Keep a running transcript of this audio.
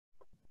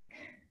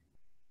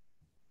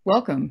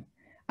Welcome.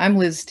 I'm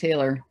Liz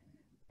Taylor,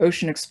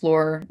 ocean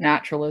explorer,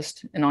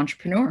 naturalist, and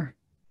entrepreneur.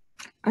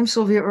 I'm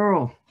Sylvia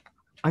Earle.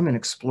 I'm an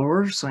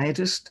explorer,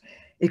 scientist,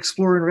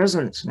 explorer in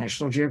residence,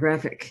 National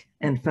Geographic,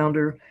 and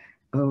founder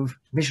of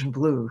Mission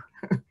Blue.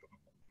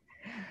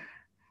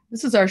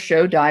 This is our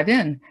show, Dive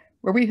In,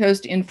 where we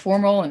host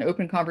informal and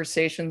open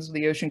conversations with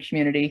the ocean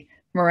community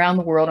from around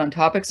the world on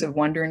topics of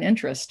wonder and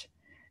interest.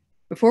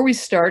 Before we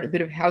start, a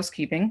bit of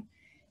housekeeping.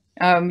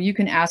 You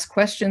can ask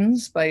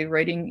questions by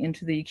writing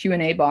into the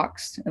Q&A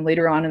box, and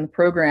later on in the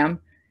program,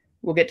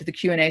 we'll get to the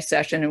Q&A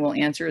session and we'll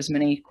answer as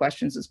many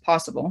questions as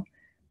possible.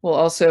 We'll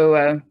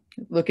also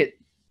look at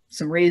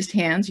some raised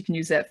hands. You can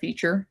use that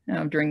feature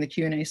during the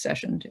Q&A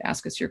session to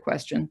ask us your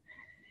question.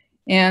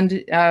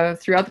 And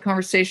throughout the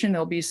conversation,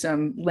 there'll be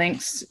some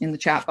links in the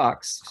chat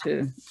box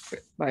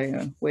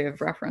by way of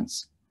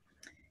reference.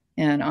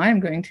 And I'm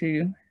going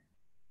to,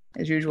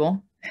 as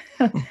usual,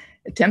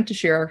 attempt to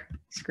share our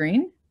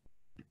screen.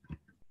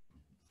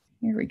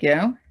 Here we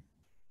go.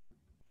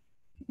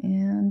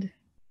 And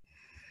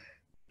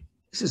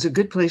this is a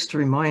good place to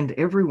remind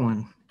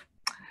everyone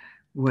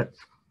what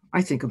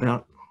I think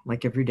about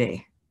like every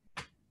day.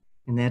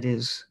 And that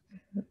is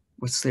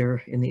what's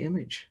there in the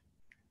image.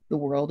 The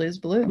world is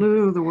blue.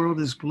 Blue, the world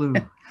is blue.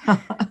 So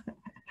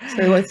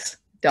let's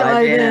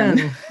dive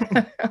in.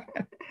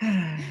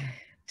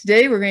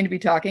 Today, we're going to be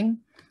talking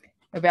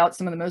about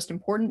some of the most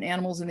important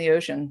animals in the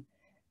ocean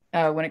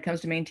when it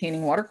comes to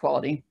maintaining water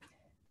quality.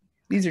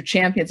 These are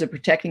champions of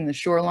protecting the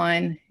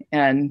shoreline,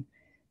 and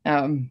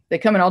they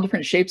come in all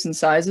different shapes and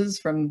sizes,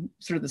 from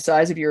sort of the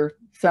size of your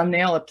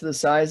thumbnail up to the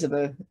size of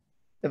a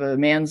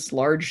man's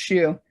large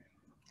shoe.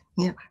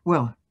 Yeah,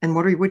 well, and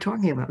what are we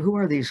talking about? Who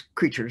are these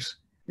creatures?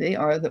 They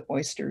are the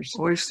oysters.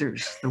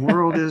 Oysters. The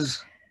world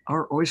is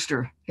our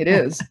oyster. It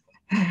is.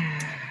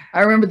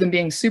 I remember them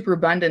being super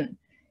abundant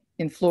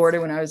in Florida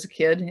when I was a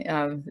kid.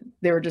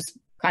 They were just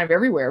kind of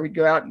everywhere. We'd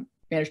go out and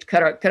manage to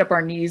cut up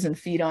our knees and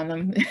feed on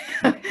them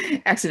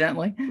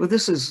accidentally. Well,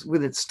 this is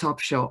with its top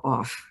shell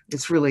off.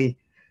 It's really,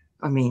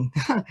 I mean,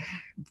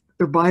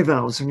 they're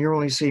bivalves, and you're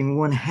only seeing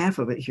one half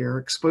of it here,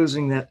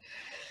 exposing that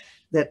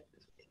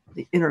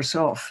the inner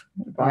self.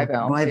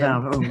 Bivalve.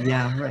 Bivalve.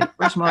 Yeah. Oh, yeah, right.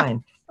 Where's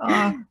mine?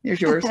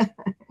 Here's yours.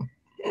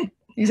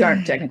 These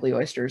aren't technically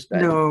oysters, but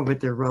no, but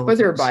they're relative. But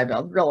they're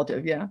bivalve,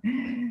 relative, yeah.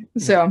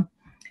 So,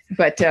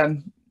 but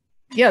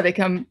yeah, they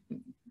come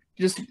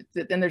just,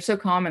 and they're so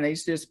common. They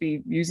used to just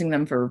be using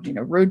them for,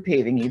 road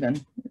paving,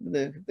 even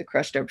the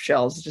crushed up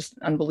shells. It's just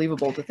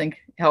unbelievable to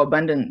think how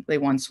abundant they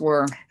once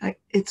were.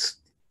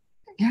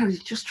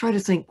 Just try to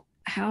think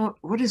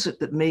what is it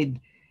that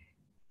made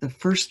the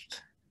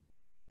first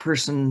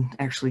person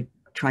actually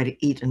try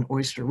to eat an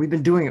oyster? We've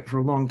been doing it for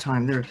a long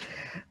time. They're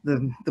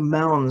the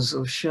mounds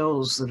of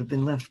shells that have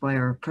been left by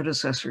our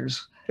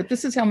predecessors. But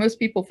this is how most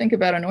people think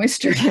about an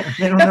oyster.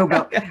 They don't know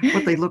about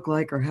what they look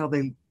like or how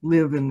they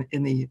live in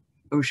the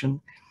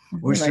ocean.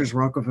 Oysters, like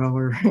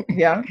Rockefeller,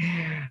 yeah,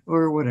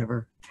 or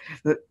whatever.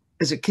 But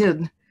as a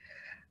kid,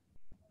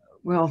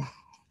 well,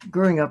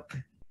 growing up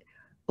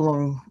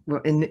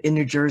in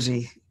New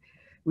Jersey,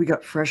 we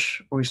got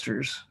fresh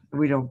oysters.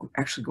 We don't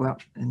actually go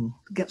out and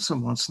get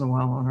some once in a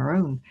while on our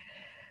own.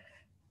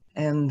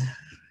 And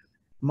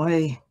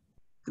the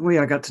way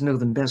I got to know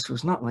them best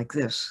was not like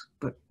this,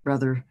 but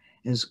rather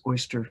as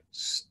oyster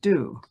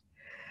stew.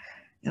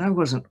 And I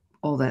wasn't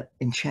all that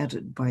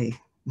enchanted by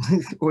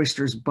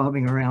oysters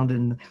bobbing around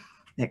in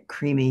that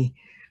creamy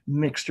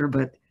mixture,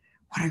 but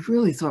what I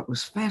really thought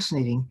was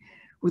fascinating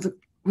were the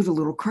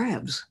little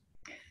crabs.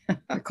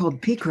 They're called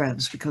pea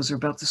crabs because they're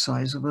about the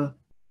size of a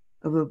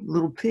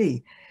little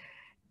pea.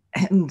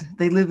 And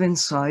they live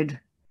inside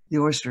the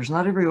oysters.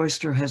 Not every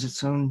oyster has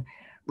its own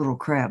little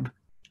crab,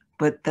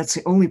 but that's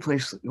the only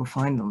place that you'll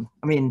find them.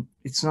 I mean,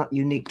 it's not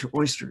unique to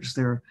oysters.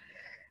 They're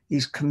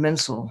these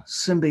commensal,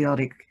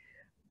 symbiotic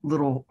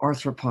little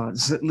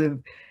arthropods that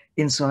live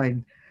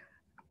inside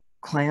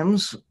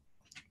clams.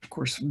 Of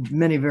course,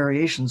 many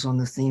variations on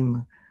the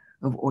theme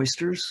of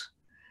oysters.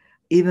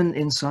 Even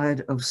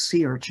inside of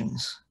sea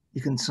urchins,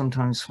 you can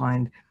sometimes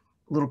find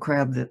a little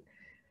crab that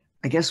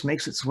I guess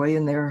makes its way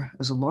in there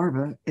as a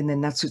larva, and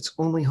then that's its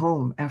only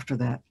home after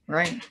that.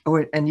 Right.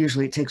 Oh, and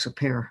usually it takes a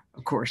pair,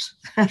 of course.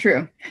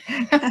 True.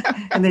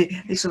 And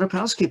they set up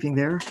housekeeping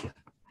there.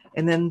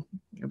 And then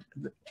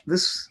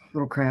this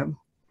little crab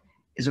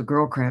is a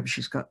girl crab.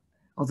 She's got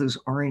all those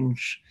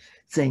orange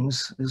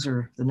things. Those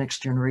are the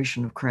next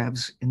generation of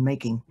crabs in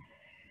making.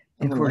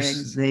 And of course,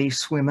 legs. They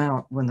swim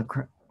out when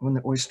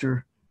the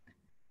oyster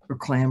or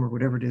clam or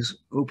whatever it is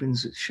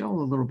opens its shell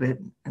a little bit,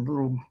 and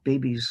little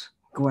babies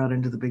go out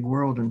into the big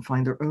world and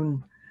find their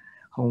own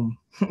home.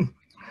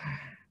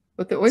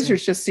 But the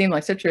oysters just seem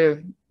like such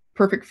a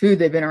perfect food.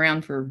 They've been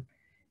around for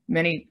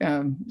many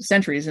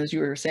centuries. As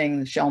you were saying,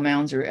 the shell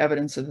mounds are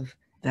evidence of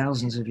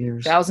thousands of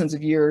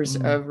years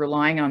of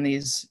relying on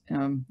these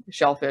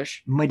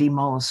shellfish. Mighty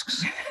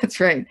mollusks.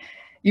 That's right.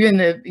 Even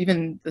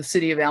the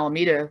city of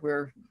Alameda,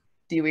 where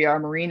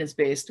DWR Marine is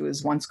based,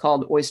 was once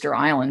called Oyster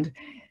Island.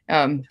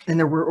 And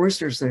there were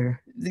oysters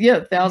there.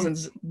 Yeah,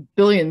 thousands,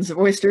 billions of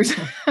oysters.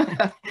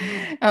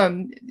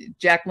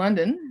 Jack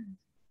London,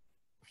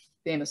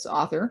 famous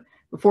author,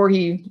 before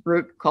he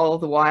wrote Call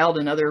of the Wild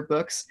and other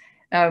books,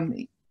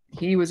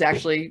 he was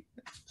actually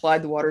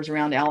applied the waters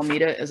around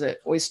Alameda as an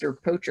oyster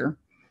poacher.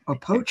 A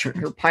poacher,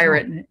 or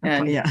pirate,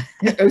 and yeah,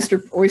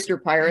 oyster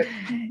pirate,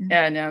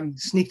 and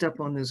sneaked up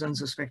on those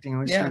unsuspecting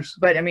oysters. Yeah,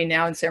 but I mean,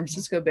 now in San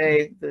Francisco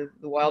Bay, the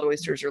wild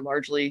oysters are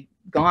largely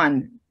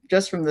gone,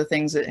 just from the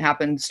things that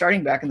happened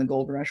starting back in the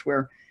gold rush,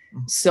 where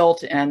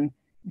silt and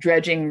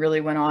dredging really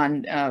went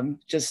on.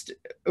 Just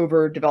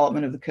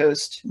overdevelopment of the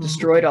coast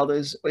destroyed all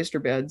those oyster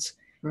beds,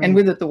 and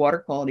with it, the water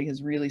quality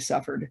has really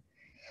suffered,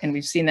 and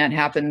we've seen that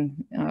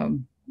happen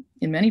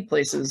in many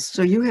places.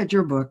 So you had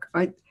your book.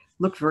 I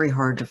looked very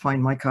hard to find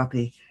my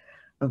copy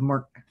of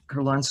Mark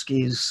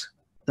Kurlansky's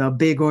The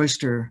Big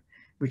Oyster,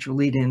 which will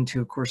lead into,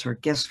 of course, our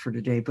guest for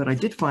today. But I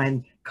did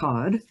find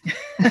cod,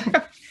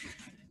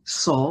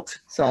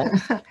 salt,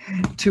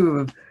 two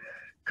of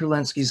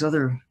Kurlansky's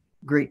other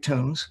great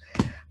tomes.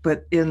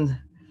 But in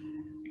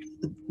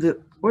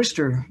the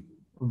oyster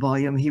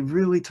volume, he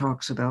really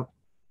talks about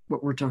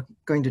what we're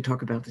going to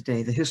talk about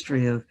today, the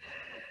history of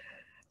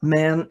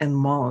man and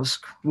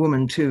mollusk,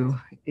 woman too,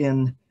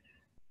 in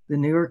the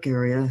New York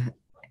area,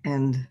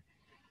 and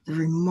the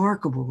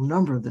remarkable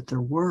number that there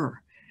were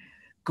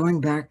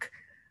going back,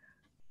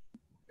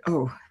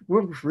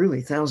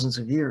 really thousands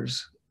of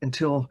years,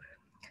 until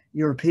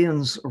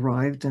Europeans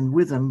arrived and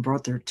with them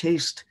brought their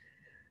taste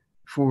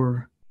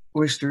for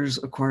oysters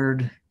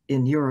acquired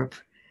in Europe.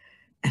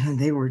 And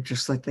they were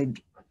just like, they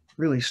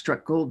really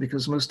struck gold,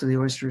 because most of the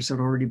oysters had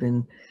already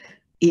been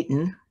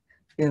eaten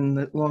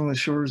along the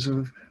shores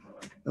of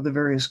the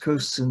various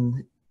coasts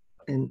in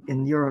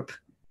Europe.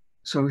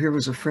 So here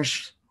was a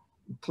fresh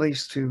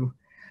place to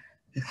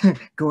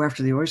go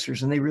after the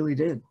oysters, and they really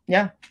did.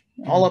 Yeah,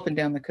 all up and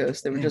down the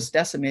coast. They were just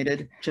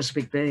decimated.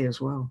 Chesapeake Bay as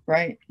well.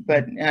 Right,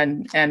 but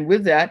and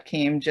with that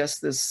came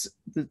just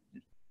the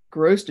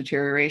gross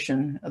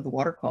deterioration of the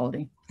water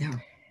quality. Yeah.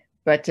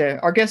 But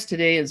our guest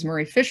today is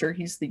Murray Fisher.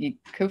 He's the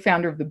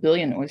co-founder of the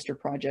Billion Oyster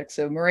Project.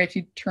 So Murray, if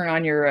you turn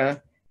on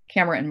your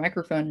camera and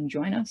microphone and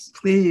join us.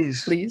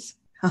 Please.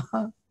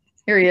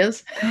 Here he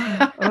is.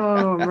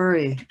 Oh,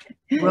 Murray.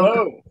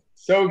 Hello.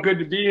 So good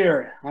to be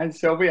here. Hi,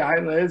 Sylvia. Hi,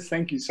 Liz.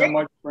 Thank you so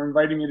much for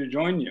inviting me to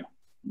join you.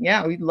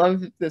 Yeah, we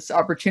love this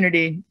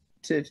opportunity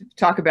to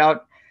talk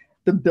about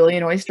the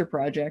Billion Oyster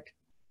Project.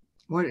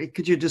 What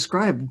could you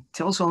describe?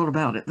 Tell us all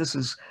about it.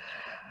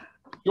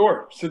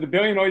 Sure. So the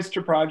Billion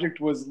Oyster Project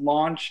was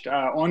launched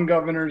on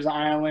Governor's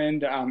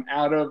Island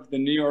out of the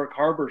New York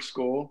Harbor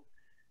School.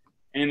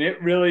 And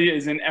it really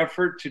is an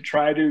effort to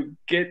try to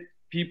get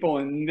people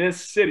in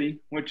this city,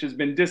 which has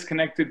been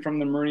disconnected from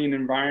the marine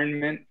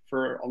environment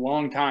for a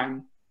long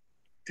time,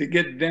 to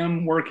get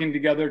them working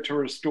together to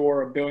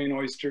restore 1 billion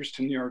oysters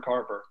to New York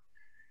Harbor.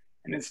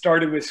 And it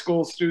started with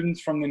school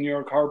students from the New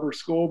York Harbor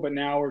School, but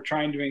now we're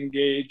trying to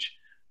engage,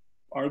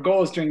 our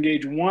goal is to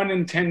engage 1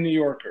 in 10 New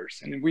Yorkers.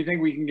 And if we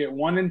think we can get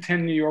 1 in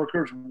 10 New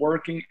Yorkers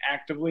working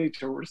actively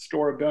to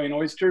restore 1 billion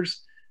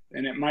oysters,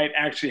 then it might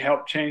actually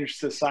help change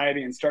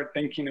society and start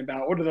thinking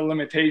about what are the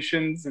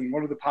limitations and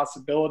what are the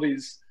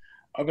possibilities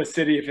of a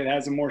city if it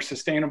has a more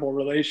sustainable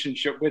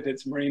relationship with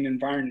its marine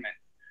environment.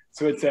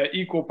 So it's an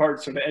equal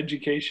parts of an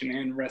education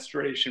and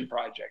restoration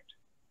project.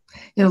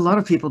 A lot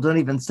of people don't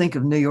even think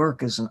of New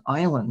York as an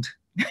island.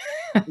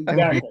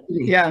 Exactly.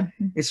 Yeah.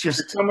 It's just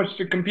there's so much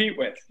to compete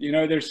with.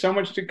 There's so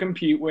much to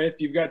compete with.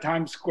 You've got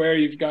Times Square,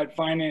 you've got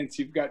finance,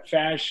 you've got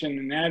fashion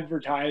and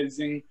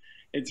advertising.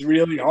 It's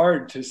really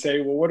hard to say,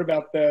 well, what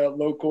about the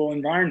local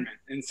environment?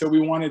 And so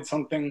we wanted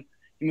something,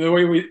 the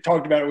way we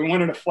talked about it, we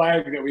wanted a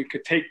flag that we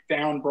could take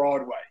down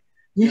Broadway.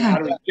 How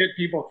do we get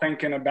people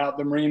thinking about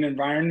the marine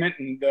environment?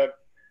 And the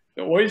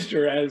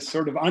oyster, as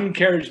sort of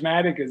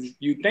uncharismatic as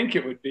you think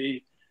it would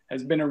be,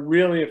 has been a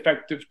really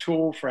effective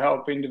tool for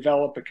helping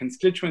develop a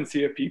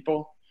constituency of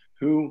people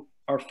who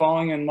are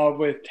falling in love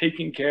with,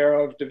 taking care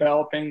of,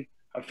 developing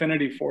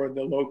affinity for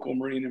the local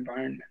marine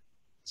environment.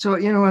 So,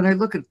 when I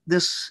look at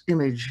this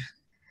image,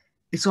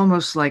 it's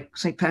almost like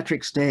St.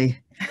 Patrick's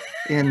Day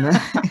in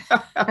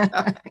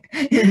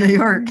New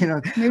York.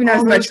 Maybe not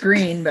as much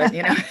green, but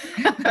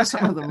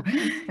some of them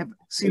have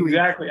seaweed.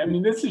 Exactly. I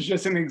mean, this is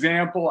just an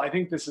example. I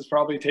think this is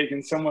probably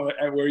taken somewhere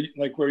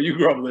where you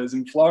grew up, Liz,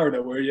 in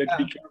Florida, where you had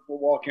to be careful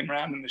walking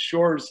around on the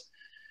shores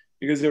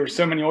because there were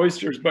so many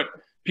oysters. But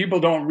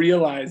people don't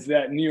realize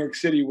that New York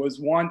City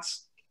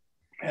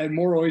had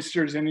more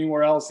oysters than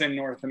anywhere else in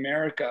North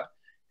America.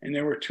 And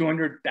there were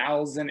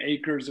 200,000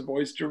 acres of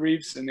oyster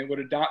reefs, and they would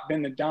have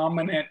been the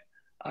dominant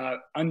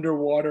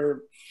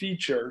underwater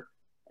feature.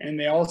 And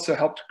they also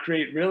helped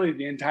create really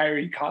the entire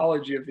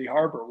ecology of the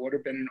harbor, would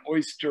have been an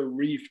oyster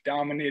reef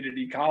dominated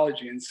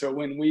ecology. And so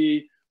when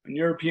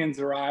Europeans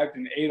arrived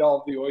and ate all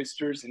of the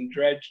oysters and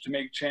dredged to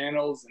make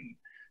channels and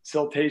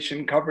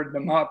siltation covered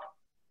them up,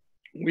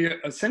 we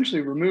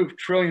essentially removed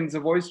trillions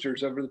of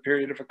oysters over the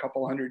period of a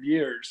couple hundred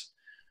years.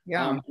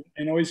 Yeah.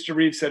 And oyster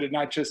reefs that had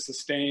not just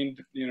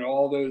sustained,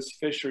 all those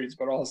fisheries,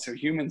 but also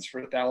humans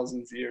for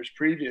thousands of years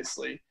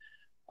previously.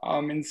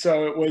 And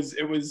so it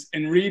was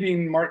in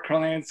reading Mark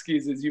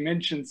Kurlansky's, as you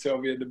mentioned,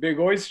 Sylvia, The Big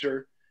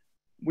Oyster.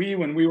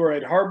 When we were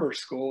at harbor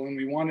school and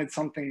we wanted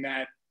something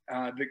that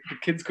the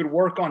kids could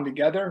work on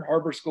together.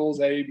 Harbor School is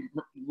a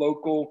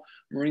local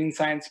marine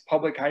science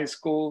public high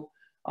school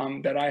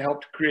that I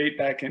helped create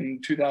back in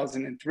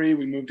 2003.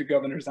 We moved to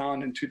Governor's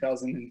Island in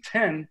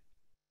 2010.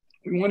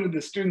 We wanted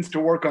the students to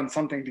work on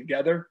something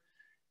together,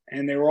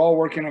 and they were all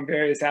working on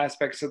various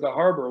aspects of the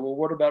harbor. Well,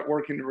 what about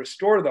working to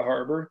restore the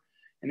harbor?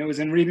 And it was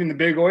in reading The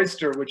Big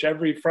Oyster, which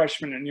every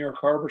freshman at New York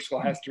Harbor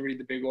School has to read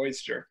The Big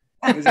Oyster.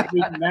 It was in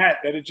reading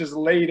that it just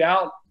laid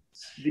out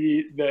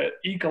the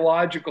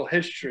ecological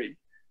history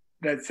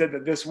that said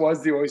that this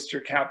was the oyster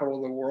capital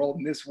of the world,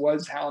 and this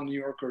was how New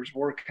Yorkers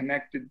were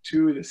connected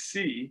to the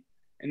sea.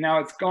 And now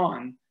it's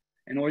gone,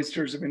 and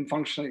oysters have been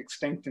functionally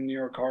extinct in New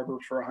York Harbor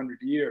for 100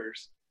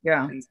 years.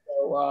 Yeah. And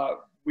so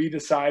we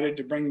decided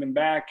to bring them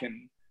back,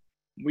 and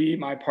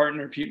my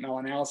partner, Pete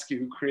Malinowski,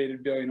 who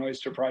created Billion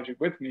Oyster Project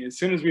with me, as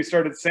soon as we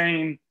started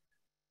saying,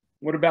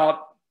 what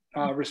about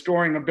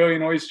restoring 1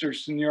 billion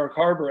oysters to New York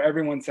Harbor,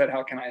 everyone said,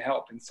 how can I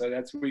help? And so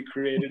that's when we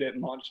created it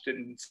and launched it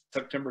in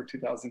September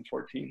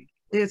 2014.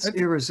 It's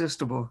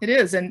irresistible. It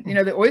is. And,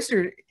 the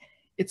oyster,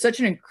 it's such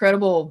an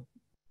incredible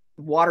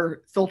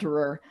water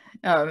filterer.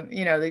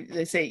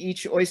 They say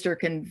each oyster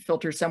can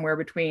filter somewhere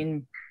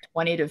between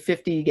 20 to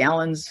 50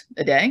 gallons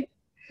a day.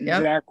 Yep.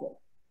 Exactly.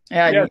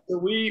 Yeah, so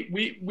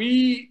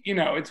we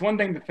it's one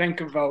thing to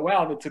think of,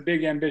 wow, that's a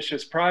big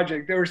ambitious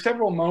project. There were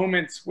several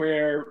moments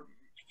where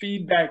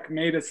feedback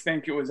made us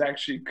think it was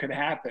actually could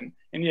happen.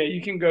 And yeah,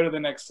 you can go to the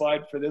next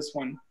slide for this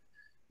one.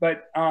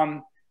 But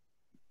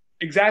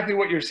exactly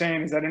what you're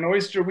saying is that an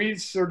oyster, we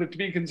sort of, to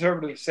be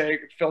conservative, say it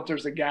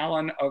filters a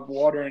gallon of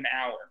water an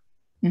hour.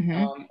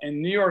 Mm-hmm.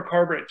 In New York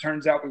Harbor, it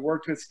turns out, we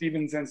worked with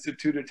Stevens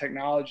Institute of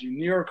Technology.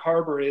 New York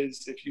Harbor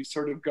is, if you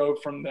sort of go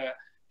from the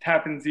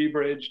Tappan Zee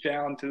Bridge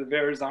down to the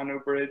Verrazano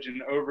Bridge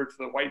and over to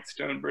the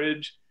Whitestone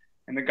Bridge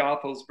and the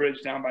Goethals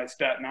Bridge down by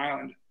Staten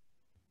Island,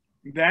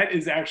 that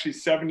is actually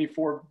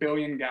 74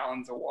 billion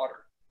gallons of water.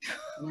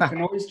 And if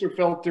an oyster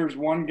filters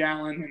 1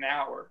 gallon an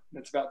hour,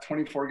 that's about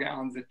 24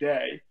 gallons a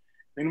day.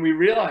 Then we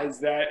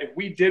realized that if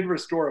we did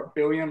restore 1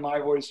 billion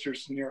live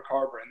oysters to New York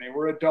Harbor, and they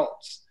were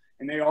adults,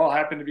 and they all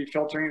happened to be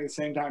filtering at the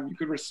same time,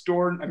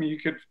 you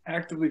could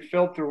actively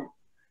filter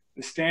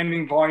the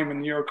standing volume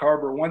in New York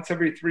Harbor once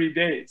every 3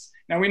 days.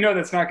 Now, we know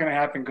that's not going to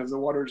happen because the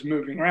water is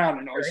moving around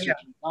and oysters are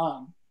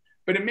gone.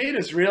 But it made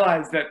us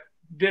realize that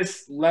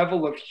this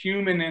level of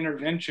human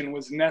intervention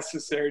was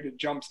necessary to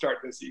jumpstart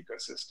this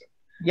ecosystem.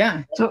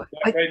 Yeah. So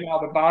right now,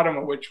 the bottom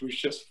of which was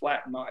just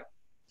flat mud.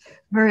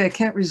 Mary, I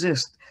can't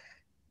resist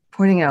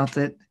pointing out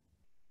that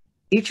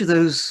each of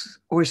those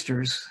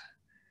oysters,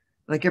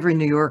 like every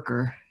New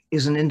Yorker,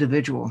 is an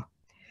individual.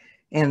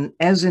 And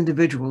as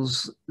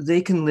individuals,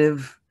 they can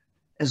live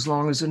as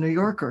long as a New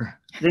Yorker.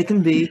 They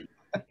can be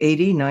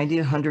 80, 90,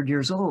 100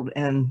 years old.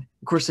 And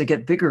of course, they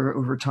get bigger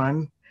over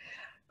time.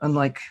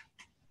 Unlike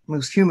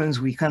most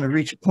humans, we kind of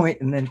reach a point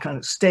and then kind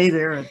of stay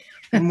there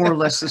at more or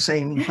less the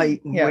same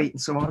height and weight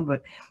and so on.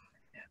 But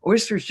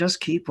oysters just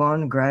keep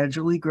on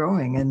gradually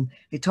growing. And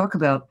they talk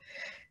about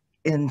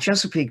in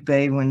Chesapeake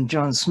Bay, when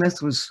John Smith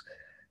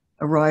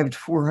arrived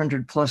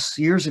 400 plus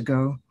years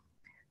ago,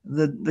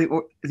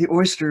 the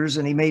oysters,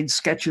 and he made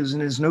sketches in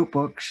his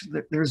notebooks,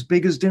 they're as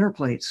big as dinner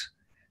plates.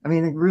 I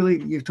mean,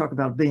 really, you talk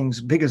about being as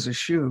big as a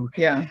shoe.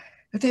 Yeah.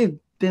 But they've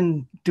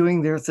been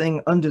doing their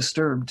thing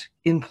undisturbed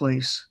in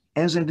place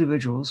as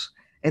individuals,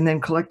 and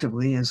then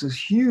collectively as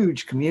this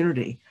huge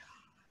community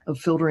of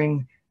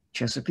filtering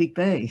Chesapeake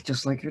Bay,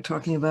 just like you're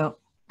talking about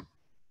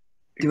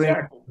doing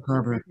exactly.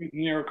 Harbor.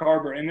 New York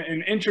Harbor.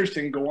 And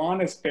interesting,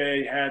 Gowanus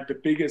Bay had the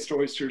biggest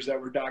oysters that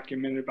were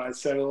documented by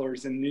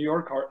settlers in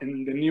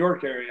in the New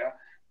York area,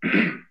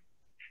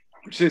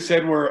 which they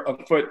said were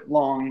a foot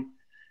long.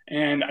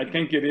 And I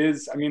think it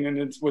is, and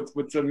it's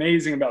what's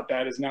amazing about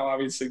that is now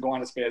obviously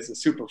Gowanus Bay is a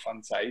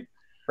Superfund site.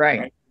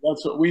 Right.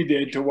 That's what we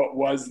did to what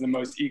was the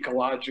most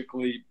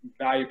ecologically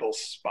valuable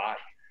spot.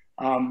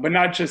 But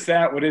not just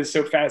that, what is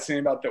so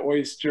fascinating about the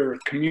oyster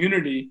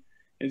community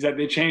is that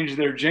they change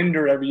their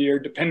gender every year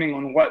depending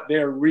on what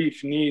their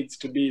reef needs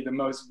to be the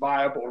most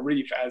viable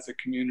reef as a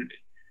community.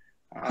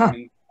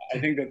 And I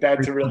think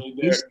that's really,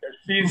 they're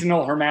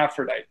seasonal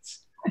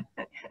hermaphrodites.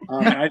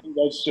 And I think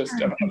that's just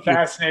a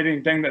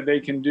fascinating thing that they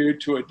can do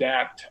to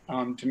adapt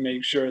to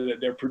make sure that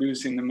they're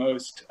producing the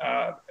most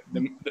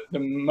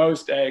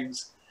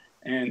eggs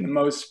and the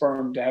most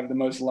sperm to have the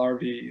most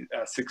larvae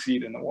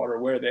succeed in the water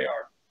where they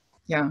are.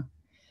 Yeah.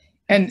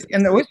 And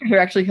the oysters are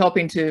actually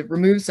helping to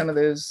remove some of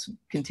those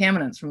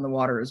contaminants from the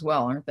water as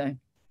well, aren't they?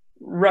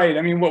 Right.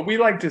 What we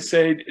like to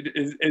say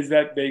is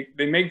that they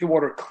make the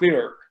water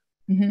clearer.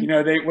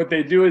 Mm-hmm. What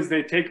they do is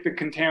they take the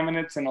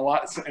contaminants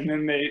and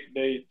then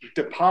they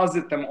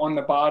deposit them on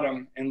the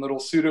bottom in little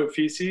pseudo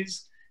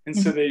feces. And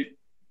so they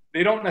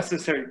don't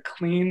necessarily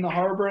clean the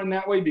harbor in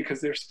that way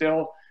because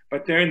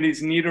but they're in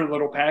these neater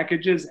little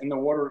packages, and the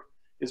water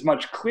is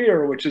much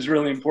clearer, which is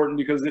really important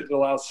because it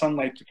allows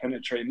sunlight to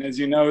penetrate. And as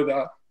you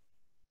know,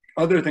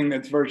 other thing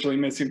that's virtually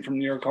missing from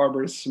New York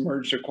Harbor is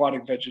submerged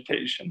aquatic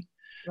vegetation,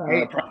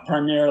 Right.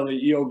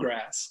 Primarily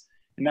eelgrass.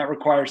 And that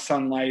requires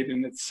sunlight,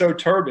 and it's so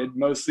turbid,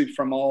 mostly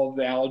from all of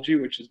the algae,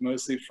 which is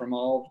mostly from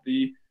all of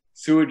the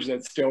sewage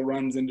that still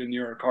runs into New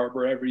York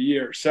Harbor every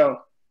year. So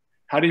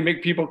how do you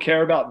make people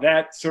care about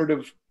that sort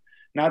of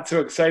not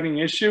so exciting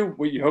issue?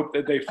 Well, you hope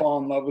that they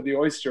fall in love with the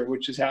oyster,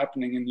 which is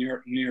happening in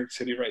New York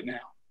City right now.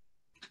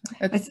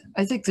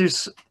 I think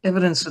there's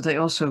evidence that they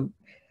also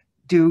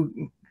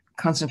do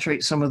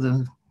concentrate some of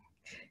the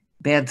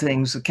bad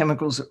things, the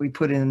chemicals that we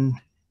put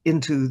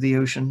into the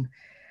ocean.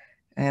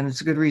 And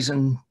it's a good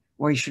reason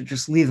why you should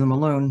just leave them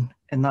alone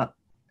and not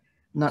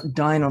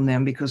dine on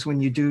them, because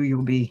when you do,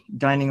 you'll be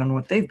dining on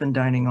what they've been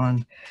dining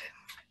on,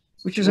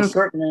 which is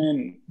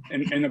certainly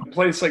in a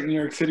place like New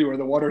York City where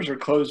the waters are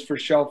closed for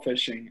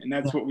shellfishing. And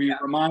that's what we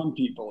remind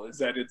people, is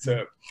that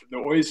the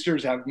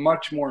oysters have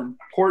much more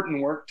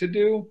important work to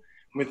do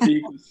with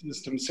the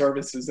ecosystem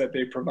services that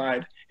they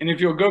provide. And if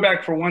you'll go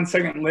back for 1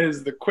 second,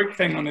 Liz, the quick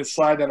thing on this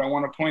slide that I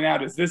want to point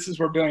out is this is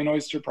where Billion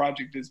Oyster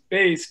Project is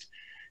based,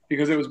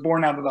 because it was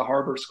born out of the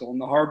Harbor School. And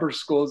the Harbor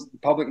School is the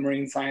public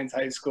marine science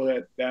high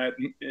school that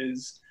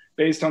is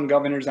based on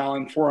Governor's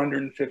Island,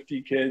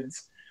 450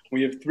 kids.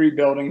 We have 3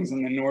 buildings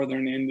in the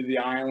northern end of the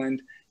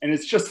island. And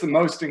it's just the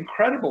most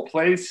incredible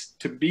place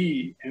to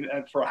be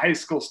for a high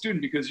school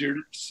student, because you're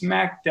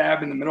smack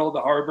dab in the middle of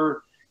the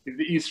harbor. You have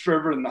the East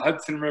River and the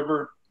Hudson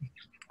River.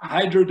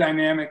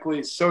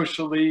 Hydrodynamically,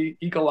 socially,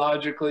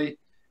 ecologically,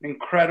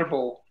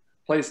 incredible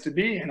place to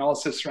be, and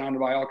also surrounded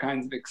by all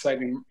kinds of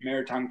exciting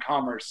maritime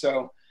commerce.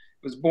 So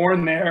it was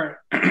born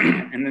there.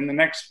 And then the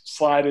next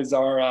slide is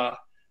our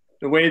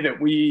the way that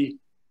we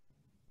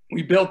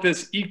built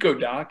this eco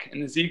dock,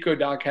 and this eco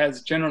dock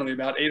has generally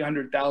about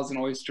 800,000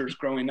 oysters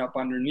growing up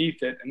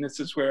underneath it. And this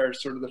is where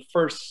sort of the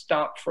first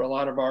stop for a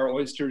lot of our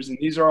oysters. And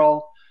these are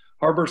all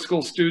Harbor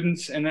School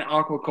students in an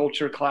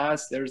aquaculture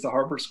class. There's the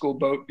Harbor School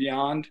boat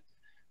beyond.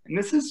 And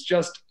this is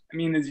just, I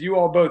mean, as you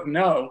all both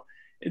know,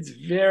 it's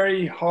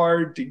very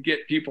hard to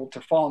get people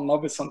to fall in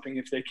love with something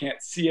if they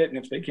can't see it,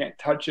 and if they can't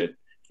touch it,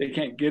 if they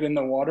can't get in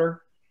the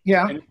water.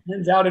 Yeah. And it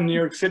turns out in New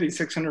York City,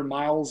 600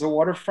 miles of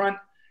waterfront,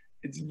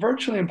 it's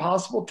virtually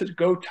impossible to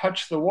go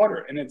touch the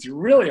water. And it's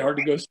really hard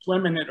to go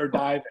swim in it or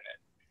dive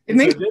in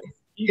it.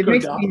 It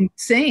makes me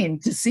insane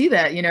to see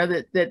that, you know,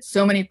 that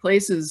so many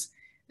places,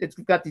 it's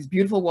got these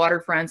beautiful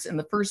waterfronts, and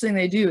the first thing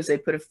they do is they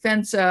put a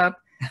fence up.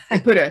 I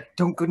put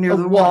don't go near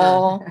the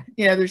wall. water.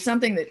 You know, there's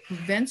something that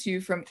prevents you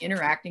from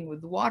interacting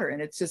with the water,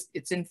 and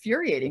it's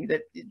infuriating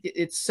that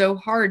it's so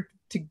hard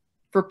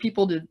for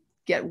people to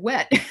get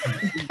wet.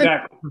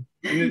 Exactly.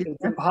 And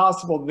it's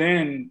impossible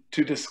then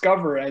to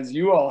discover, as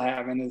you all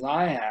have and as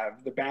I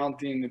have, the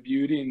bounty and the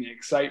beauty and the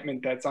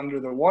excitement that's under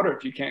the water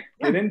if you can't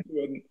get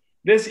into it. And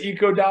this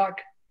eco dock,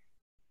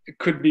 it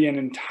could be an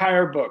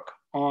entire book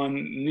on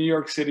New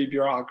York City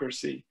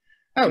bureaucracy.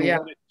 Oh yeah.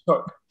 What it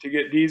took to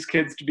get these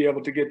kids to be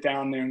able to get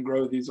down there and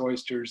grow these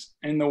oysters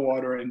in the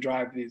water and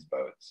drive these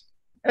boats.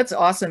 That's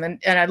awesome. And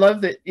I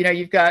love that, you know,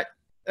 you've got,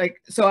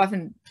 like, so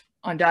often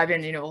on Dive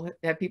In, you know, we'll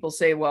have people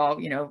say, well,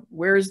 you know,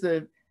 where's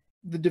the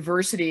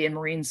diversity in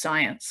marine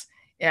science?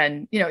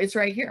 And, you know, it's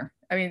right here.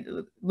 I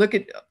mean, look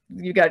at,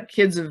 you got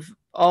kids of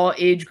all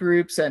age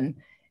groups and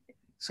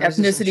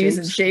ethnicities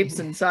and shapes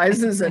and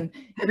sizes, and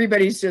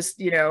everybody's just,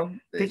 you know,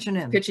 pitching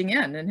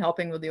in and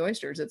helping with the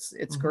oysters.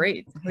 It's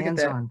great.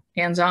 Hands on.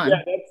 Hands on.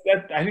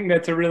 Yeah, I think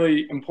that's a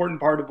really important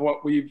part of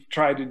what we've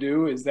tried to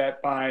do, is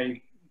that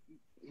by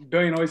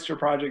Billion Oyster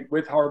Project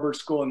with Harbor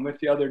School and with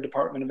the other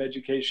Department of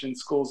Education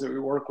schools that we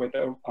work with,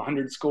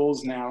 100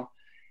 schools now,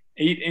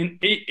 8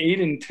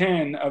 in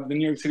 10 of the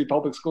New York City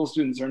public school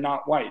students are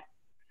not white.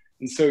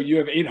 And so you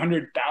have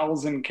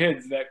 800,000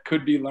 kids that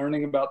could be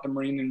learning about the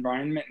marine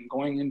environment and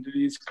going into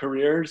these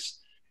careers,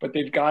 but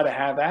they've got to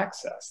have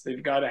access.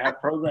 They've got to have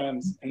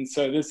programs. And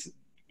so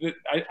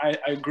I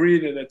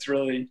agree that that's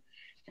really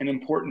an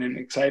important and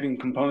exciting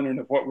component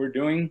of what we're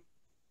doing.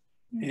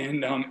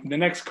 And the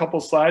next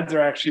couple slides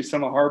are actually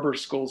some of Harbor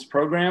School's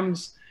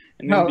programs.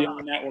 And then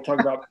beyond that, we'll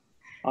talk about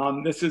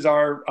this is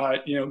our,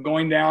 you know,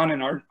 going down,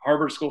 and our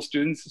Harbor School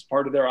students, as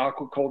part of their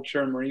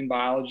aquaculture and marine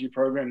biology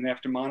program, they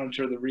have to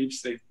monitor the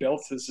reefs they've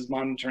built. So this is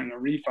monitoring a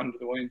reef under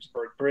the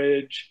Williamsburg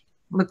Bridge.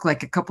 Look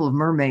like a couple of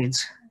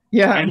mermaids.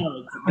 Yeah. I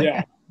know,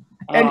 yeah.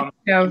 And,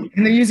 you know,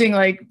 and they're using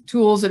like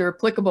tools that are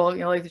applicable,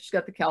 you know, like she's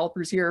got the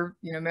calipers here,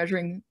 you know,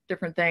 measuring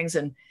different things.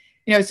 And,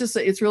 you know,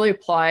 it's really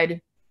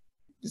applied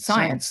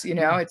science, you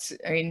know,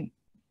 I mean,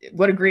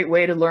 what a great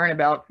way to learn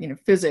about, you know,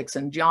 physics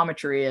and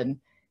geometry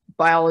and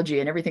biology,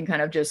 and everything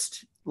kind of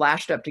just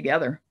lashed up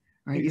together.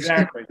 Right.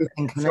 Exactly.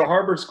 So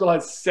Harbor School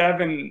has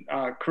 7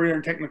 career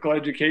and technical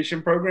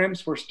education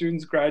programs where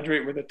students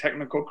graduate with a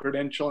technical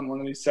credential in one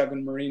of these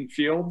 7 marine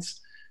fields.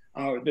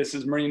 This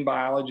is marine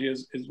biology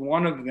is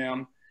one of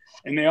them.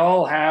 And they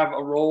all have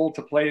a role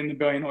to play in the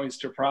Billion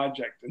Oyster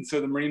Project. And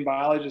so the marine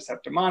biologists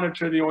have to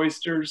monitor the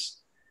oysters.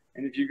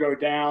 And if you go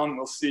down,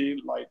 we'll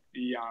see like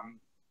the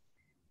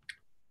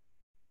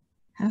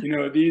You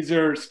know, these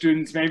are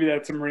students, maybe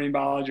that's a marine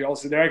biology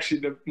also. They're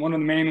actually one of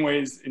the main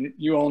ways, and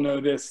you all know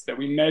this, that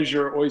we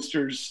measure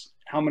oysters,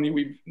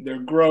 their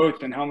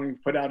growth and how many we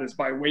put out is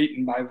by weight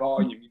and by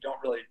volume.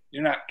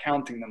 You're not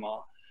counting them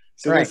all.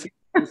 So Right.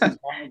 this is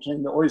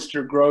monitoring the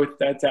oyster growth.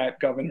 That's at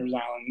Governor's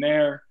Island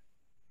there.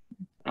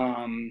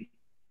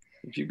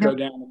 If you go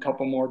down a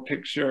couple more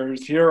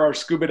pictures, here are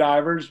scuba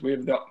divers. We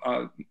have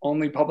the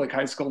only public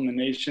high school in the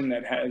nation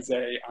that has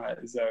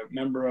is a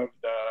member of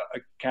the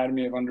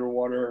Academy of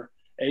Underwater.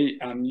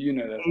 You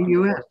know that.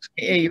 AUS,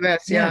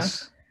 yeah.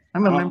 Yes.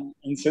 I'm a member.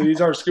 And so these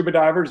are scuba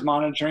divers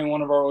monitoring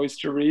one of our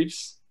oyster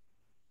reefs.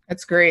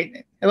 That's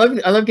great. I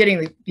love getting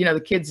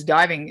the kids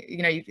diving.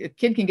 You know, a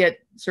kid can get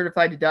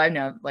certified to dive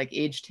now, like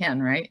age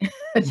 10, right?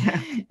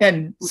 Yeah.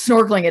 And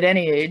snorkeling at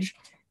any age.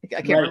 I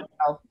can't Right. remember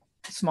how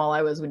small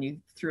I was when you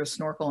threw a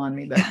snorkel on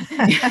me, but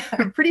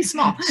pretty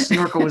small.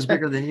 Snorkel was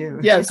bigger than you.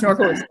 Yeah, the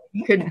snorkel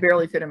could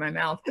barely fit in my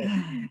mouth.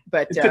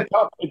 But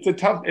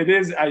it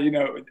is, you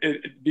know,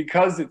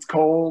 because it's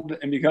cold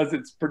and because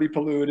it's pretty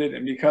polluted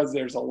and because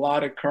there's a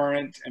lot of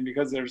current and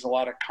because there's a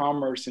lot of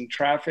commerce and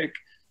traffic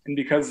and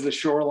because the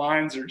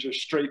shorelines are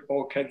just straight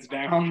bulkheads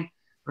down.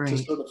 Right. To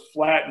sort of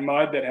flat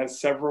mud that has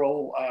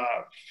several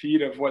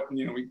feet of what,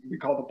 you know, we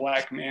call the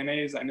black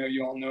mayonnaise. I know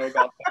you all know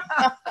about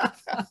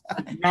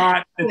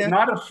that. It's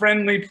not a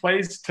friendly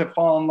place to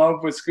fall in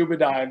love with scuba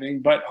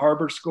diving, but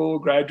Harbor School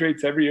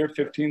graduates every year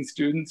 15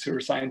 students who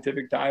are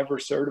scientific diver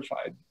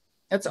certified.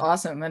 That's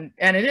awesome. And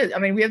it is. I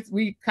mean,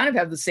 we kind of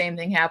have the same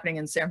thing happening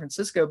in San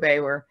Francisco Bay,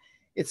 where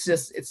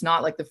it's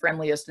not like the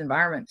friendliest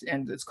environment,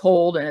 and it's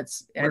cold and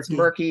it's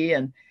murky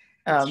and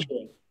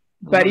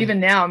but even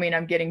now, I mean,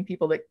 I'm getting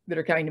people that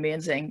are coming to me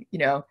and saying, you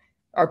know,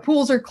 our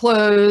pools are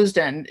closed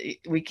and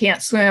we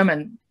can't swim.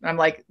 And I'm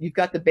like, you've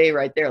got the bay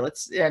right there.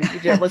 Let's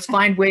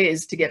find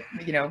ways to get,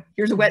 you know,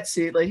 here's a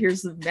wetsuit, like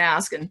here's the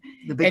mask, and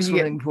the big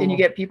swimming pool. And you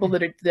get people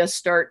that just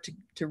start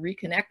to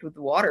reconnect with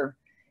the water.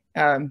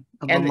 And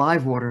the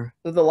live water.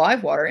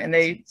 And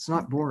it's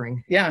not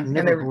boring. Yeah, and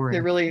they're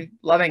really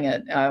loving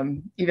it,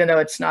 even though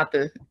it's not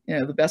the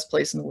best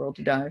place in the world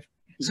to dive.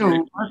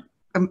 So,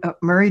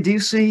 Murray, do you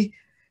see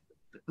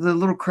the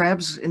little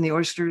crabs in the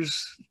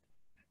oysters,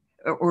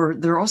 or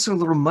there are also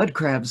little mud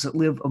crabs that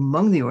live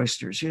among the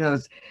oysters? You know,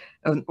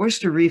 an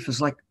oyster reef is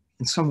like,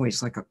 in some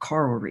ways, like a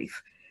coral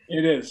reef.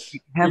 It is.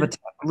 Habitat,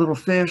 little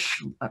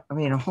fish, I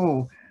mean, a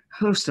whole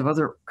host of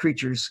other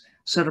creatures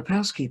set up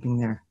housekeeping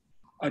there.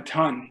 A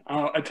ton.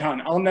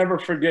 I'll never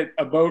forget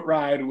a boat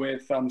ride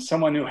with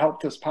someone who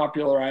helped us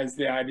popularize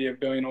the idea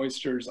of Billion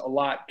Oysters a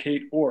lot,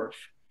 Kate Orff,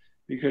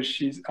 because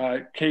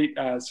Kate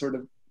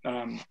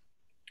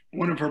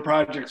one of her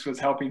projects was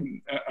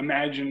helping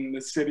imagine the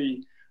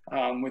city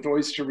with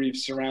oyster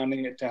reefs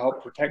surrounding it to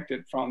help protect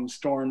it from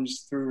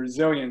storms through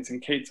resilience.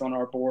 And Kate's on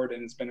our board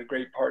and has been a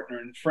great partner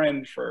and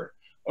friend for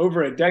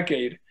over a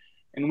decade.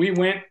 And we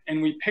went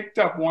and we picked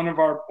up one of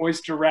our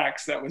oyster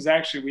racks that was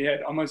actually, we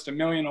had almost 1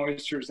 million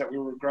oysters that we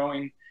were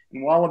growing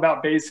in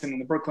Wallabout Basin in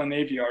the Brooklyn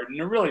Navy Yard,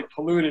 in a really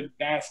polluted,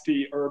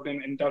 nasty,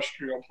 urban,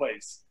 industrial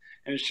place.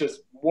 And it's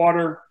just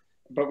water.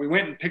 But we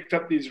went and picked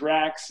up these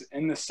racks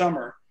in the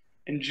summer,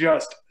 and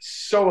just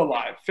so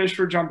alive. Fish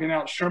were jumping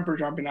out, shrimp were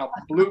jumping out,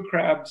 blue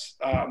crabs,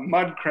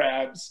 mud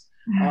crabs,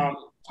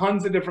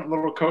 tons of different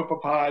little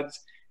copepods.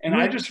 And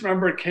I just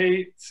remember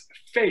Kate's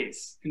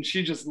face, and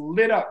she just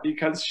lit up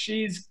because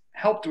she's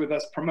helped with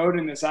us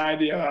promoting this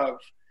idea of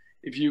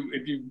if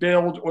you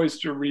build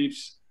oyster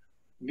reefs,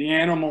 the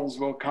animals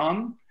will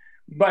come.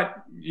 But,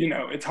 you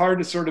know, it's hard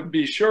to sort of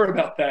be sure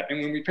about that.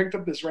 And when we picked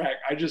up this rack,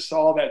 I just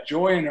saw that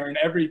joy in her, and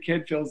every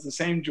kid feels the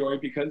same joy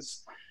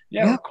because,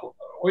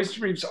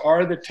 oyster reefs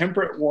are the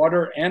temperate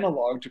water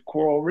analog to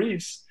coral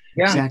reefs.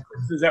 Yeah, exactly.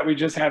 Is that we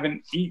just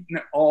haven't eaten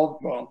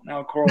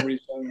now coral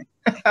reefs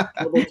are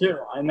level 2,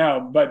 I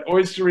know. But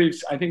oyster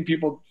reefs, I think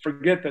people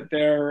forget that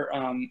they're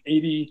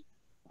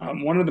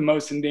one of the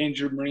most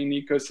endangered marine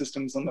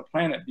ecosystems on the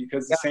planet,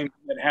 because the same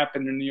thing that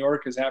happened in New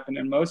York has happened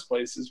in most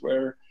places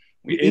where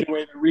we ate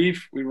away the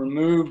reef, we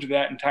removed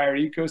that entire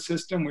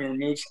ecosystem, we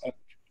removed a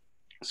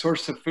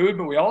source of food,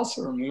 but we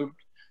also removed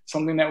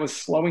something that was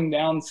slowing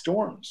down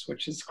storms,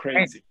 which is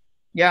crazy. Right.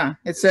 Yeah,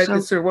 it's sort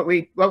of what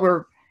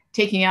we're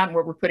taking out and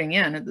what we're putting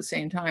in at the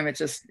same time. It's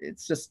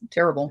just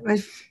terrible.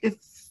 If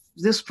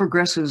this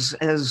progresses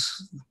as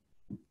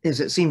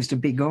it seems to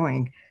be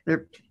going,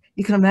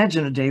 you can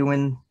imagine a day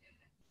when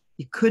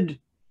you could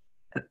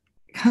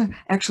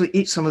actually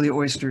eat some of the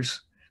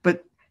oysters,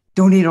 but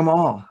don't eat them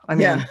all. I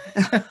mean,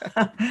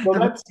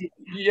 well,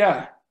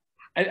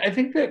 I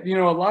think that, you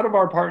know, a lot of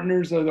our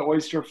partners are the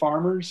oyster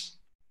farmers.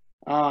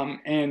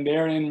 And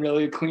they're in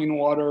really clean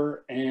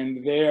water,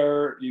 and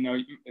they're, you know,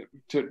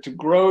 to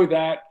grow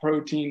that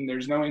protein,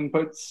 there's no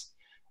inputs.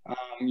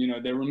 You know,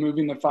 they're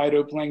removing the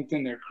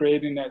phytoplankton, they're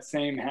creating that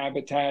same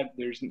habitat.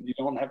 You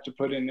don't have to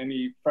put in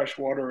any fresh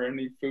water or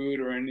any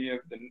food or any of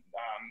the,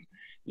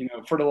 you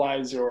know,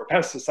 fertilizer or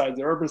pesticides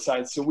or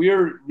herbicides. So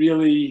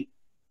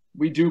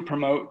we do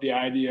promote the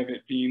idea of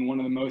it being one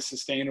of the most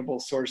sustainable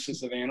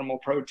sources of animal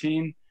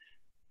protein.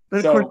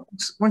 But of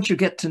course, once you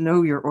get to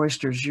know your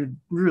oysters, you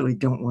really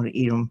don't want to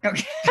eat them.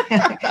 Okay.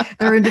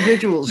 They're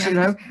individuals, you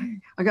know.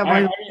 I got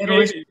my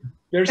oyster.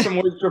 There's some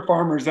oyster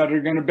farmers that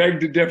are going to beg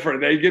to differ.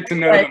 They get to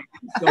know them,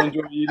 still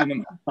enjoy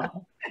eating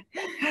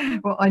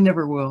them. Well, I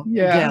never will.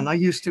 Yeah. Again, I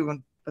used to,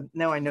 but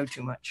now I know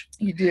too much.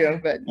 You do,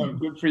 but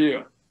good for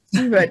you.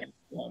 But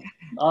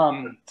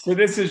so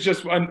this is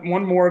just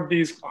one more of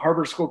these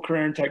Harbor School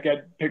Career and Tech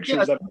Ed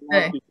pictures of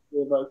a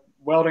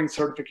welding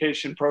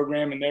certification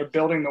program, and they're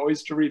building the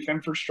oyster reef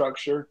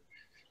infrastructure,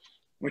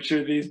 which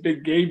are these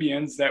big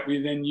gabions that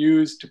we then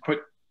use to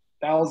put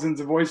thousands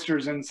of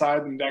oysters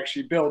inside them to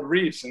actually build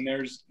reefs. And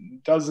there's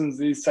dozens of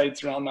these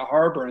sites around the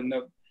harbor, and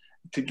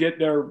to get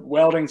their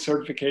welding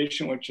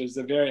certification, which is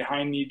a very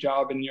high need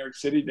job in New York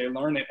City, they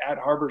learn it at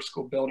Harbor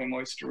School building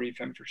oyster reef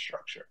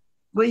infrastructure.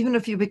 Well, even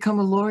if you become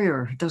a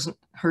lawyer, it doesn't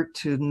hurt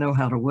to know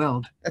how to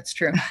weld. That's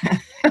true.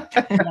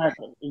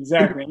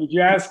 Exactly. And if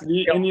you ask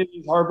any of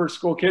these Harbor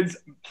School kids,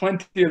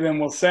 plenty of them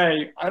will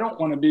say, I don't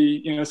want to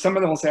be, you know, some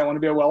of them will say, I want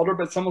to be a welder,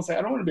 but some will say,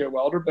 I don't want to be a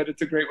welder, but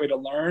it's a great way to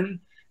learn.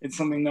 It's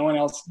something no one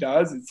else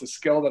does. It's a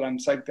skill that I'm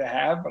psyched to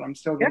have, but I'm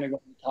still going to go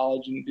to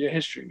college and be a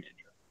history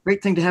major.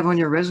 Great thing to have on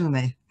your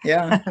resume.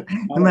 Yeah.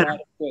 No matter.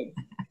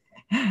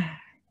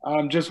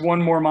 Just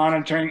one more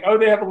monitoring. Oh,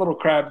 they have a little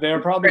crab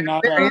there. Probably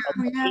not a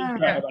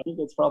crab. I think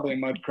it's probably a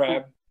mud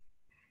crab.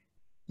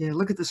 Yeah,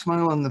 look at the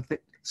smile on the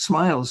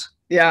smiles.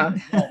 Yeah.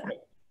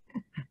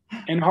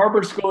 And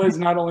Harbor School is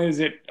not only is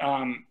it,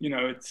 you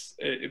know,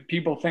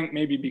 people think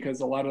maybe because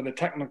a lot of the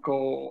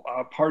technical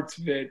parts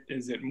of it,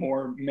 is it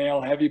more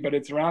male heavy, but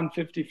it's around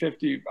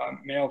 50-50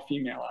 male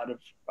female out of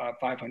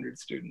 500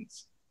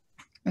 students.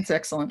 That's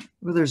excellent.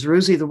 Well, there's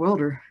Rosie the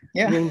welder.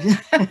 Yeah.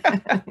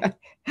 I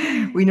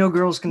mean, we know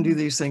girls can do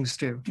these things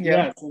too.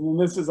 Yeah. Yes,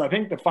 and this is, I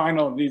think, the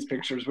final of these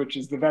pictures, which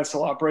is the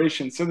vessel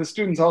operation. So the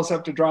students also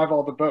have to drive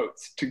all the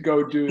boats to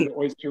go do the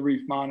oyster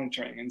reef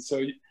monitoring. And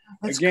so,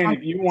 again,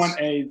 if you want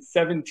a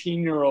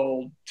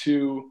 17-year-old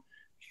to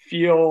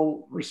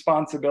feel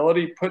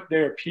responsibility, put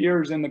their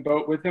peers in the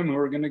boat with them who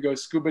are going to go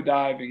scuba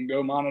dive and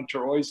go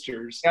monitor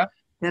oysters. Yeah.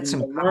 That's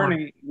the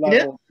learning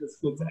level just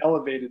gets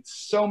elevated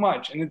so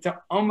much. And it's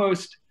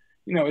almost,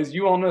 you know, as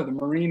you all know, the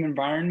marine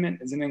environment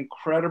is an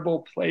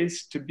incredible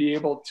place to be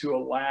able to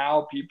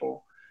allow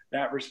people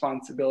that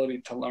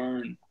responsibility to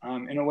learn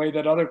in a way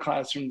that other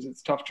classrooms,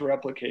 it's tough to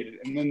replicate it.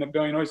 And then the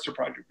Billion Oyster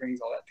Project brings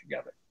all that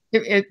together.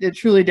 It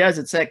truly does.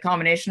 It's that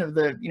combination of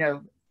the, you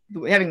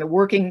know, having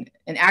the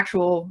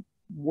actual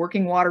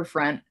working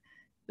waterfront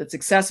that's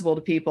accessible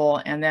to people,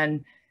 and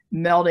then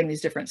melding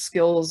these different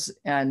skills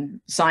and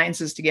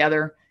sciences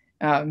together.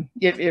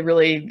 It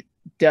really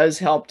does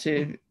help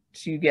to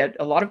get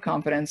a lot of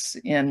confidence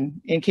in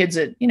kids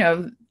that, you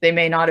know, they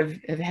may not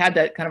have had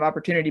that kind of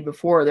opportunity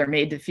before. They're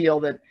made to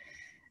feel that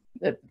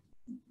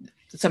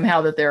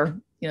somehow that they're,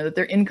 you know, that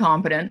they're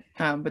incompetent,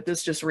 but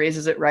this just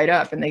raises it right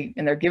up, and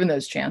they're given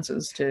those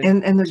chances to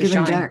and they're to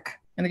giving shine. back.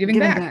 And they're giving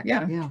back.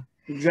 Yeah.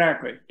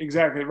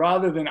 Exactly.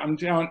 Rather than, I'm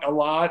telling, a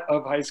lot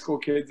of high school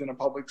kids in the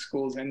public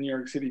schools in New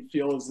York City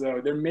feel as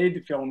though they're made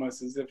to feel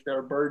almost as if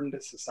they're a burden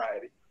to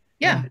society.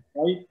 Yeah.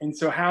 Right. And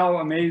so how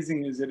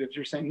amazing is it if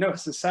you're saying, no,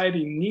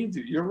 society needs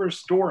you. You're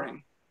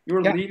restoring.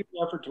 You're leading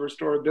the effort to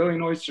restore 1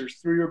 billion oysters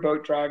through your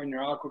boat driving,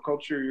 your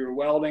aquaculture, your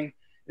welding.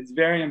 It's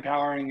very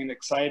empowering and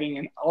exciting.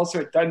 And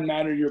also, it doesn't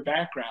matter your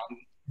background.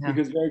 Yeah.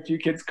 Because very few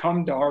kids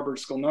come to Harbor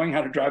School knowing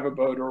how to drive a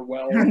boat or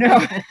weld. No,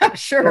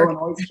 sure.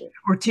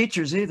 Or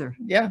teachers either.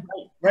 Yeah.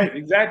 Right,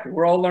 exactly.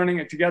 We're all learning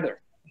it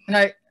together. And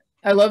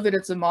I love that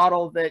it's a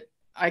model that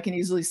I can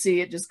easily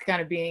see it just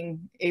kind of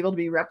being able to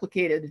be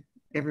replicated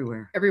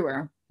everywhere.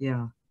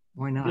 Yeah.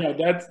 Why not? Yeah,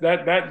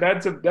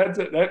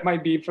 that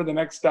might be for the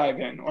next dive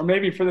in, or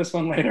maybe for this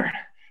one later.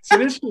 So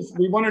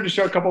we wanted to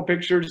show a couple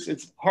pictures.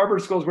 It's Harbor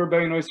School's where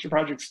Billion Oyster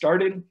Project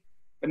started,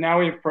 but now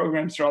we have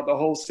programs throughout the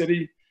whole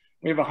city.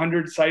 We have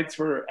 100 sites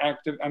where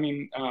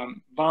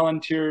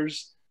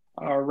volunteers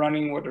are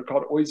running what are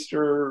called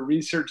oyster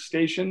research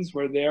stations,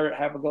 where they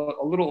have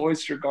a little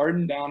oyster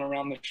garden down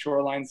around the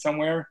shoreline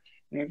somewhere.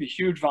 And we have a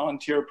huge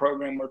volunteer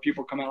program where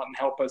people come out and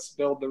help us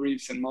build the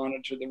reefs and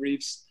monitor the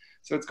reefs.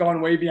 So it's gone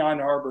way beyond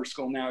Harbor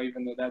School now,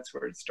 even though that's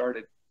where it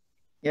started.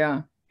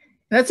 Yeah.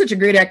 That's such a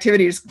great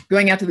activity, just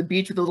going out to the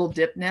beach with a little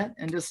dip net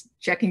and just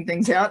checking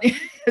things out.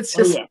 It's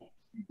just,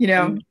 you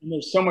know. And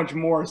there's so much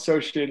more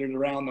associated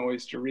around the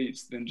oyster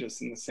reefs than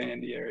just in the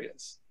sandy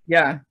areas.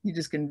 Yeah, you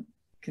just can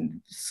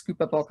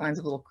scoop up all kinds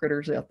of little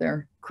critters out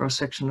there.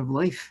 Cross-section of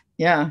life.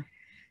 Yeah.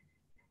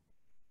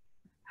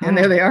 And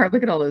there they are.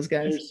 Look at all those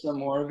guys. There's some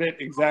more of it.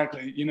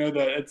 Exactly. You know,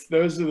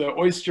 those are the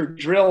oyster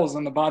drills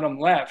on the bottom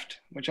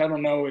left, which I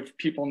don't know if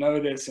people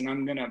know this,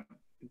 and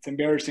it's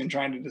embarrassing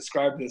trying to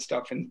describe this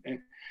stuff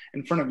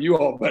in front of you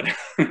all, but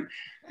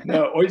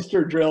the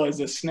oyster drill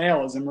is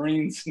a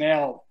marine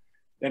snail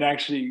that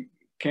actually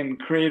can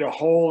create a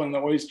hole in the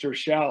oyster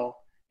shell,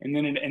 and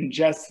then it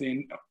ingests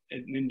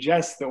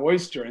the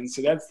oyster. And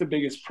so that's the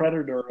biggest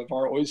predator of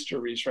our oyster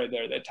reefs right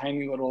there, that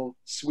tiny little,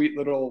 sweet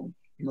little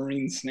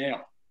marine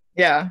snail.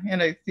 Yeah,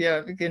 and it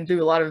can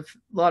do a lot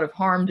of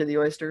harm to the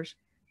oysters.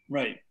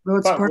 Right. Well,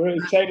 it's But part we're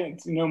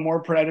excited, more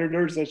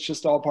predators. That's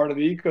just all part of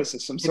the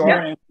ecosystem. So Yeah.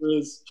 our answer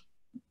is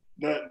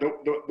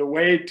the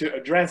way to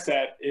address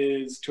that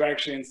is to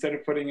actually, instead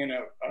of putting in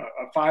a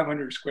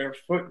 500 square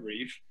foot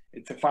reef,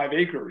 it's a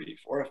 5-acre reef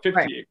or a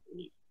 50-acre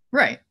reef.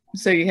 Right.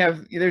 So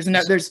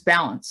there's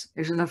balance.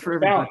 there's enough for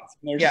everybody. Balance.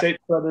 And there's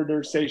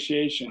predator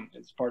satiation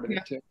is part of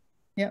it too.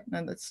 Yeah,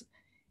 and that's.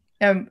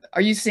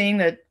 Are you seeing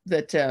that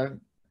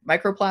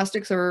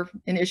microplastics are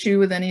an issue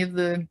with any of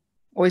the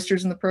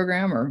oysters in the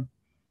program, or?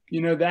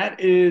 That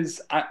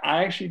is, I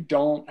actually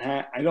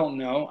I don't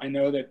know. I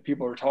know that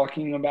people are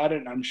talking about it,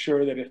 and I'm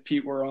sure that if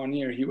Pete were on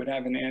here, he would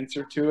have an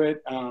answer to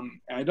it.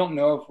 I don't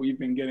know if we've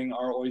been getting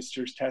our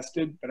oysters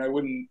tested, but I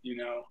wouldn't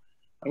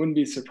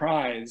be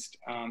surprised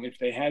if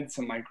they had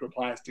some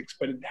microplastics,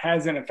 but it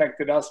hasn't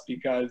affected us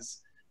because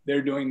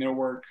they're doing their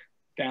work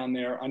down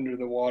there under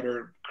the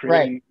water,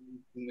 creating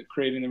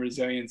the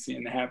resiliency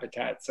and the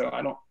habitat. So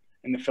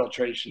and the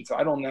filtration. So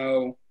I don't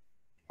know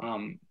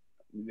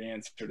the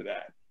answer to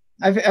that.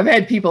 I've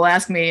had people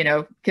ask me,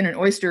 can an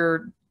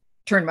oyster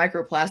turn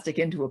microplastic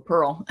into a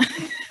pearl?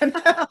 And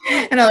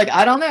I'm like,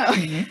 I don't know. Oh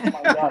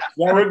my gosh,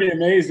 that would be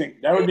amazing.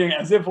 That would be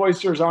as if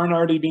oysters aren't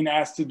already being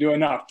asked to do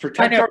enough.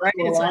 Protect our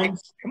it's like,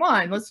 come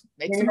on, let's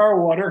make some our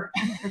water.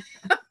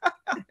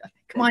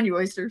 Come on, you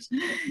oysters.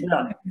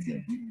 Yeah,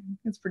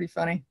 it's pretty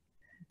funny.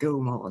 Go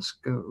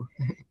mollusk, go.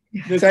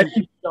 This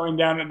is going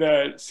down to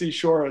the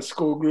seashore, a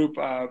school group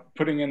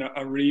putting in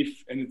a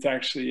reef, and it's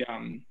actually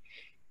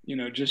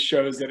just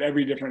shows that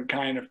every different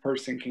kind of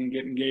person can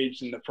get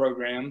engaged in the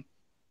program.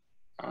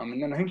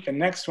 And then I think the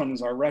next one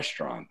is our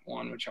restaurant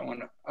one, which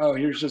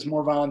here's just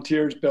more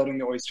volunteers building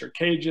the oyster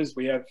cages.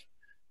 We have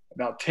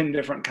about 10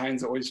 different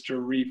kinds of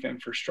oyster reef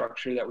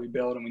infrastructure that we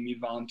build, and we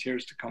need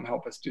volunteers to come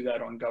help us do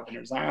that on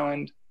Governor's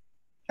Island.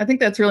 I think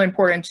that's really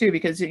important too,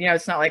 because,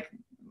 it's not like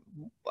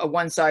a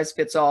one size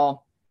fits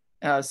all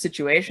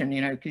situation,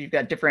 because you've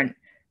got different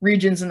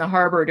regions in the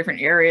harbor,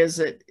 different areas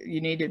that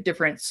you need a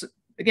different,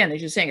 again,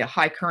 as you're saying, a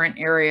high current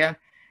area.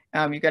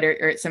 You've got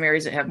some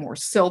areas that have more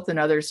silt than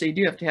others. So you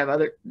do have to have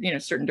other,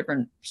 certain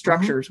different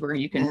structures where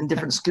you can. And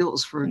different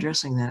skills for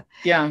addressing that.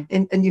 Yeah.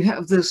 And you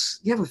have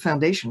a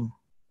foundation,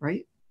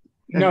 right?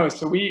 No,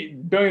 so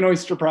Billion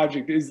Oyster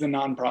Project is the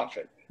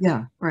nonprofit.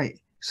 Yeah, right.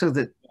 So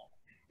that,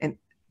 and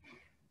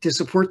to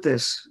support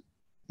this,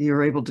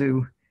 you're able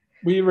to.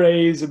 We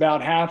raise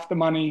about half the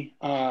money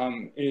we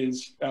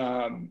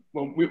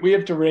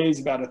have to raise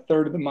about a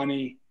third of the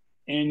money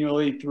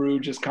annually through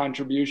just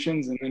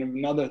contributions, and then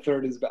another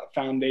third is about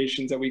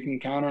foundations that we can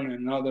count on, and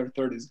another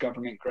third is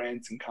government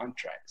grants and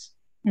contracts.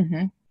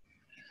 Mm-hmm.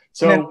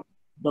 So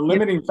the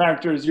limiting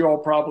factors you all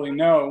probably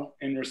know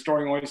in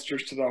restoring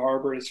oysters to the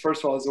harbor is,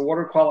 first of all, is the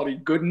water quality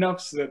good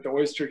enough so that the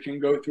oyster can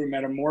go through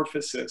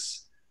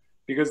metamorphosis?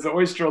 Because the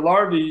oyster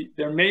larvae,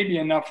 there may be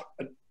enough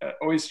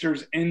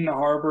oysters in the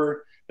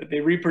harbor that they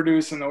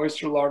reproduce and the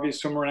oyster larvae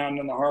swim around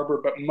in the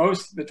harbor. But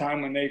most of the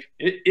time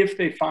if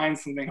they find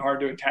something hard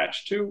to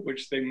attach to,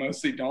 which they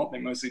mostly don't, they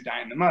mostly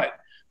die in the mud.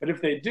 But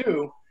if they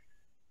do,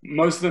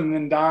 most of them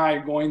then die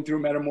going through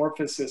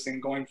metamorphosis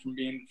and going from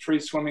being free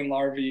swimming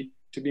larvae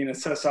to being a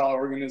sessile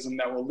organism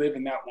that will live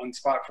in that one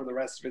spot for the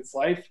rest of its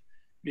life,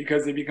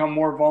 because they become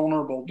more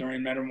vulnerable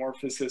during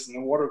metamorphosis, and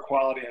the water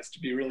quality has to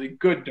be really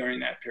good during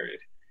that period.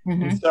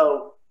 Mm-hmm. And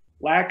so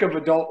lack of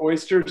adult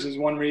oysters is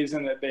one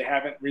reason that they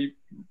haven't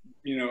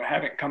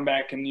come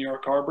back in New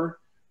York Harbor.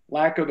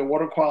 Lack of the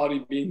water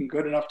quality being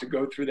good enough to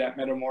go through that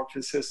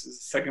metamorphosis is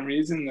the second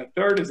reason. The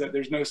third is that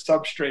there's no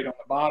substrate on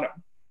the bottom.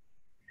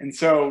 And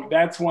so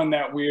that's one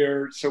that we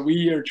are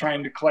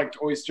trying to collect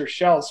oyster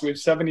shells. So we have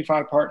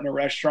 75 partner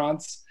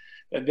restaurants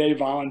that they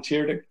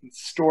volunteer to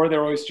store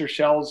their oyster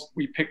shells.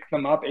 We pick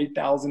them up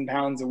 8,000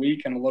 pounds a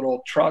week in a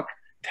little truck.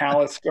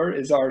 Talisker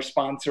is our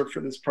sponsor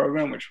for this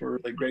program, which we're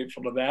really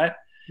grateful to that.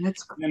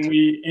 That's great. And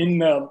in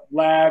the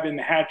lab, in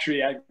the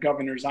hatchery at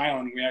Governor's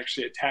Island, we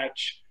actually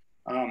attach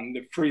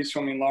the free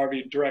swimming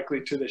larvae directly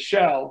to the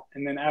shell.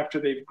 And then after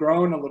they've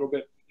grown a little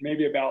bit,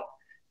 maybe about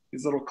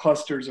these little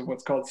clusters of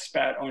what's called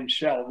spat on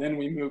shell, then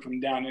we move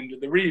them down into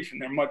the reef,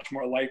 and they're much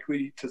more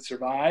likely to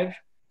survive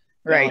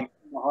in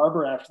the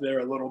harbor after they're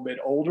a little bit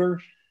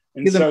older.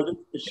 And so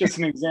it's just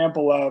an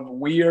example of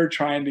we are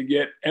trying to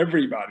get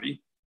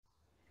everybody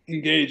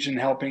engaged in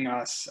helping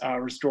us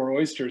restore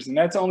oysters. And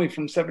that's only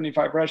from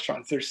 75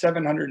 restaurants. There's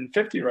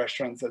 750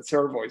 restaurants that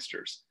serve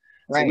oysters.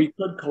 Right. So we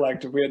could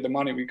collect, if we had the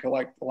money, we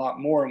collect a lot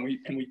more, and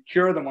we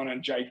cure them on a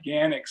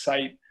gigantic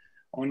site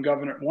one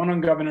on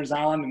Governor's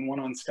Island and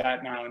one on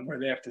Staten Island, where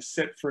they have to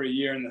sit for a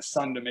year in the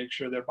sun to make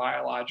sure they're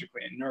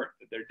biologically inert,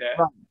 that they're dead.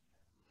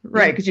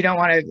 Right, because you don't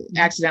want to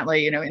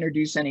accidentally,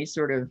 introduce any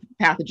sort of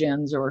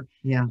pathogens or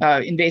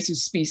invasive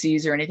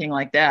species or anything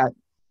like that.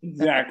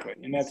 Exactly,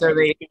 and that's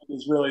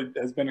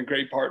has been a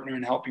great partner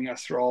in helping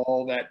us through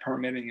all that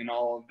permitting and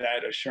all of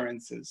that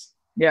assurances.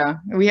 Yeah,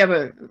 we have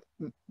a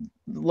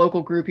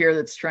local group here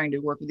that's trying to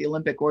work with the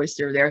Olympic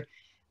oyster.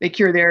 they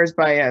cure theirs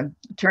by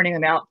turning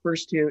them out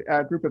first to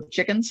a group of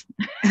chickens.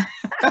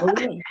 Oh,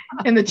 really?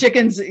 And the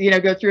chickens,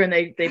 go through and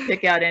they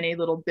pick out any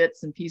little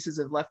bits and pieces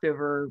of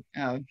leftover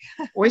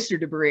oyster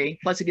debris.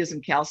 Plus, it gives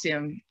them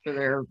calcium for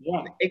their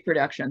egg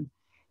production.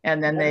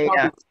 And then they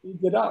speed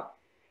it up.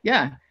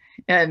 Yeah,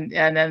 and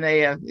then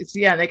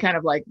they kind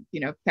of like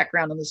peck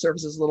around on the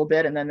surfaces a little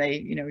bit, and then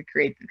they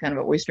create kind of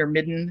an oyster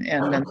midden,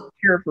 and then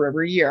cure for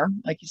every year,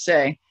 like you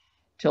say,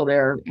 till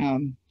they're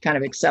kind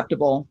of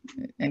acceptable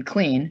and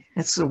clean.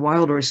 That's the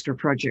Wild Oyster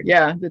Project.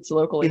 Yeah, that's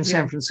local in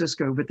San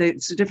Francisco, but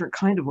it's a different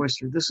kind of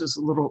oyster. This is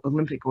a little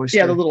Olympic oyster.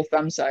 Yeah, the little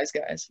thumb-sized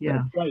guys.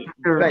 Yeah,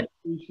 right.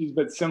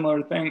 But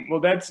similar thing.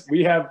 Well,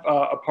 we have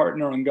a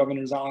partner on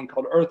Governor's Island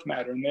called Earth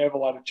Matter, and they have a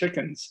lot of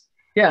chickens.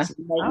 Yeah, so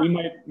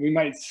we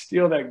might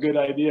steal that good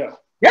idea.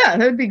 Yeah,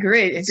 that would be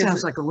great. It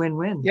sounds like a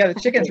win-win. Yeah, the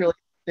chickens really.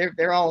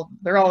 They're all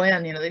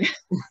in, They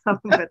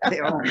but they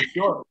are.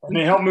 Sure. And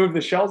they help move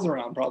the shells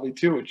around probably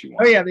too, which you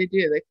want. Oh yeah, they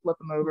do. They flip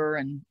them over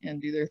and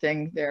do their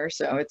thing there.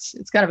 So it's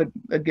kind of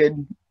a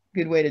good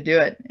way to do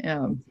it.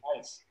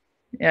 Nice.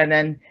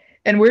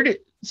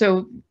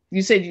 So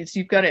you said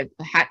you've got a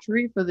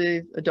hatchery for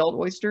the adult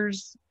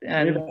oysters?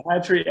 And we have a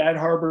hatchery at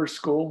Harbor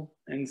School.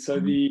 And so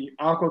the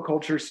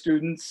aquaculture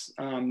students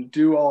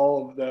do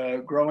all of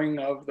the growing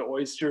of the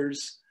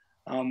oysters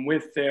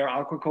with their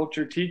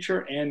aquaculture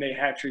teacher and a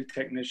hatchery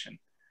technician.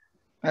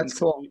 That's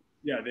cool.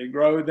 Yeah, they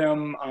grow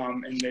them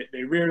and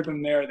they rear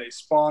them there, they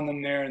spawn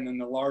them there, and then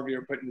the larvae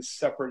are put into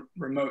separate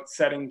remote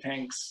setting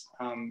tanks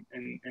and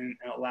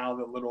allow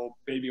the little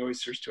baby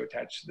oysters to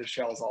attach to the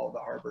shells all of the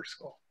Harbor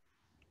School.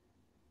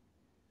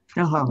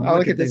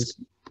 Look at this.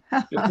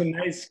 It's a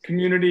nice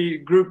community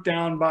group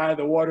down by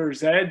the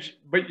water's edge,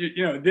 but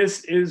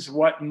this is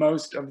what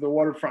most of the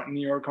waterfront in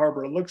New York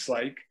Harbor looks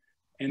like.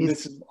 And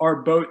this is our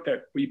boat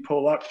that we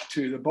pull up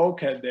to the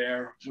bulkhead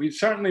there. We've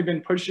certainly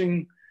been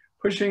pushing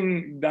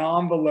the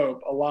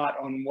envelope a lot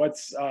on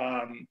what's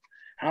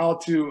how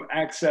to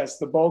access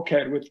the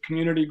bulkhead with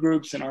community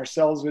groups and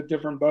ourselves with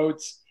different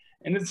boats.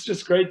 And it's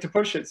just great to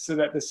push it so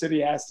that the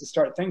city has to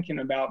start thinking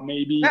about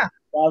maybe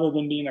rather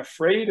than being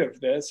afraid of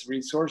this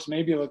resource,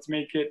 maybe let's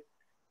make it,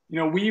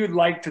 we would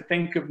like to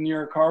think of New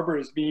York Harbor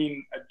as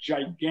being a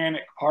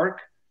gigantic park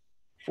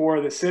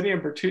for the city,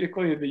 and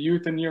particularly the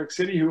youth in New York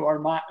City who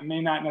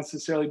may not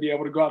necessarily be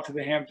able to go out to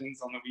the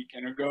Hamptons on the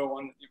weekend or go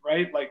on,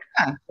 right? Like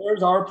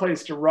there's our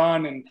place to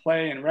run and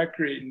play and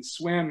recreate and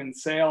swim and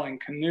sail and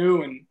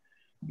canoe and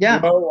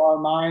grow our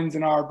minds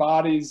and our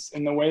bodies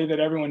in the way that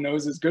everyone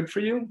knows is good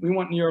for you. We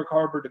want New York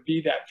Harbor to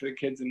be that for the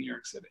kids in New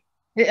York City.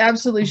 It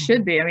absolutely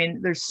should be. I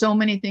mean, there's so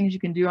many things you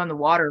can do on the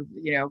water,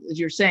 as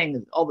you're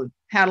saying, all the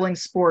paddling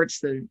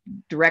sports, the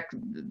direct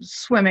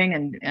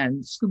swimming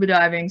and scuba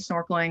diving,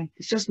 snorkeling.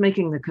 It's just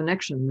making the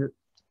connection that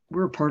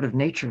we're a part of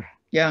nature.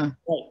 Yeah.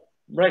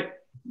 Right.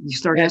 You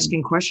start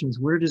asking questions.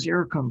 Where does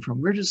air come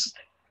from? Where does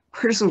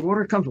the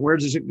water come from? Where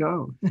does it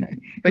go?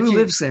 Who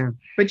lives there?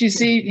 But you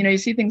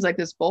see things like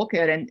this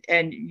bulkhead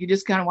and you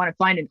just kind of want to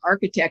find an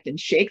architect and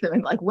shake them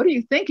and like, what are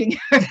you thinking?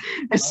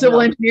 A civil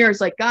engineer is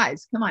like,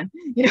 guys, come on.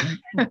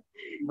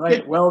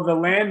 Right. Well, the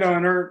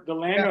landowner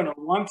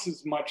wants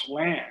as much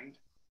land.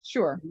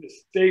 Sure. The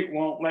state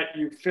won't let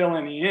you fill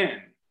any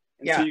in.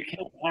 And so you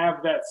can't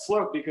have that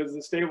slope because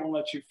the state won't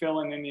let you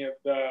fill in any of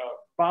the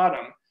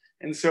bottom.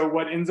 And so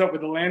what ends up with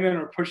the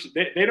landowner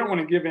they don't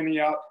want to give any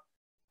up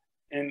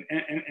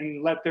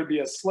and let there be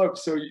a slope.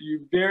 So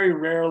you very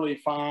rarely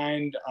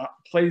find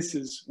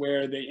places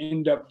where they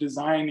end up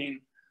designing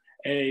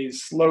a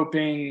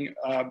sloping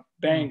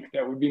bank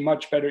that would be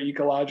much better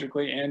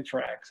ecologically and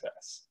for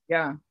access.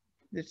 Yeah,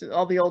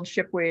 all the old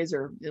shipways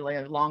are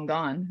long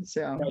gone.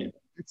 So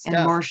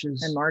and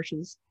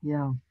marshes.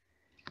 Yeah.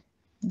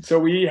 So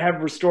we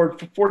have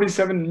restored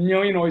 47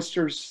 million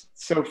oysters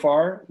so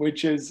far,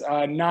 which is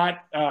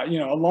not a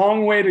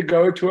long way to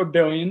go to 1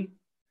 billion.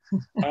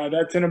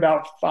 That's in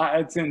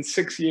it's in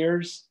 6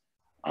 years.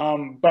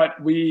 But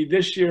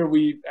this year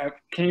we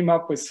came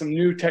up with some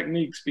new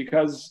techniques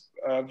because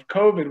of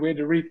COVID. We had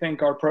to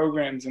rethink our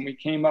programs, and we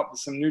came up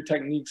with some new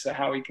techniques of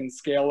how we can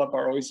scale up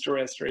our oyster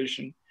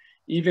restoration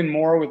even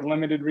more with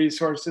limited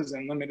resources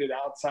and limited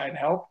outside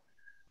help.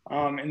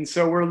 And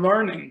so we're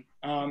learning,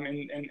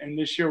 and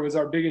this year was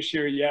our biggest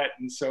year yet.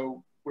 And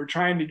so we're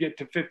trying to get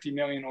to 50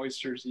 million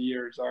oysters a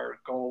year is our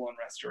goal on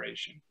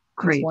restoration.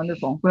 Great. That's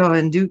wonderful. Well,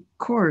 in due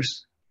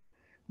course,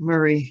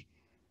 Murray,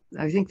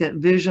 I think that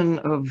vision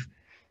of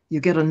you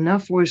get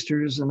enough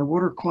oysters and the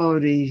water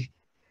quality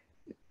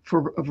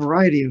for a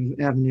variety of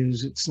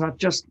avenues. It's not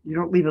just, you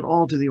don't leave it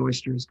all to the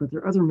oysters, but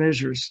there are other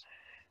measures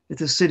that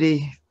the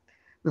city,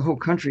 the whole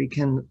country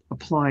can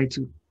apply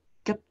to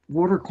get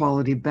water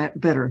quality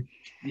better.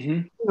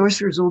 The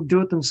oysters will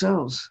do it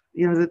themselves.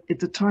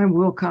 The time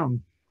will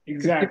come.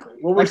 Exactly.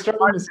 Well, we're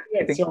starting to see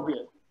that, Sylvia.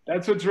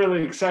 That's what's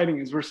really exciting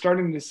is we're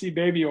starting to see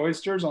baby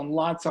oysters on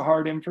lots of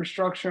hard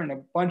infrastructure in a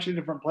bunch of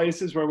different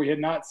places where we had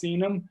not seen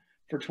them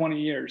for 20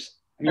 years.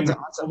 I mean,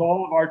 of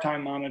all of our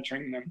time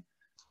monitoring them.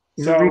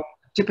 So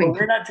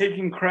we're not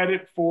taking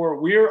credit for,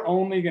 we're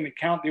only going to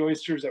count the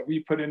oysters that we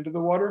put into the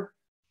water.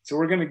 So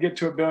we're going to get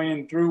to 1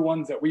 billion through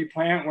ones that we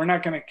plant. We're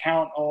not going to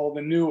count all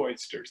the new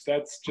oysters.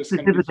 That's just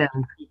going to be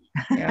dividend.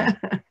 Yeah.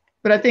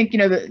 But I think,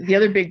 the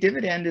other big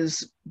dividend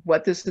is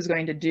what this is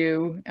going to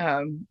do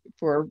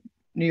for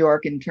New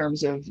York in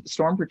terms of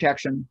storm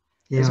protection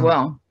as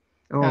well.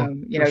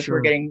 If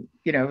we're getting,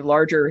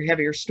 larger,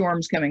 heavier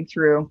storms coming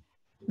through,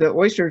 the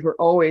oysters were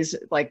always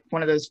like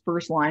one of those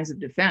first lines of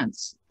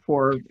defense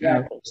for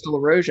coastal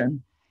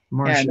erosion.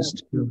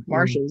 Marshes,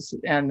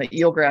 and the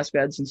eelgrass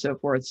beds and so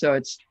forth. So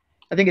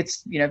I think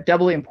it's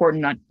doubly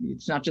important.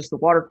 It's not just the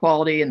water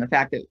quality and the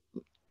fact that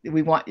if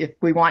we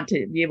want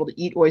to be able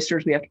to eat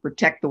oysters, we have to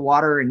protect the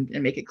water and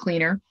make it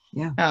cleaner.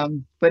 Yeah.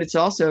 But it's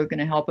also going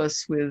to help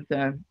us with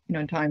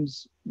in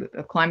times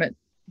of climate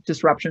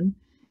disruption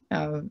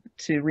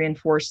to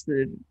reinforce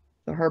the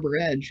harbor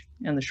edge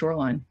and the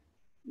shoreline.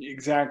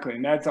 Exactly.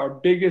 And that's our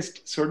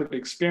biggest sort of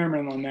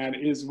experiment on that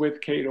is with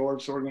Kate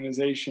Orff's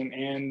organization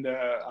and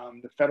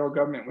the federal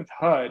government with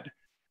HUD,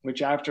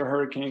 which after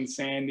Hurricane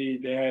Sandy,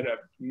 they had a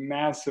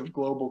massive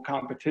global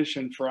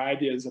competition for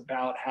ideas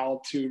about how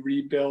to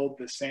rebuild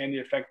the Sandy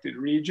affected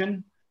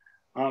region.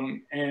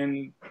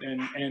 And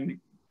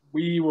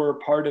we were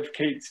part of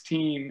Kate's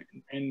team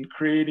in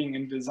creating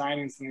and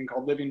designing something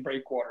called Living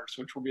Breakwaters,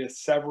 which will be a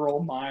several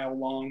mile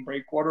long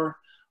breakwater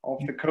off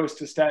the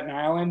coast of Staten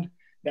Island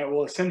that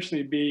will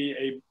essentially be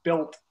a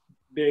built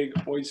big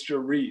oyster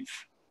reef.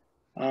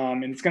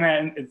 And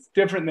it's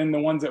different than the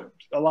ones that,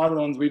 a lot of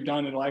the ones we've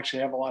done, it'll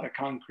actually have a lot of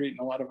concrete and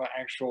a lot of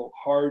actual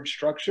hard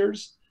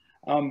structures.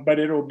 But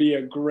it'll be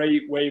a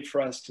great way for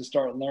us to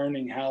start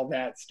learning how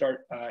that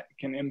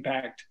can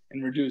impact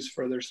and reduce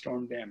further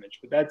storm damage.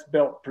 But that's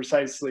built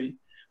precisely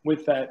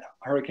with that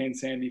Hurricane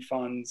Sandy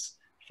funds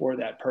for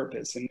that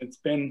purpose. And it's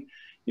been,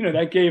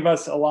 that gave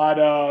us a lot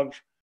of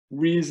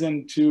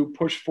reason to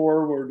push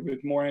forward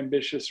with more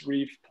ambitious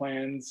reef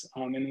plans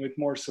and with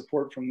more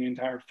support from the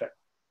entire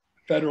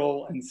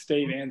federal and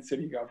state and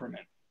city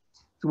government.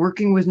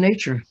 Working with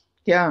nature.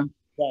 Yeah.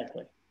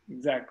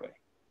 Exactly.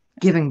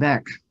 Giving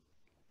back.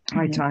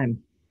 High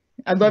time.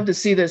 I'd love to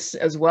see this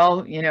as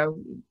well,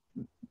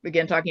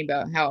 again, talking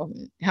about how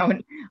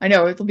I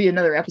know it'll be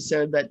another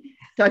episode, but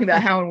talking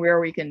about how and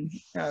where we can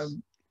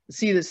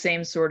see the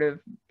same sort of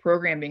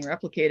program being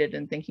replicated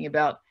and thinking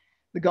about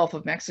the Gulf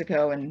of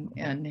Mexico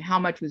and how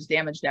much was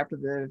damaged after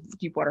the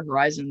Deepwater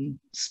Horizon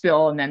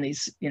spill and then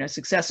these,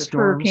 successive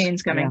storms,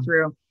 hurricanes coming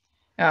through,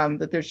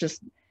 that there's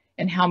just,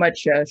 and how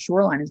much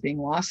shoreline is being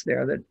lost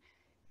there, that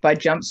by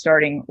jump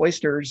starting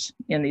oysters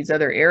in these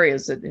other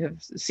areas that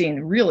have seen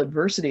real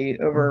adversity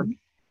over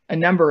a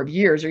number of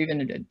years or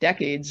even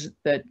decades,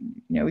 that,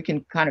 we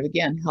can kind of,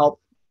 again,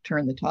 help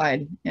turn the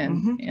tide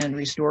and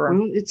restore them.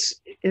 Well,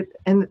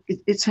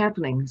 it's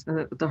happening.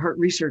 The Heart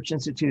Research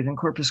Institute in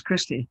Corpus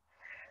Christi,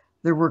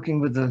 they're working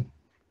with the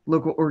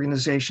local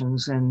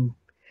organizations and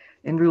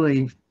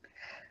really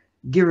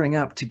gearing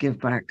up to give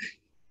back.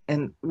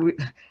 And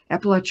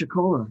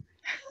Apalachicola,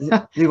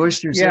 the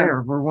oysters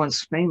there were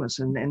once famous,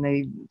 and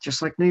they,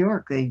 just like New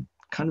York, they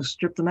kind of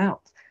stripped them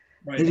out.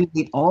 Right. They didn't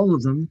eat all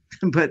of them,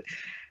 but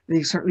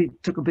they certainly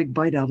took a big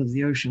bite out of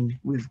the ocean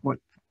with what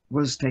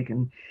was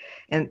taken.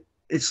 And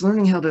it's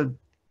learning how to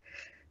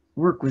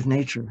work with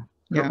nature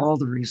for all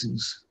the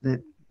reasons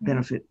that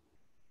benefit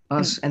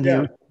us and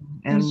the ocean.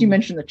 And you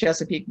mentioned the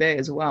Chesapeake Bay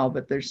as well,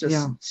 but there's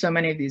just so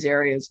many of these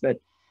areas. But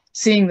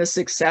seeing the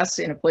success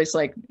in a place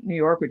like New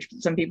York, which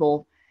some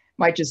people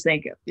might just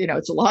think,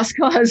 it's a lost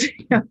cause.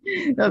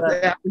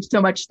 There's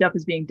so much stuff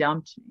is being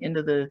dumped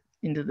into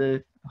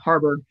the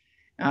harbor,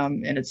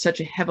 and it's such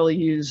a heavily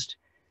used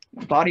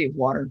body of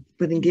water.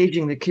 But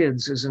engaging the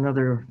kids is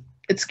another.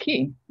 It's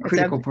key.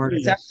 Critical part.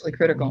 It's absolutely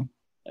critical.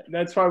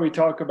 That's why we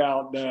talk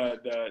about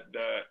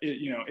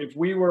if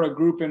we were a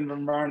group of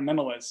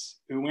environmentalists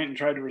who went and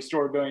tried to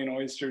restore 1 billion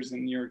oysters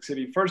in New York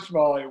City, first of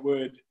all, it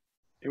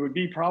would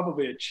be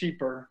probably a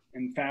cheaper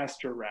and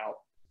faster route.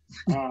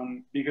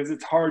 Because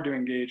it's hard to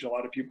engage a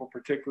lot of people,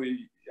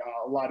 particularly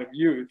a lot of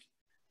youth.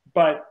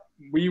 But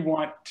we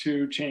want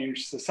to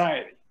change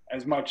society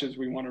as much as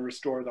we want to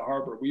restore the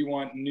harbor. We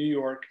want New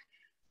York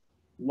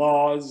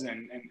laws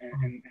and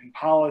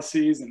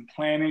policies and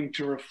planning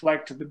to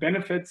reflect the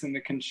benefits and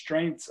the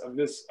constraints of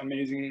this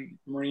amazing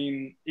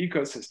marine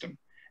ecosystem.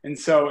 And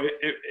so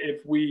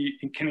if we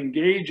can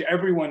engage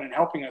everyone in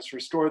helping us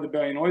restore the 1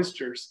 billion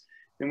oysters,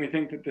 then we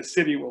think that the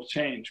city will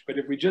change. But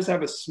if we just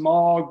have a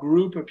small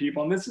group of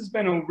people, and this has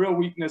been a real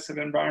weakness of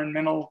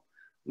environmentalism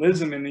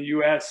in the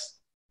US,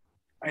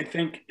 I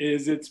think,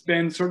 is it's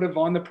been sort of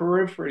on the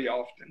periphery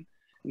often.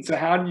 And so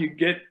how do you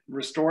get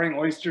restoring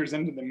oysters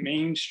into the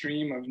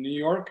mainstream of New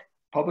York?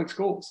 Public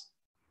schools.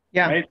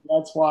 Yeah. Right?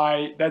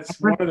 That's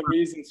one of the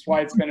reasons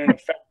why it's been an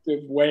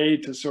effective way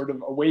to sort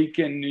of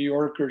awaken New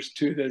Yorkers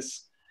to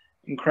this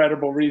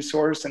incredible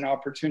resource and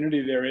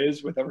opportunity there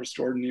is with a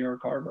restored New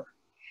York harbor.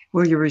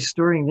 Well, you're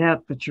restoring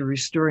that, but you're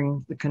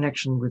restoring the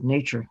connection with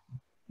nature.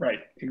 Right,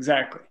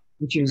 exactly.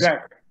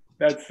 Exactly.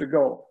 That's the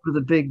goal. One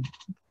of the big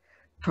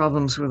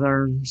problems with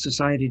our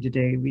society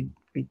today,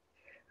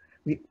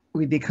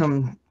 we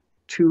become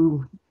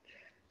too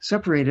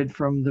separated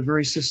from the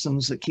very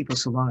systems that keep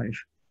us alive.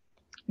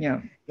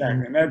 Yeah,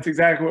 exactly. And that's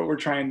exactly what we're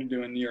trying to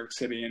do in New York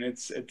City. And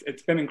it's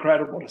been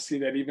incredible to see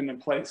that even in a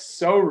place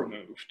so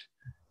removed,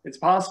 it's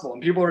possible,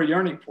 and people are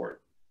yearning for it.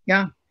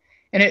 Yeah.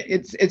 And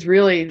it's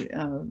really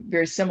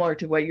very similar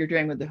to what you're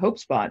doing with the Hope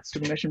Spots, to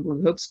the Mission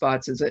Blue Hope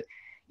Spots, is that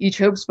each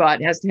Hope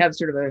Spot has to have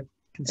sort of a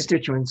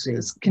constituency.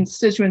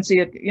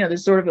 You know,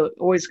 there's sort of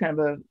always kind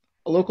of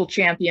a local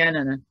champion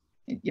and a,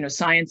 you know,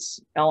 science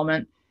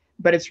element,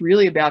 but it's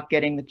really about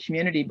getting the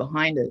community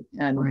behind it.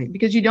 And right.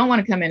 Because you don't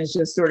want to come in as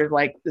just sort of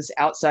like this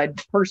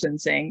outside person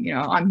saying, you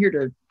know, I'm here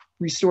to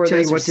restore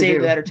this or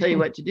save that or tell you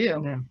what to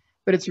do. Yeah.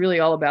 But it's really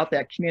all about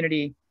that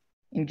community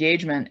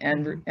engagement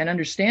and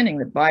understanding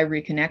that by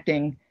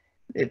reconnecting,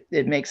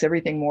 it makes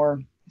everything more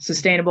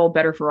sustainable,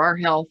 better for our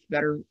health,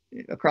 better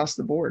across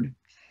the board.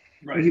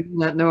 Right. Well, you do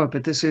not know it,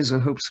 but this is a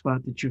hope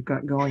spot that you've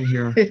got going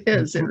here. It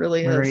is. It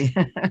really is.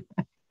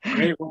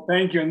 Great. Well,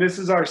 thank you. And this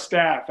is our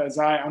staff.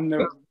 I'm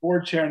the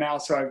board chair now,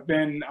 so I've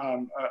been,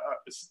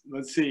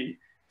 let's see,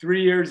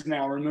 3 years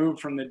now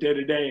removed from the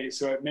day-to-day.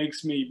 So it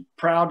makes me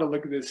proud to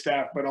look at this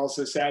staff, but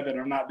also sad that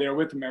I'm not there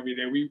with them every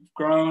day. We've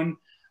grown.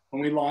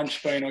 When we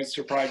launched Billion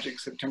Oyster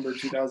Project September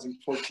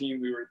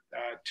 2014, we were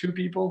 2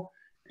 people,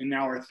 and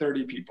now we're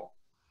 30 people.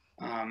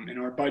 And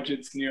our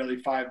budget's nearly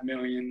 $5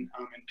 million.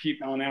 And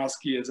Pete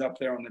Malinowski is up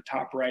there on the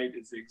top right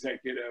as the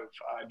executive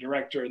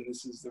director. And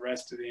this is the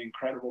rest of the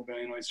incredible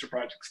Billion Oyster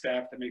Project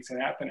staff that makes it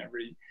happen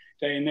every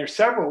day. And there's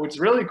several, what's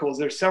really cool is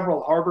there's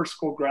several Harbor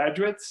School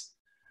graduates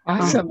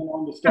Awesome. who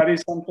want to study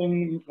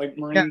something like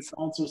marine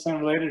science or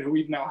something related, who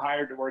we've now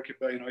hired to work at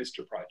Billion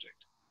Oyster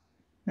Project.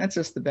 That's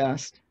just the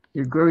best.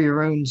 You grow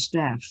your own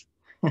staff.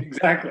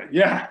 Exactly.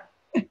 Yeah.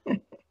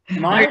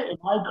 Am I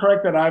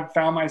correct that I've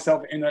found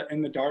myself in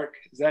the dark?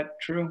 Is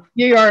that true?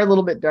 You are a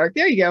little bit dark.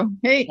 There you go.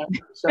 Hey.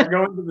 Should I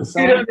go into the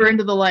sun? Get over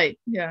into the light.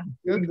 Yeah.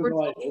 Go into the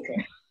light.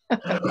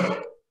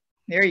 Okay.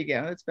 There you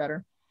go. That's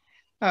better.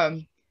 So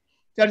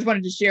I just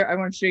wanted to share. I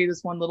want to show you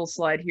this one little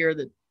slide here.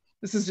 That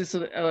this is just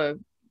a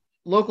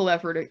local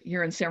effort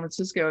here in San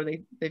Francisco.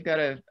 They've got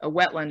a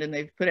wetland, and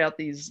they've put out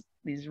these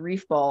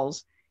reef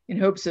balls in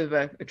hopes of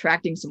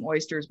attracting some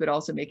oysters, but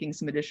also making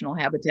some additional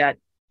habitat.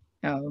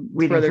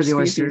 Waiting for the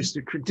oysters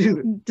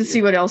to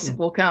see what else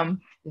will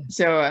come. Yeah.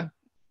 So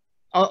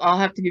I'll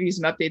have to give you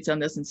some updates on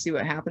this and see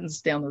what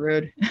happens down the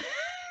road.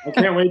 I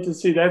can't wait to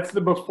see. That's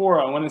the before.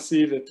 I want to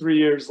see the 3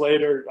 years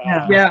later.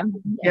 Yeah,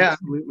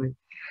 absolutely.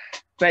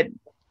 But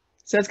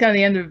so that's kind of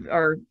the end of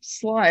our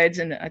slides,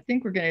 and I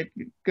think we're going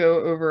to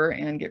go over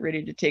and get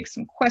ready to take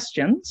some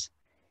questions.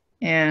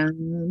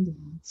 And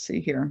let's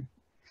see here.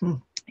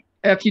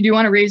 If you do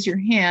want to raise your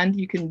hand,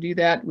 you can do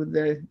that with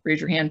the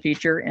raise your hand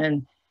feature,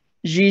 and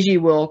Gigi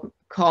will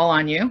call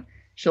on you.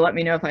 She'll let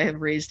me know if I have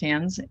raised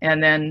hands.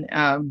 And then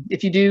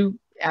if you do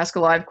ask a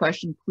live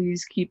question,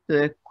 please keep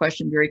the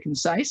question very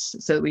concise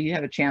so that we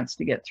have a chance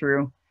to get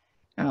through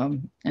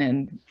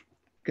and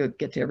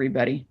get to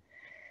everybody.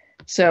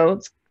 So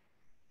let's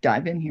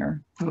dive in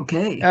here.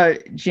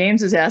 Okay.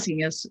 James is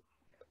asking us,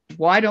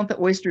 why don't the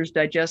oysters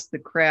digest the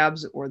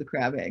crabs or the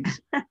crab eggs?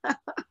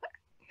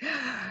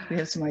 We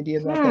have some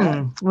idea about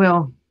that.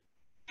 Well,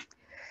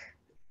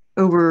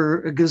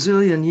 over a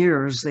gazillion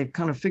years, they've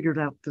kind of figured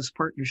out this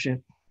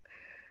partnership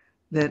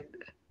that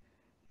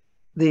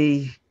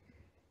the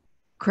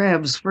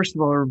crabs, first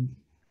of all, are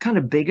kind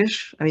of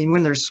biggish. I mean,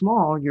 when they're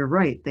small, you're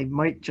right, they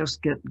might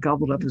just get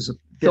gobbled up as a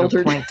bit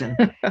of plankton.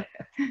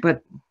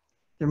 But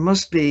there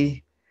must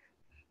be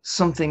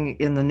something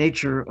in the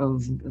nature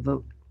of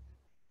the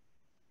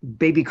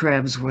baby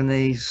crabs when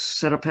they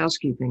set up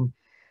housekeeping.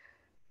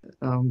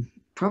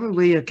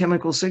 Probably a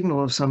chemical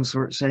signal of some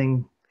sort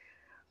saying,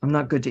 I'm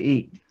not good to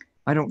eat.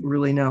 I don't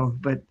really know,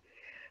 but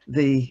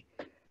the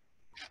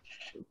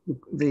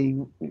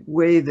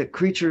way that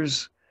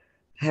creatures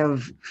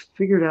have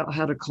figured out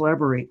how to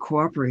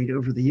cooperate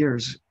over the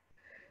years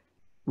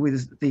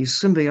with these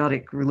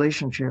symbiotic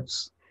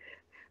relationships,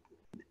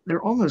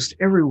 they're almost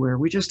everywhere.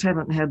 We just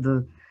haven't had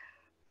the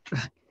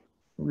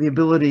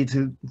ability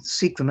to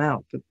seek them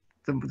out. But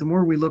the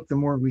more we look, the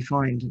more we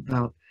find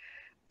about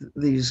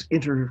these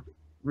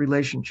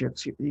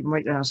interrelationships. You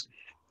might ask,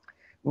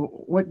 well,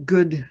 what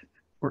good,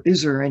 or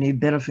is there any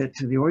benefit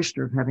to the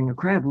oyster of having a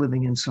crab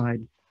living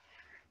inside?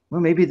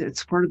 Well, maybe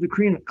it's part of the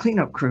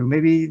cleanup crew.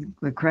 Maybe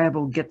the crab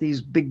will get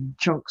these big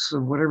chunks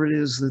of whatever it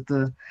is that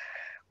the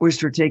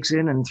oyster takes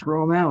in and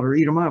throw them out or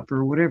eat them up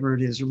or whatever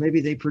it is. Or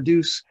maybe they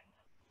produce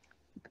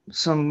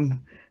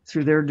some,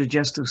 through their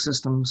digestive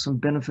system, some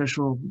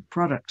beneficial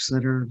products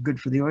that are good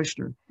for the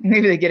oyster.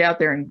 Maybe they get out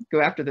there and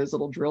go after those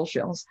little drill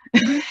shells.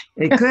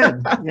 They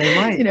could. They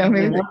might. You know,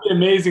 maybe that'd be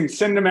amazing.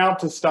 Send them out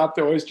to stop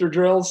the oyster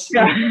drills.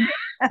 Yeah.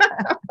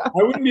 I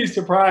wouldn't be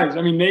surprised.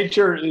 I mean,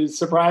 nature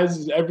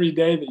surprises every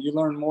day that you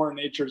learn more.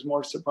 Nature is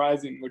more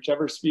surprising,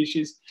 whichever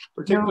species,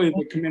 particularly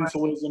the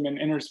commensalism and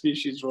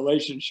interspecies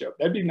relationship.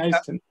 That'd be nice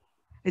to know.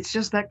 It's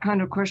just that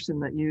kind of question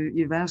that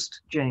you've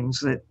asked,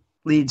 James, that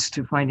leads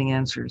to finding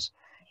answers.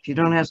 If you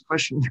don't ask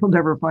questions, you'll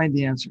never find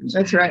the answers.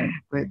 That's right.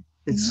 But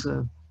it's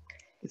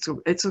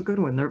It's a good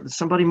one.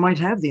 Somebody might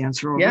have the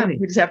answer Yeah, already.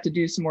 we just have to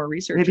do some more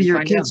research. Maybe and your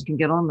find kids out. can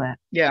get on that.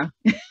 Yeah.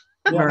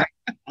 Yeah.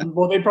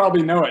 Well, they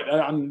probably know it.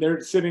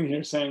 They're sitting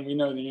here saying we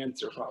know the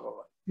answer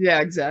probably. Yeah,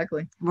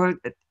 exactly. Well,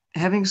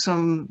 having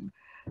some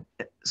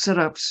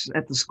setups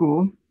at the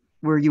school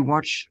where you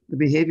watch the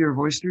behavior of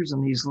oysters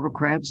and these little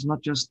crabs,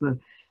 not just the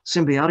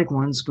symbiotic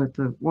ones, but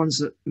the ones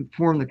that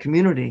form the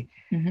community.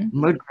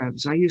 Mud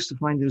crabs. I used to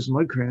find those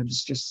mud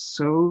crabs just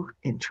so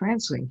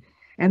entrancing,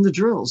 and the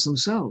drills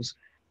themselves.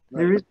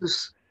 Right. There is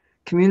this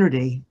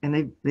community,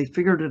 and they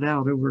figured it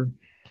out over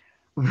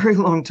a very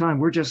long time.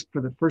 We're just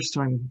for the first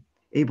time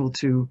able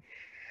to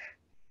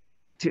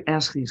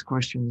ask these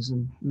questions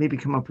and maybe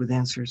come up with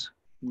answers.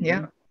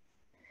 Yeah.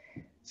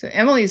 So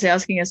Emily's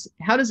asking us,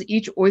 how does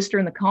each oyster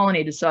in the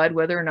colony decide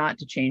whether or not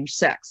to change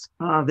sex?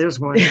 There's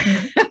one.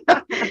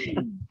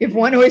 If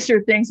one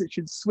oyster thinks it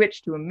should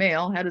switch to a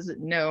male, how does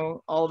it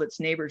know all of its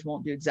neighbors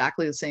won't do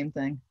exactly the same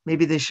thing?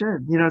 Maybe they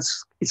should.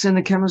 It's in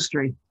the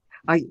chemistry.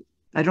 I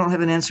don't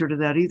have an answer to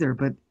that either,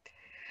 but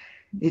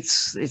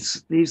it's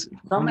these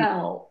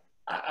somehow.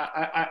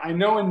 I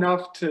know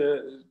enough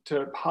to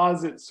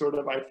posit sort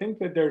of, I think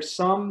that there's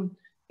some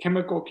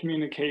chemical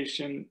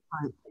communication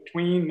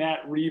between that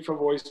reef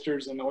of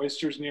oysters and the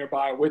oysters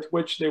nearby with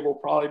which they will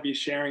probably be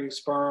sharing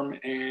sperm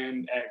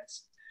and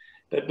eggs.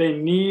 That they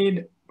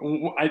need,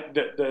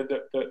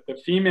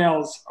 the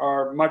females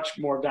are much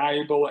more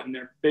valuable and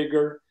they're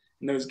bigger,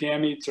 and those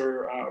gametes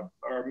are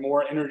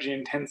more energy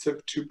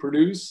intensive to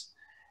produce.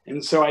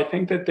 And so I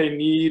think that they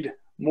need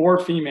more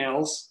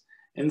females.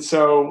 And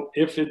so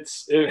if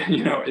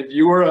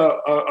you were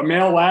a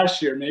male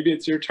last year, maybe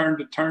it's your turn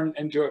to turn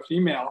into a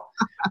female.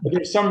 But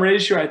there's some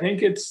ratio, I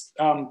think it's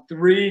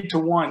 3 to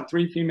 1,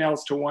 3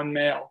 females to 1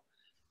 male,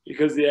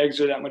 because the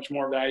eggs are that much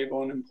more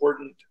valuable and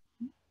important.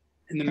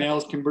 And the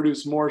males can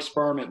produce more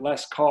sperm at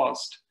less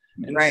cost.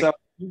 And so I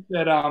think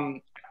that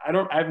I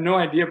have no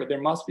idea, but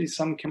there must be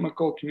some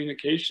chemical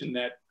communication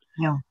that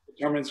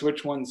determines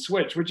which ones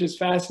switch, which is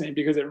fascinating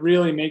because it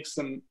really makes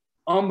them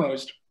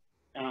almost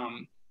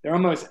they're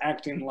almost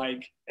acting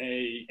like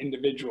a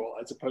individual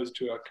as opposed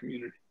to a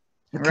community.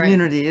 The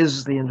community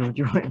is the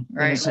individual in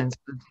a sense.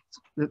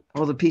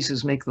 All the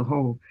pieces make the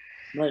whole.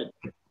 Right.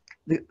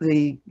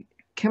 The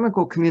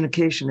chemical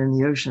communication in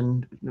the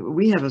ocean,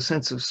 we have a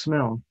sense of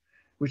smell,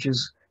 which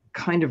is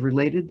kind of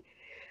related,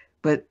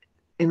 but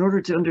in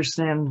order to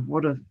understand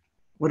what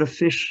a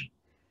fish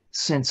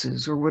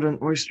senses or what an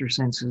oyster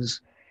senses,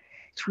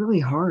 it's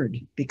really hard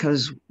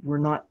because we're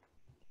not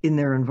in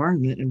their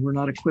environment and we're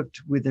not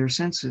equipped with their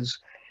senses.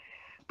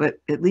 But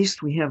at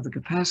least we have the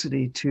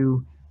capacity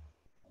to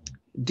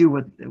do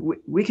what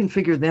we can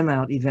figure them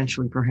out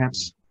eventually,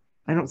 perhaps.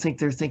 I don't think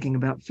they're thinking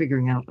about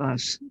figuring out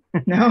us.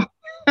 No.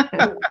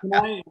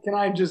 Can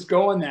I just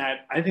go on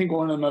that? I think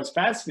one of the most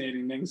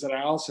fascinating things that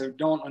I also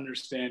don't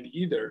understand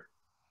either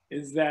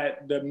is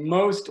that the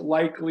most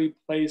likely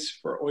place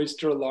for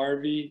oyster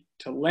larvae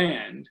to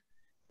land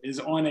is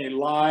on a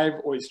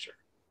live oyster.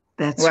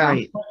 That's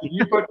right. If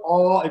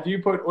you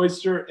put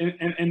oyster,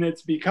 and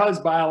it's because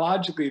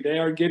biologically they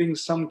are getting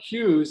some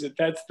cues that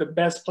that's the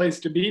best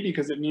place to be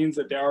because it means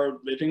that there are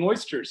living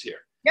oysters here.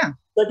 Yeah.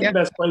 Second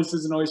best place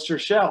is an oyster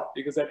shell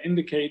because that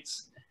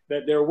indicates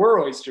that there were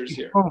oysters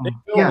here. They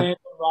will land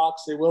on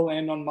rocks, they will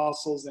land on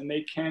mussels, and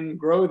they can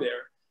grow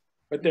there.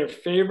 But their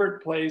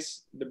favorite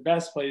place, the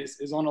best place,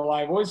 is on a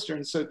live oyster.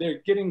 And so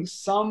they're getting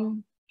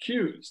some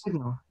cues.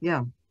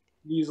 Yeah.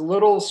 These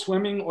little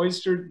swimming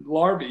oyster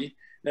larvae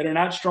that are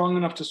not strong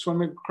enough to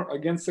swim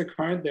against the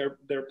current,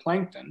 they're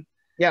plankton.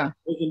 Yeah.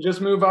 They can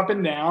just move up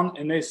and down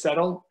and they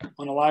settle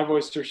on a live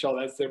oyster shell.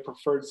 That's their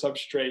preferred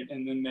substrate.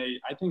 And then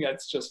I think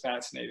that's just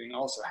fascinating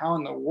also. How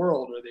in the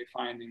world are they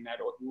finding that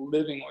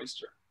living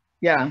oyster?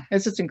 Yeah,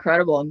 it's just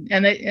incredible.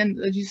 And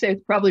as you say,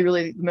 it's probably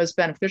really the most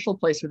beneficial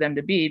place for them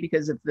to be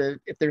because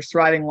if there's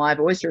thriving live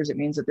oysters, it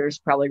means that there's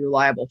probably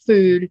reliable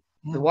food,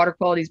 the water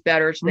quality is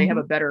better, so they have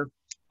a better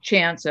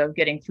chance of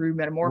getting through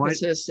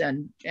metamorphosis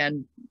and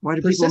why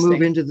do people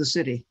move into the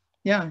city?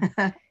 Yeah.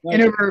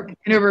 And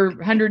over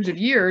hundreds of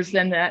years,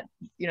 then that,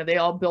 they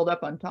all build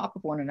up on top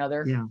of one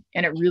another. Yeah.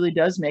 And it really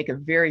does make a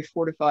very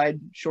fortified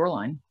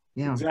shoreline.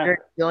 Yeah. Exactly. Very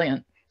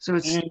resilient. So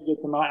it's and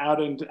get them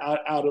out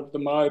of the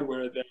mud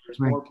where there's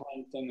more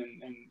plankton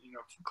and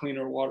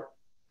cleaner water.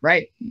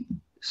 Right.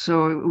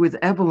 So with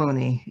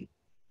abalone,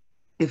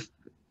 if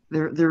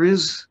there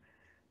is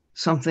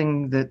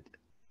something that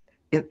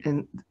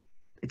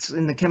it's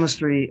in the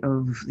chemistry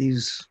of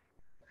these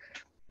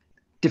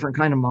different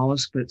kind of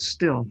mollusks, but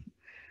still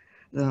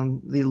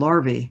the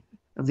larvae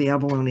of the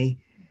abalone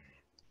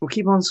will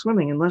keep on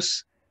swimming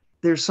unless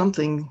there's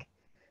something,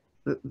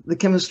 the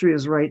chemistry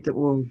is right that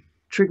will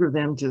trigger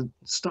them to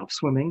stop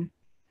swimming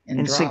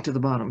and sink to the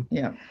bottom.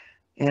 Yeah.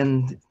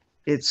 And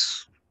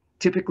it's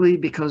typically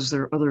because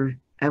there are other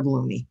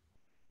abalone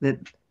that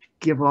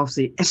give off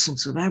the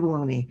essence of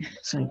abalone,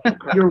 saying,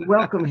 "You're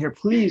welcome here,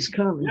 please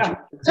come." Yeah,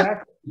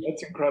 exactly.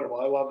 That's incredible.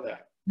 I love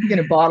that. You're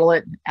going to bottle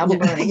it,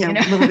 abalone. A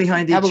little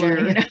behind each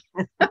ear.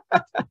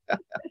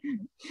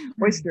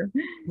 Oyster.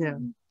 Yeah.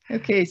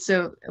 Okay,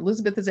 so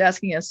Elizabeth is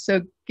asking us,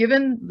 so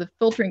given the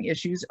filtering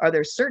issues, are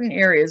there certain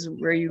areas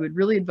where you would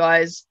really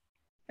advise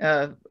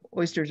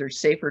oysters are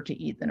safer to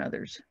eat than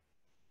others?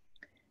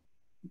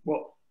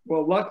 Well,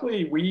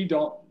 luckily we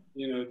don't,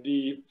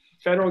 the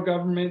federal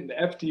government, the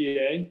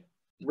FDA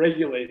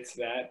regulates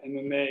that, and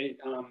then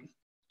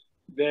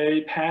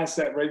they pass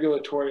that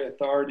regulatory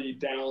authority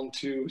down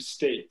to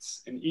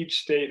states, and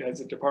each state has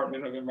a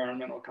Department of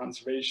Environmental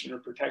Conservation or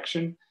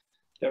Protection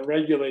that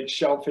regulates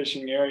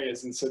shellfishing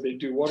areas. And so they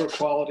do water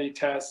quality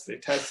tests, they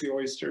test the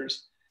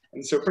oysters.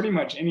 And so pretty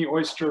much any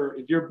oyster,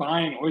 if you're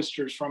buying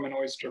oysters from an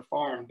oyster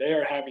farm, they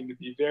are having to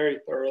be very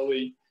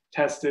thoroughly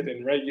tested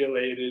and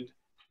regulated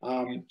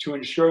to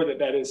ensure that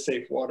that is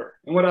safe water.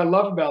 And what I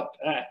love about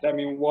that, I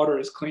mean, water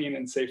is clean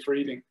and safe for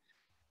eating,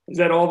 is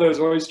that all those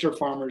oyster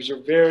farmers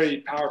are very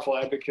powerful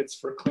advocates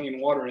for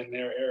clean water in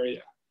their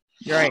area.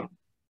 Right.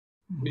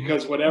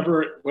 Because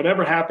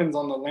whatever happens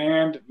on the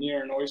land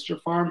near an oyster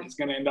farm is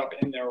going to end up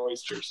in their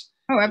oysters.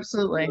 Oh,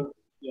 absolutely.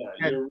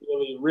 You're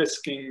really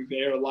risking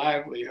their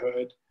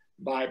livelihood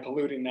by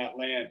polluting that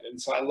land. And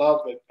so I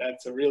love that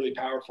that's a really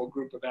powerful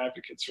group of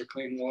advocates for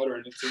clean water,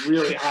 and it's a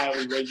really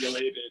highly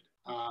regulated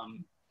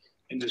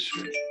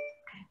industry.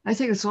 I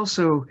think it's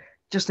also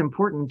just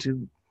important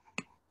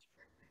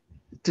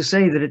to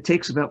say that it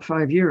takes about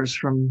 5 years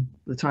from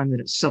the time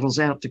that it settles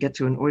out to get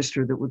to an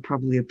oyster that would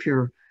probably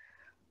appear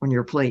on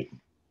your plate.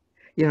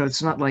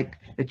 It's not like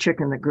a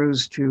chicken that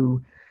grows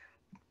to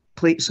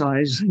plate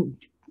size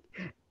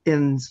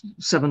in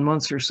 7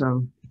 months or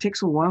so. It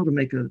takes a while to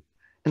make an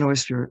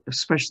oyster,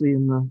 especially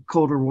in the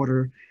colder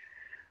water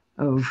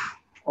of.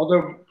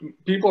 Although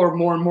people are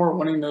more and more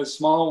wanting those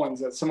small ones,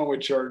 that some of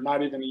which are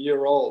not even a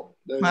year old.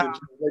 Those Wow. are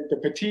like the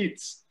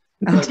petites.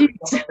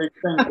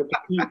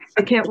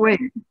 I can't wait.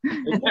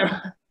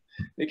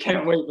 They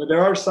can't wait, but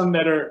there are some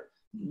that are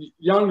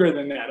younger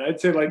than that. I'd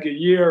say like a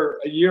year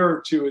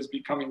or two is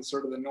becoming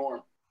sort of the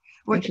norm.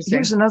 Well,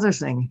 here's another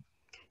thing.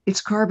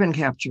 It's carbon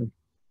capture.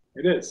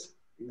 It is.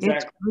 Exactly.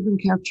 It's carbon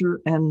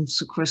capture and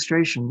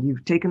sequestration.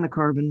 You've taken the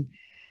carbon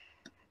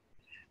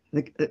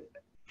it's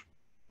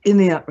in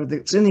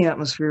the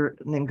atmosphere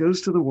and then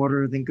goes to the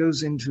water, then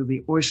goes into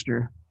the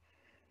oyster.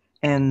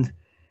 And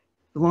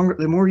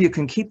the more you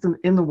can keep them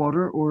in the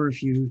water, or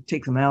if you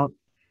take them out,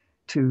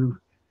 to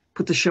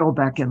put the shell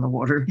back in the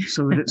water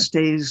so that it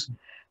stays,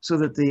 so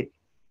that the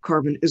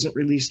carbon isn't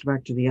released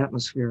back to the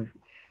atmosphere.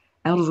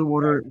 Out of the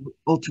water,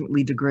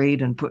 ultimately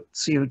degrade and put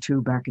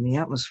CO2 back in the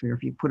atmosphere.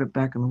 If you put it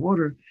back in the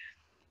water, it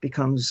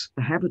becomes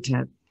a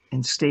habitat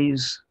and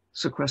stays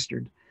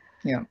sequestered.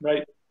 Yeah.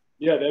 Right.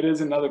 Yeah, that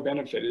is another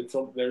benefit.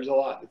 There's a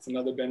lot. It's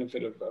another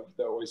benefit of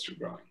the oyster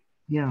growing.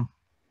 Yeah.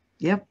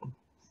 Yep.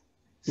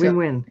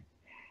 Win-win.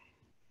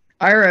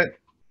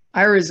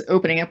 Ira's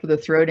opening up with a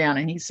throwdown,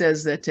 and he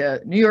says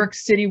that New York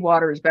City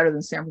water is better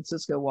than San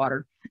Francisco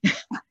water.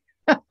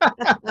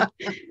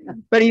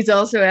 But he's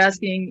also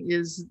asking,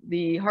 is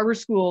the Harbor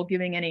School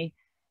giving any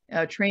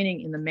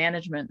training in the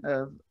management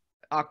of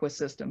aqua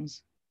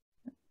systems?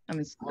 I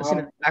mean,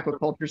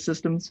 aquaculture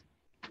systems.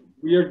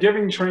 We are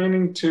giving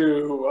training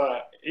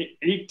to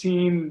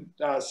 18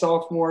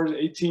 sophomores,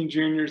 18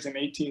 juniors, and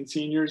 18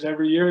 seniors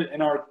every year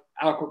in our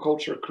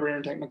aquaculture career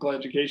and technical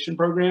education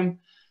program.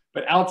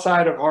 But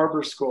outside of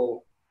Harbor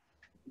School,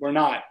 we're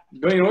not.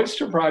 Billion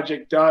Oyster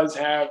Project does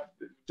have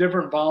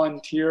different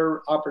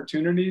volunteer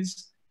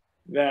opportunities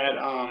that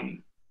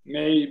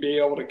may be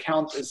able to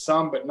count as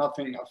some, but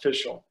nothing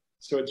official.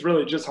 So it's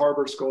really just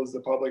Harbor School is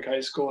the public high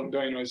school, and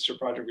Billion Oyster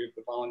Project, we have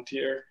the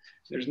volunteer.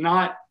 There's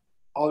not,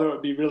 although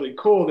it'd be really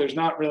cool, there's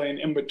not really an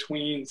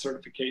in-between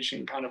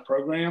certification kind of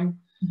program.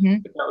 Mm-hmm.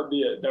 But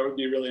that would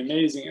be really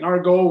amazing. And our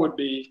goal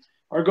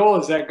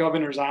is that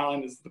Governor's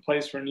Island is the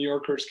place where New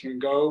Yorkers can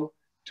go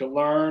to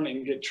learn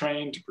and get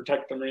trained to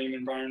protect the marine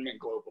environment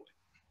globally.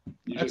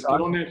 You just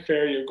get on that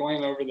ferry, you're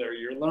going over there,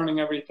 you're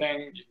learning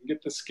everything, you can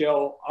get the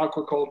skill,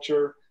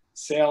 aquaculture,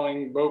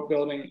 sailing, boat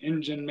building,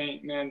 engine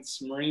maintenance,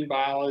 marine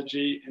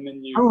biology, and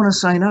then I want to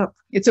sign up.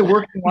 It's a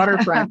working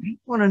waterfront. I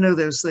want to know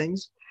those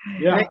things.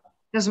 Yeah. It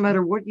doesn't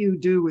matter what you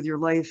do with your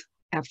life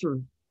after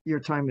your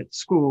time at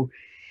school,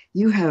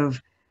 you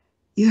have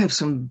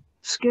some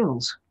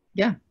skills.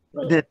 Yeah.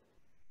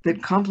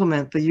 That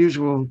complement the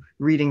usual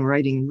reading,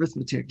 writing,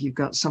 arithmetic. You've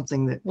got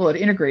something that. Well, it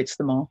integrates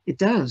them all. It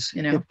does.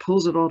 It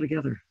pulls it all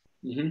together.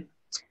 Mm-hmm.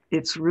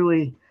 It's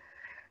really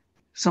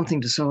something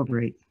to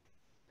celebrate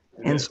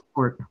and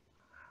support.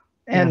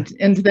 And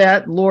to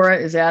that, Laura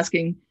is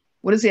asking,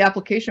 what is the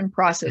application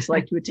process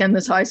like to attend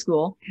this high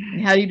school?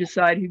 And how do you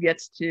decide who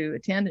gets to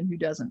attend and who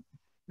doesn't?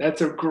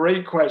 That's a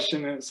great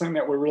question, and it's something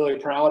that we're really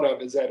proud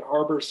of, is that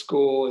Harbor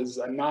School is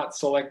a not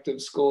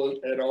selective school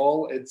at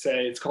all.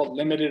 It's called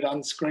limited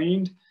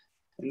unscreened.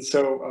 And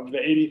so of the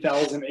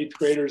 80,000 eighth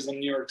graders in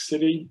New York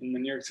City, in the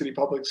New York City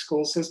public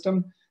school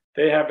system,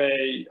 they have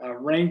a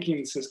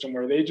ranking system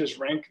where they just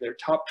rank their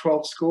top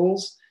 12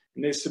 schools,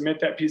 and they submit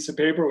that piece of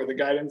paper with a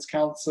guidance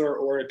counselor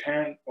or a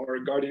parent or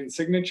a guardian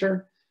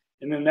signature.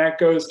 And then that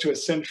goes to a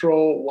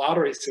central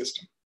lottery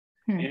system.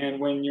 And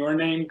when your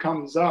name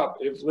comes up,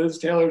 if Liz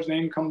Taylor's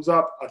name comes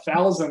up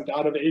 1,000th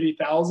out of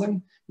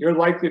 80,000, you're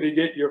likely to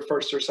get your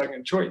first or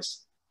second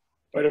choice.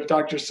 But if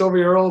Dr.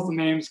 Sylvia Earle's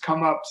names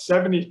come up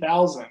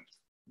 70,000,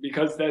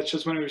 because that's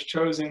just when it was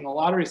chosen in the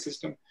lottery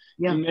system,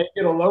 you may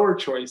get a lower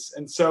choice.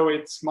 And so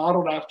it's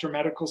modeled after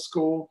medical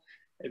school.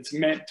 It's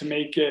meant to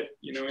make it,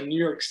 you know, in New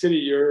York City,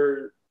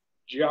 your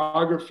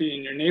geography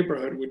in your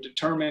neighborhood would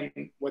determine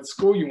what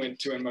school you went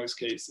to in most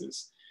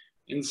cases.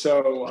 And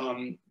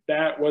so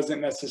that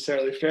wasn't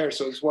necessarily fair.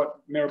 So it's what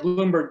Mayor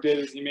Bloomberg did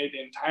is he made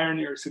the entire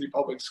New York City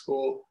public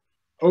school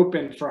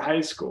open for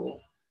high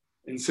school.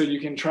 And so you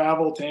can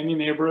travel to any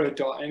neighborhood,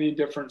 to any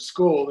different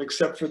school,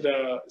 except for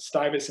the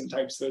Stuyvesant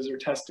types. Those are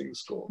testing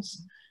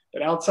schools.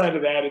 But outside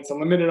of that, it's a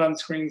limited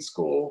on-screen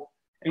school.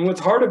 And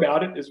what's hard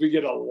about it is we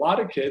get a lot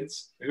of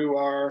kids who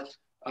are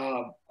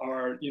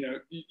you know,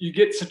 you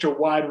get such a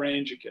wide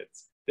range of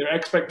kids. Their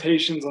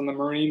expectations on the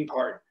marine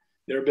part,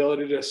 their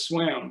ability to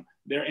swim,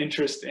 their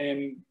interest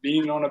in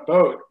being on a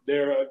boat,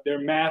 their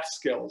math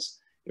skills.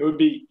 It would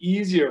be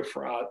easier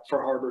for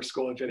Harbor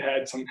School if it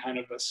had some kind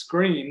of a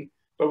screen,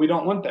 but we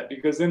don't want that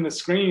because then the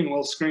screen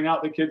will screen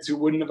out the kids who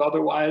wouldn't have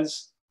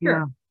otherwise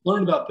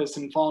learned about this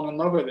and fallen in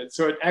love with it.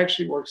 So it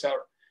actually works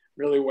out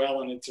really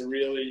well, and it's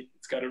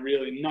got a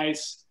really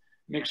nice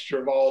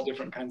mixture of all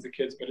different kinds of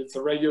kids, but it's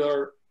a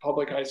regular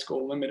public high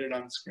school limited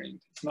on screen.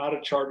 It's not a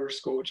charter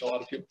school, which a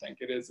lot of people think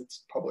it is.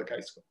 It's public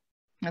high school.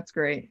 That's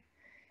great.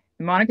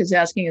 And Monica's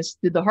asking us,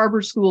 did the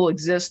Harbor School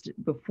exist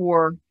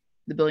before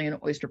the Billion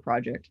Oyster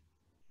Project?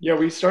 Yeah,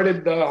 we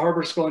started the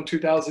Harbor School in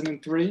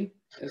 2003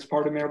 as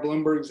part of Mayor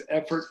Bloomberg's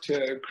effort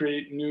to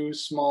create new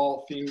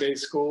small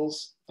theme-based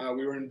schools.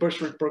 We were in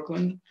Bushwick,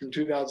 Brooklyn from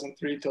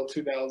 2003 till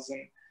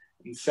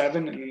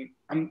 2007. And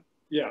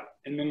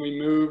then we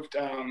moved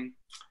from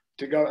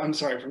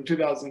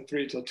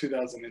 2003 till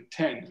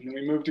 2010. And then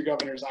we moved to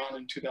Governor's Island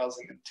in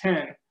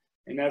 2010.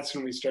 And that's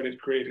when we started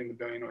creating the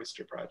Billion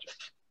Oyster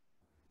Project.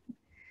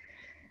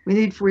 We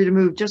need for you to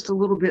move just a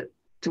little bit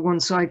to one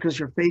side because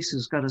your face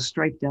has got a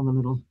stripe down the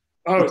middle.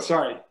 Oh,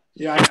 sorry.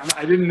 Yeah,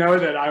 I didn't know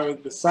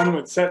that the sun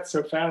would set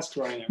so fast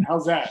where I am.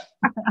 How's that?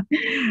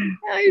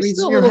 You're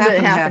still a little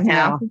bit half and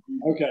half.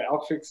 Okay,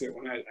 I'll fix it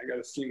when I got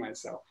to see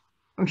myself.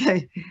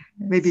 Okay,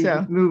 maybe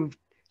move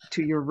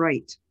to your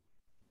right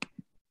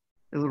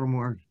a little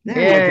more.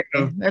 There you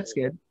go. That's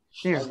good.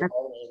 There,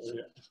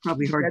 that's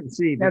probably hard to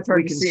see. That's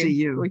hard to see. We can see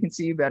you. We can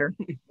see you better.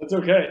 That's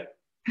okay.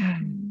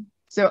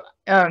 So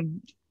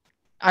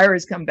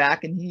Ira's come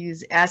back and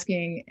he's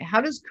asking,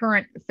 how does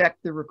current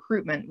affect the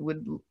recruitment?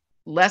 Would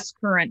less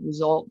current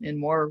result in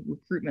more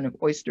recruitment of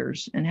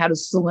oysters? And how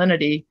does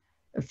salinity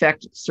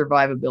affect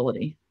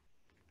survivability?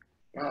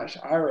 Gosh,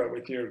 Ira,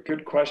 with your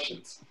good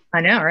questions.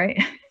 I know,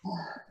 right?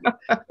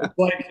 It's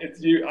like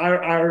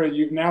Ira,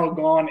 you've now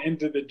gone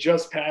into the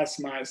just past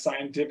my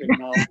scientific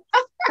knowledge.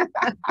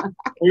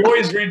 We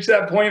always reach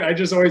that point. I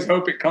just always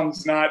hope it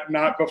comes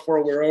not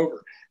before we're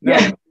over. No.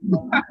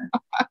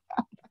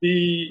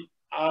 Yeah.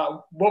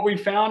 What we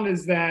found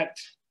is that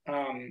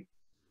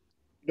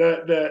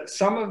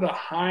some of the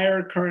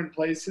higher current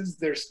places,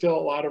 there's still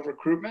a lot of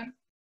recruitment.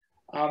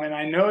 And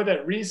I know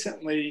that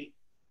recently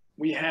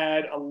we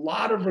had a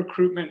lot of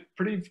recruitment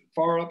pretty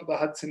far up the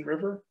Hudson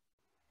River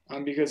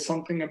because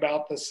something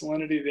about the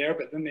salinity there,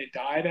 but then they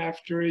died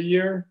after a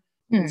year.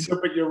 So,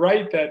 but you're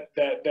right that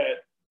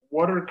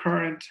water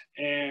current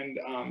and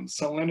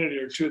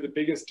salinity are two of the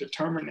biggest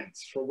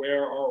determinants for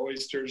where our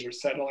oysters are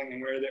settling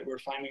and where that we're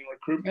finding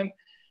recruitment.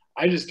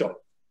 I just don't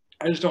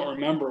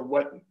remember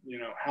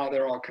how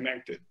they're all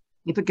connected.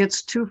 If it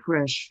gets too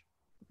fresh,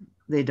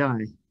 they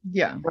die.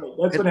 Yeah. Right.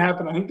 That's what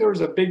happened. I think there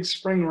was a big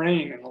spring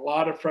rain and a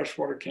lot of fresh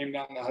water came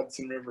down the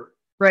Hudson River.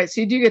 Right.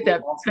 So you do get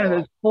that kind of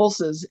those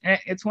pulses. And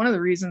it's one of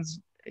the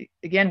reasons,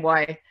 again,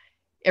 why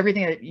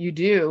everything that you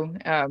do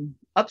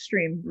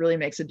upstream really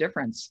makes a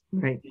difference.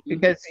 Right.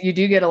 Because you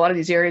do get a lot of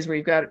these areas where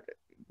you've got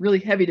really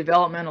heavy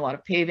development, a lot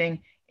of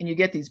paving, and you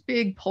get these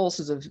big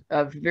pulses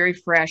of very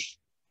fresh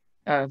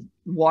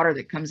water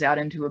that comes out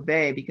into a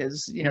bay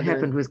because it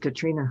happened with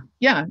Katrina.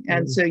 Yeah,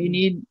 and so you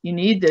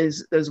need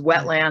those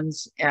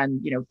wetlands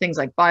and things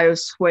like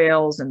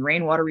bioswales and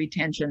rainwater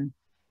retention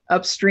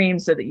upstream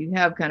so that you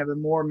have kind of a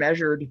more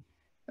measured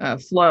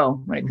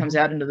flow when it comes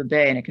out into the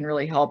bay, and it can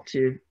really help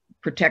to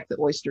protect the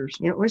oysters.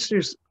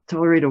 Oysters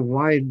tolerate a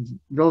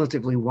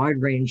relatively wide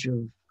range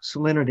of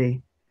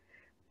salinity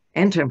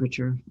and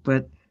temperature,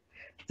 but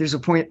there's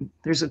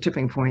a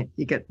tipping point.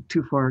 You get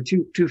too far,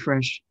 too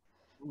fresh.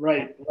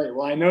 Right.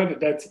 Well, I know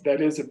that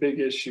is a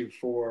big issue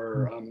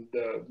for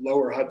the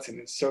lower Hudson.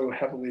 It's so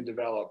heavily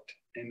developed,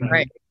 and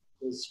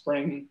the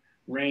spring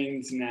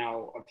rains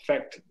now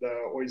affect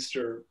the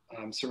oyster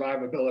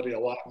survivability a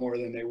lot more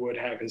than they would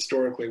have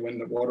historically when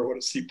the water would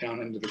have seeped down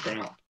into the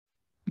ground.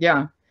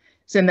 Yeah.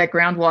 So in that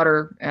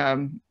groundwater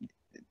and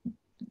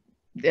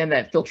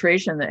that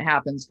filtration that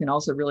happens can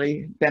also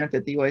really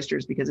benefit the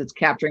oysters because it's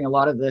capturing a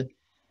lot of the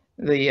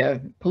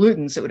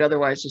pollutants that would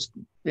otherwise just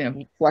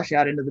flush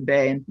out into the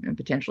bay and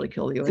potentially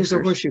kill the oysters.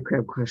 There's a horseshoe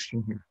crab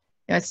question here.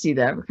 I see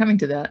that. We're coming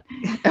to that.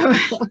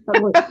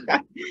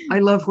 I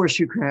love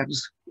horseshoe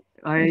crabs.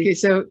 Okay,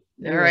 so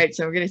all right,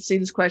 so we're going to see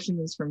this question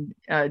is from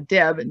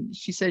Deb, and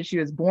she says she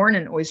was born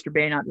in Oyster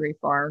Bay, not very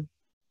far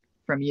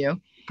from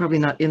you. Probably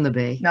not in the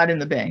bay. Not in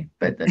the bay,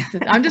 but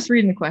I'm just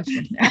reading the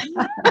question.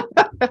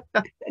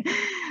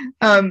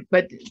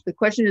 But the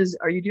question is,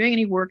 are you doing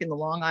any work in the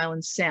Long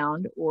Island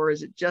Sound, or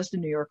is it just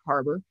in New York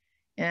Harbor?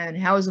 And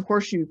how is the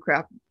horseshoe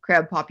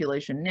crab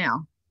population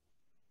now?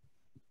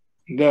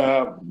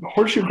 The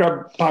horseshoe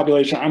crab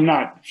population, I'm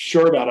not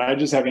sure about it. I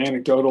just have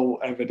anecdotal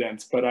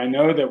evidence, but I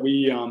know that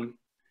we,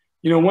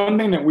 one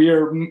thing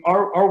that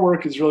our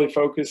work is really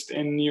focused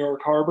in New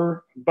York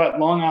Harbor, but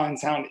Long Island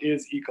Sound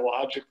is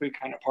ecologically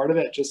kind of part of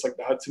that, just like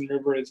the Hudson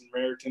River is and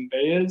Raritan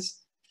Bay is.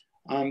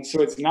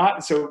 So it's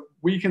not, so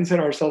we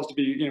consider ourselves to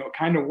be,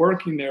 kind of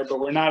working there, but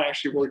we're not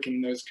actually working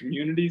in those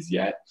communities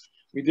yet.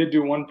 We did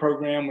do one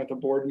program with a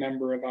board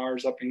member of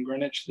ours up in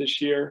Greenwich this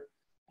year,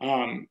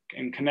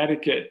 in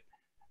Connecticut.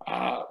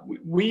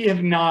 We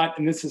have not,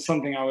 and this is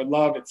something I would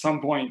love at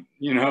some point,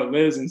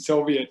 Liz and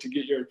Sylvia, to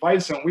get your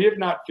advice on. We have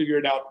not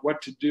figured out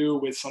what to do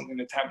with something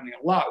that's happening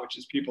a lot, which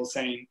is people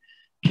saying,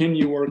 can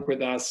you work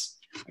with us?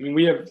 I mean,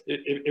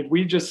 if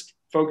we just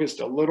focused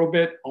a little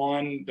bit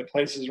on the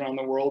places around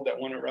the world that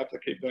want to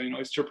replicate Billion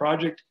Oyster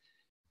Project,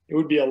 it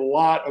would be a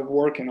lot of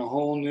work and a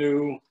whole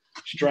new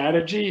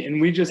strategy. And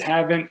we just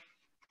haven't,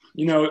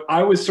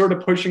 I was sort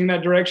of pushing in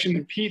that direction,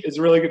 and Pete is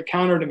a really good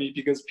counter to me,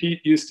 because Pete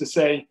used to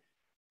say,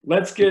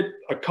 let's get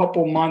a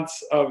couple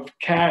months of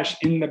cash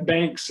in the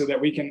bank so that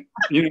we can,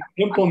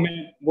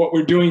 implement what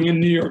we're doing in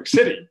New York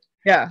City.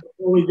 Yeah.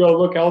 Before we go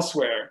look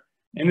elsewhere.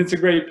 And it's a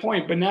great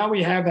point. But now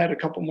we have had a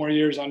couple more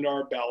years under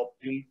our belt,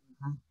 and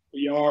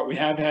we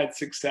have had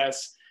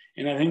success.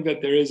 And I think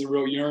that there is a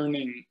real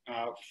yearning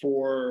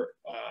for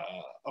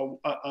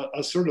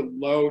a sort of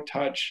low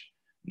touch,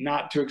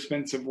 not too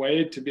expensive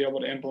way to be able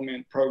to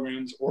implement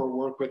programs or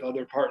work with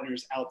other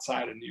partners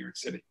outside of New York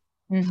City.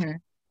 Mm-hmm.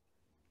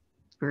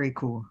 Very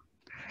cool.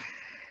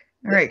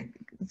 All right.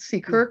 Let's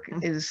see. Kirk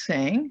is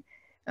saying,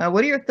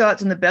 what are your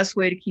thoughts on the best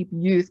way to keep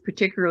youth,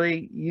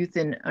 particularly youth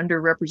in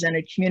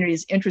underrepresented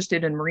communities,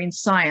 interested in marine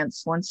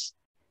science once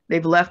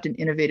they've left an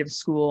innovative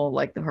school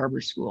like the Harbor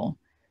School?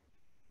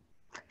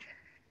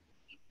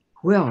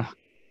 Well,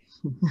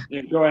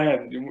 yeah, go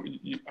ahead.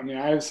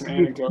 I have some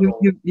anecdotal.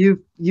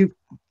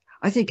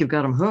 I think you've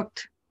got them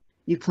hooked.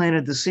 You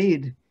planted the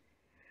seed,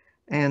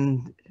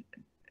 and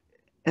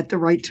at the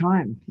right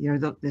time,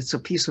 it's a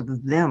piece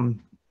of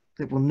them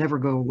that will never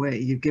go away.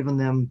 You've given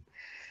them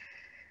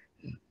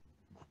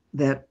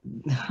that.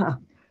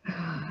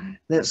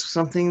 That's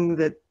something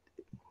that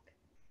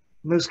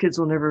most kids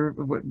will never,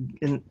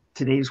 in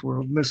today's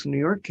world, most New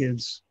York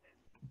kids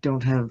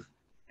don't have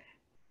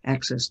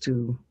access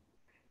to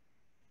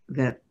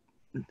that,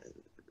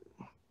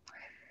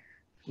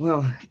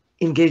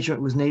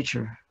 engagement with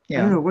nature. Yeah.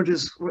 I don't know,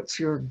 what's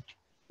your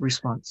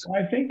response?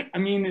 I think,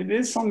 it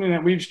is something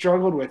that we've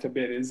struggled with a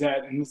bit,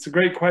 and it's a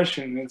great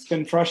question. It's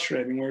been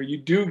frustrating where you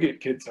do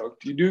get kids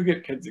hooked, you do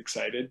get kids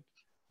excited,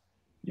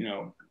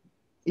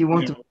 you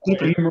want to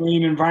keep in the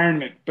marine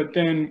environment, but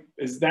then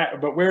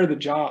but where are the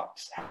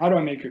jobs? How do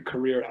I make a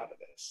career out of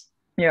this?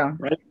 Yeah.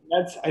 Right.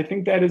 I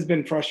think that has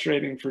been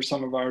frustrating for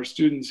some of our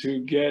students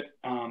who get,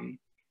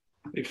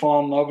 they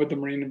fall in love with the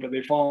marine, but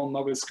they fall in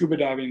love with scuba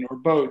diving or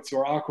boats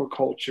or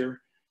aquaculture.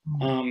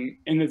 And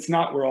it's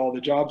not where all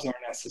the jobs are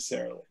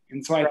necessarily.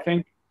 And so I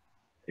think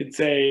it's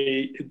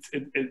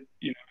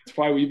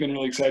why we've been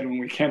really excited when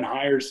we can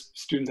hire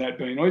students at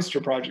Billion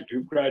Oyster Project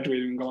who've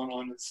graduated and gone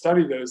on to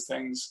study those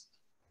things.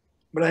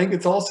 But I think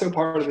it's also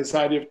part of this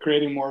idea of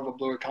creating more of a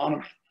blue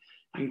economy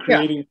and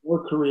creating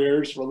more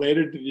careers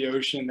related to the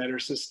ocean that are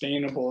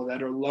sustainable,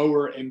 that are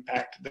lower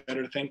impact, that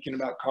are thinking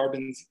about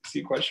carbon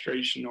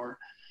sequestration, or,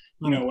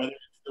 whether it's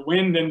the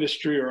wind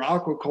industry or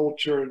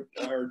aquaculture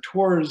or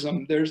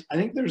tourism. I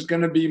think there's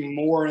going to be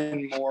more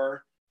and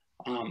more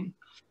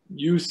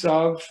use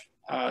of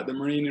the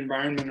marine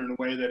environment in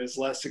a way that is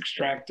less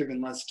extractive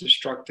and less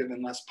destructive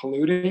and less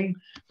polluting,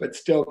 but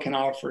still can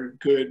offer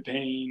good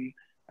paying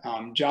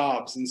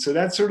jobs. And so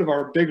that's sort of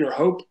our bigger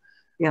hope.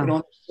 Yeah. But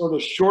on sort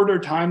of shorter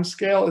time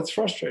scale, it's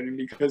frustrating,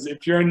 because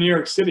if you're in New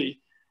York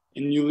City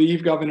and you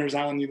leave Governor's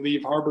Island, you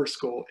leave Harbor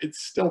School,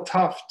 it's still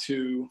tough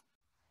to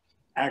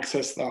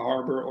access the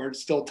harbor, or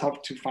it's still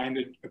tough to find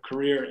a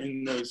career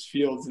in those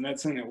fields. And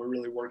that's something that we're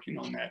really working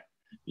on, that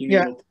being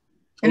able to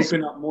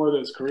open up more of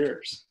those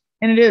careers.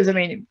 And it is,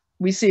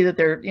 we see that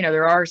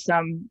there are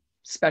some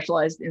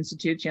specialized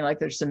institutes, like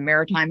there's some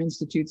maritime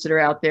institutes that are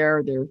out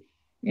there. They're,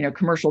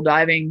 commercial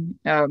diving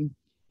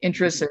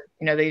interests,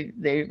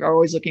 they are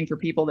always looking for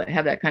people that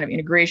have that kind of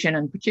integration,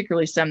 and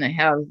particularly some that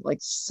have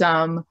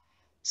some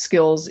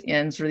skills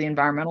in sort of the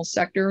environmental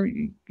sector.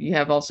 You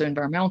have also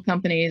environmental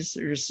companies,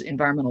 there's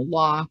environmental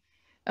law.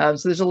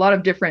 So there's a lot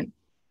of different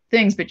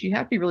things, but you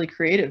have to be really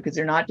creative, because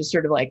they're not just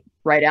sort of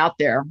right out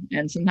there.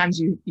 And sometimes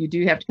you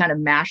do have to kind of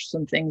mash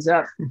some things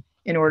up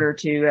in order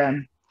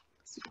to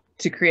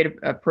create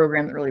a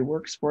program that really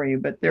works for you.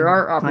 But there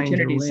are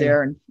opportunities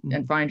there,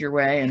 and find your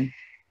way. And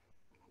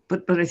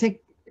But I think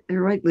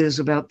you're right, Liz,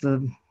 about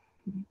the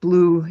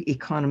blue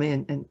economy,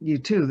 and you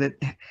too, that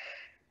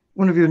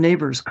one of your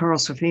neighbors, Carl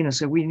Safina,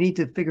 said we need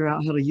to figure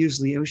out how to use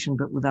the ocean,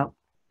 but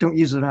don't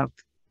use it up.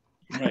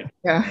 Right.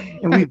 Yeah.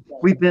 And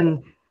we've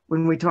been,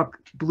 when we talk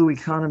blue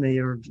economy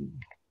or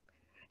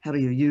how do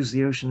you use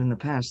the ocean in the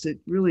past, it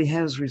really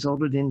has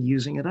resulted in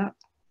using it up.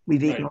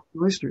 We've eaten all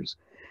the oysters.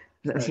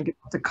 I think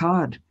about the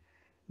cod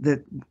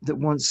that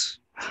once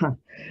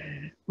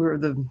were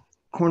the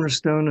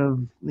cornerstone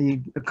of the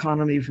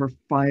economy for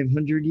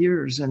 500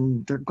 years,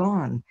 and they're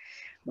gone.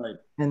 Right.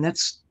 And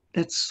that's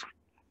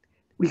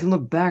we can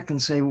look back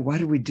and say, well, why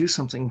did we do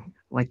something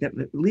like that?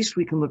 But at least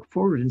we can look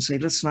forward and say,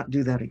 let's not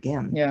do that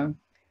again. Yeah.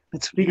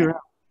 Let's figure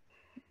out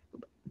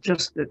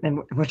just that.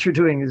 And what you're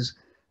doing is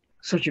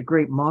such a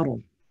great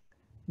model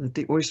that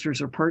the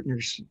oysters are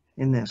partners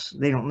in this.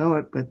 They don't know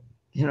it, but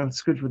you know,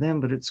 it's good for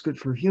them, but it's good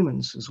for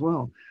humans as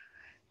well,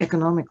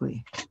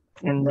 economically.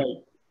 And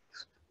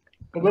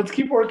But let's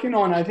keep working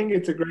on, I think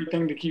it's a great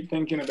thing to keep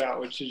thinking about,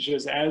 which is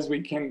just as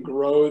we can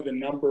grow the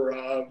number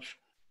of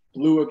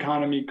blue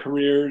economy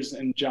careers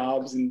and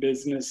jobs and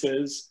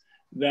businesses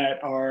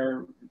that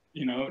are,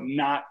 you know,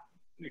 not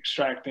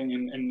extracting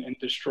and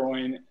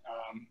destroying.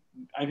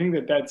 I think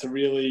that that's a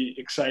really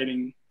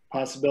exciting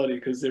possibility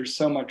because there's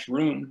so much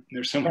room,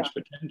 there's so much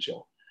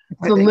potential.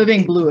 It's a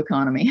living blue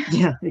economy.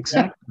 Yeah,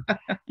 exactly.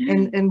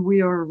 and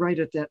we are right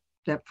at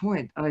that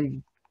point.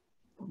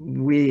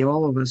 We,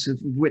 all of us, have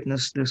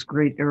witnessed this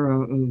great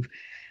era of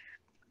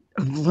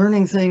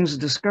learning things,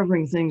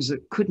 discovering things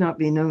that could not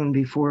be known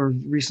before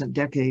recent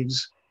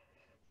decades,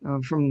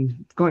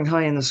 from going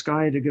high in the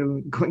sky to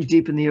going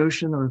deep in the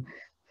ocean, or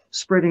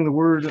spreading the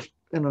word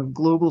in a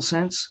global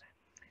sense.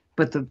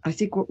 But I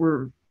think what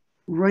we're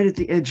right at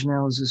the edge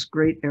now is this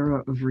great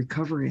era of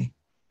recovery.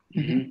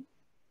 Mm-hmm.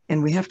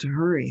 And we have to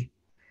hurry,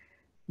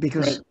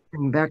 because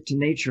going back to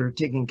nature,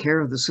 taking care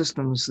of the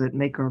systems that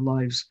make our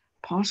lives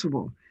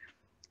possible,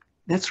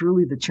 that's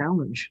really the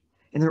challenge.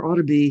 And there ought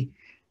to be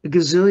a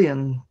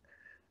gazillion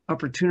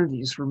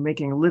opportunities for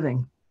making a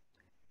living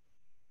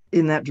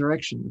in that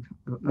direction.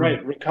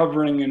 Right,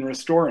 recovering and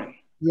restoring.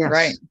 Yes.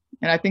 Right.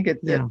 And I think it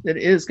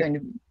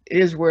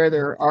is where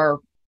there are,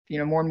 you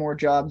know, more and more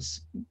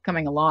jobs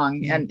coming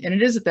along. Yeah. And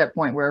it is at that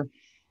point where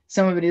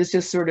some of it is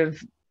just sort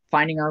of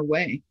finding our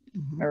way,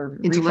 or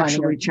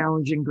intellectually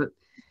challenging, but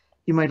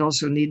you might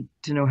also need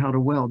to know how to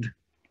weld.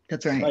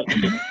 That's right.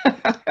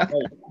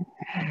 Right.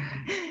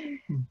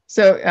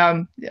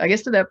 So I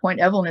guess to that point,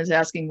 Evelyn is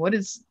asking, what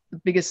is the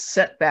biggest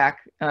setback,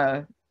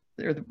 or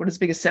what is the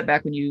biggest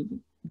setback when you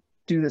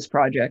do this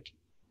project?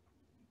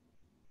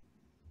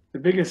 The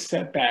biggest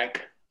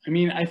setback, I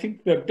mean, I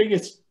think the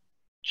biggest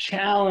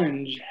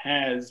challenge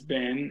has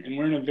been, and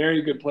we're in a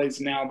very good place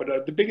now,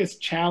 but the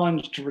biggest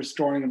challenge to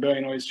restoring a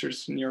billion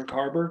oysters to New York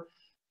Harbor,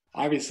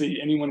 obviously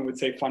anyone would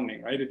say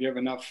funding, right? If you have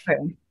enough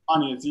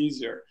money, it's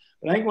easier.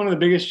 But I think one of the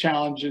biggest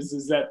challenges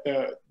is that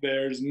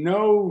there's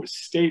no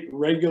state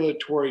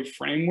regulatory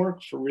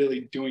framework for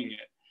really doing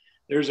it.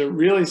 There's a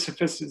really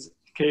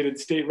sophisticated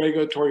state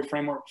regulatory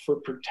framework for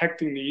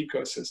protecting the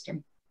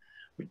ecosystem.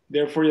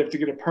 Therefore, you have to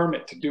get a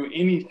permit to do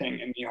anything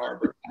in the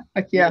harbor.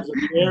 Yeah. There's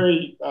a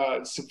very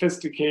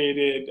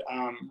sophisticated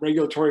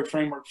regulatory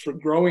framework for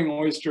growing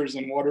oysters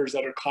in waters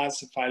that are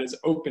classified as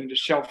open to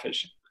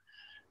shellfishing.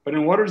 But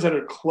in waters that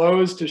are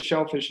closed to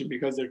shellfishing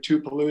because they're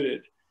too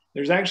polluted,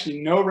 there's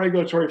actually no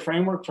regulatory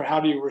framework for how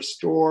do you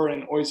restore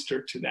an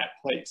oyster to that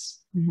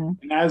place. Mm-hmm.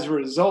 And as a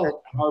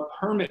result, our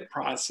permit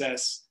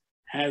process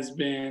has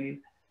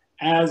been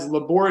as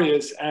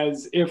laborious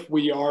as if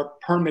we are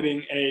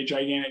permitting a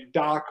gigantic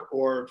dock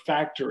or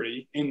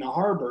factory in the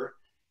harbor,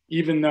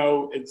 even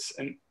though it's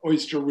an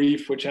oyster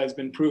reef, which has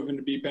been proven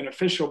to be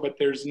beneficial, but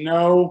there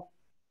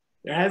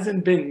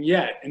hasn't been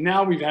yet. And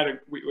now we have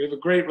a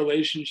great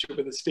relationship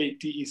with the state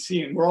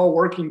DEC, and we're all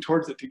working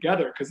towards it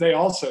together, because they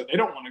don't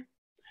want to,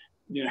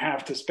 you know,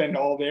 have to spend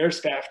all their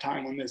staff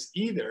time on this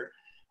either.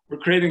 We're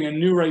creating a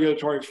new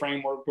regulatory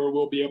framework where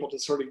we'll be able to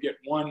sort of get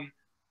one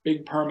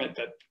big permit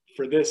that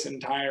for this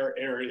entire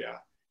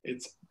area.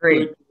 It's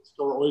great to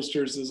store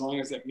oysters as long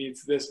as it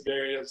meets this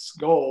various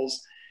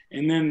goals.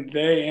 And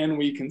then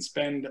we can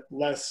spend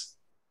less,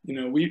 you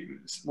know,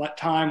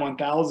 time on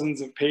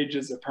thousands of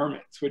pages of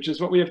permits, which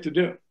is what we have to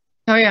do.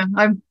 Oh yeah,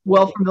 I'm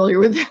well familiar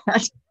with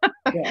that.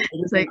 Yeah,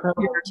 it's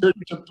incredible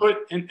to put,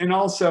 and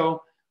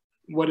also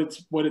what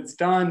it's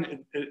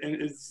done,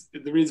 and is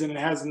the reason it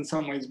has in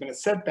some ways been a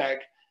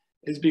setback,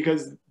 is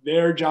because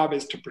their job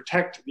is to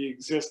protect the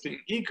existing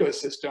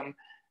ecosystem.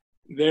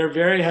 They're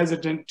very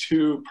hesitant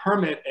to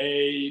permit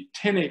a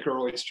 10-acre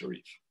oyster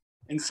reef.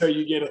 And so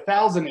you get a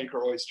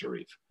 1,000-acre oyster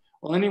reef.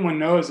 Well, anyone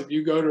knows if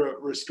you go to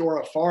restore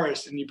a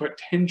forest and you put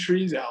 10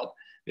 trees out,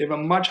 they have a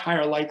much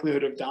higher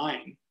likelihood of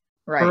dying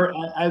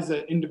as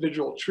an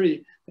individual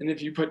tree than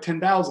if you put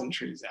 10,000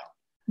 trees out.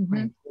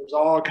 Mm-hmm. There's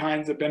all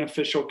kinds of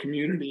beneficial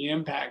community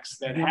impacts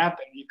that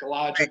happen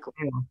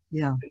ecologically.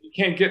 Yeah. That you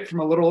can't get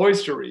from a little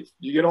oyster reef.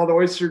 You get all the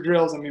oyster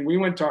drills. I mean, we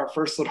went to our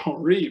first little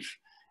reef,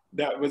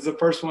 that was the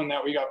first one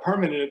that we got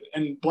permitted,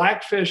 and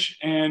blackfish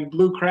and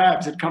blue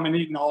crabs had come and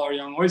eaten all our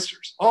young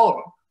oysters, all of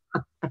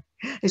them.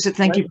 They said,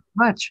 thank you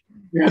very much.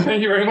 Yeah,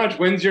 thank you very much.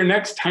 When's your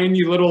next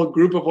tiny little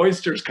group of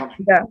oysters coming?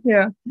 Yeah,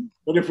 yeah.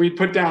 But if we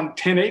put down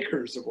 10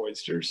 acres of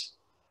oysters,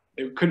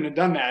 they couldn't have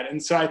done that.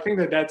 And so I think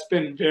that that's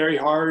been very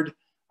hard.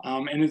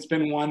 And it's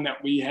been one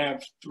that we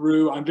have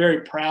I'm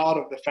very proud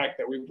of the fact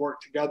that we've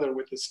worked together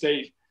with the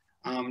state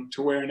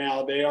to where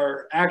now they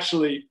are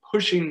actually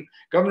pushing,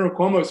 Governor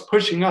Cuomo's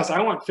pushing us.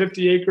 I want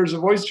 50 acres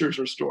of oysters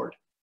restored.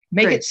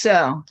 Make it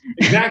so.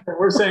 Exactly.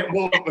 We're saying,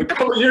 well, a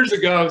couple of years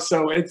ago.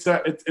 So it's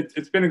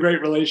been a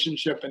great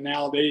relationship, and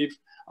now they've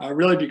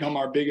really become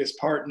our biggest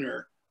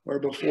partner, where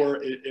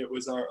before it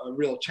was a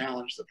real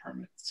challenge, the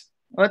permits.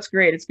 Well, that's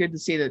great. It's good to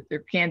see that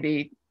there can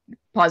be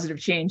positive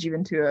change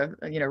even to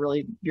a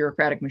really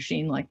bureaucratic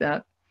machine like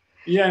that.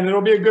 Yeah, and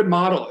it'll be a good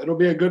model. It'll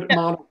be a good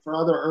model for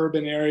other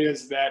urban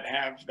areas that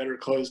are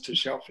closed to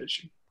shell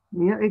fishing.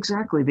 Yeah,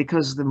 exactly.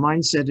 Because the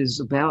mindset is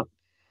about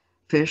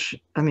fish.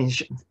 I mean,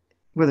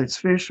 whether it's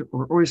fish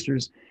or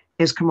oysters,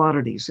 as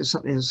commodities,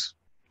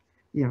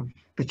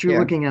 but you're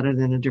looking at it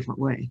in a different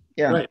way.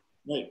 Yeah.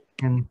 Right.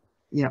 And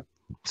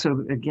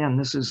so again,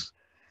 this is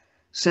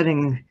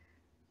showing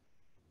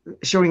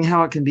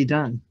how it can be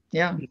done.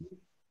 Yeah.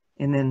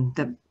 And then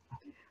that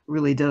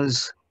really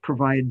does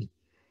provide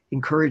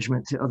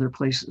encouragement to other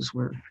places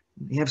where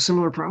they have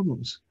similar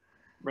problems.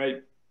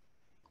 Right.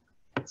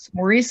 So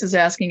Maurice is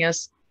asking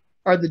us,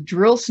 are the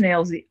drill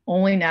snails the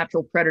only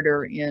natural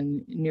predator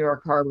in New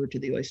York Harbor to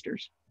the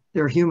oysters?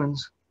 They're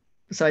humans.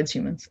 Besides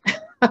humans.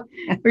 But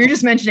you're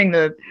just mentioning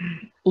the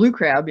blue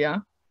crab, yeah?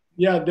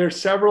 Yeah, there's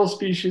several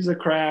species of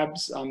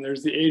crabs.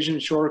 There's the Asian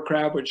shore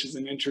crab, which is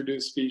an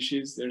introduced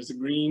species. There's the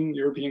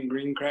European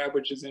green crab,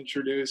 which is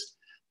introduced.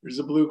 There's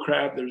a blue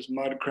crab. There's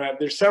mud crab.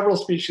 There's several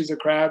species of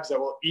crabs that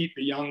will eat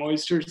the young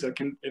oysters. That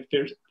can, if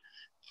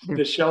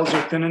the shells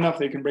are thin enough,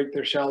 they can break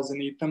their shells and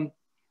eat them.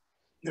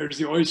 There's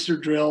the oyster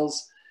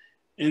drills.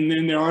 And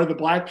then there are the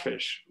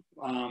blackfish,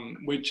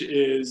 which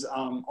is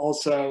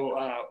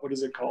also, what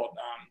is it called?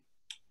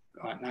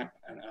 I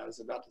was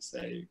about to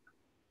say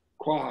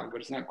quag,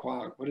 but it's not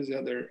quag. What is the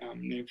other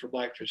name for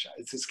blackfish?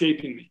 It's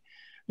escaping me.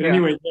 But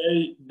anyway,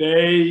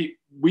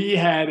 we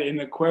had an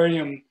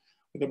aquarium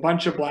with a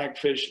bunch of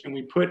blackfish, and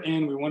we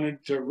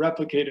wanted to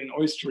replicate an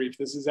oyster reef.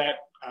 This is at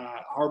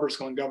Harbor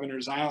School on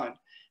Governor's Island.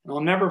 And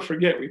I'll never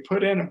forget, we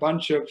put in a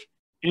bunch of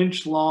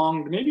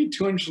inch-long, maybe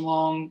 2-inch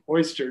long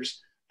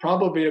oysters,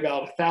 probably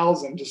about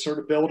 1,000 to sort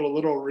of build a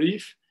little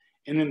reef.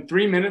 And in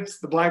 3 minutes,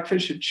 the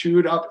blackfish had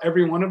chewed up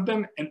every one of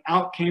them, and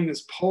out came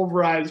this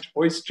pulverized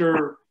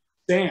oyster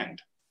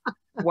sand.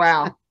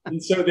 Wow.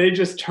 And so they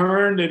just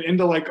turned it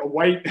into like a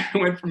white,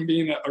 went from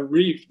being a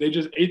reef. They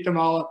just ate them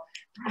all up,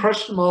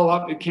 crushed them all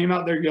up. It came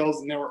out their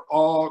gills, and they were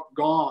all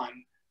gone.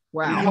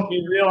 Wow. And it helped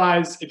me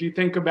realize, if you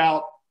think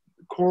about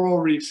coral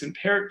reefs and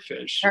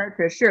parrotfish.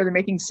 Parrotfish, sure, they're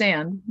making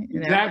sand.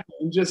 Exactly.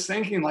 And just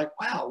thinking like,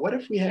 wow, what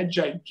if we had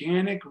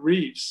gigantic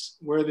reefs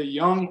where the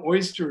young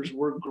oysters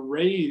were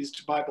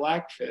grazed by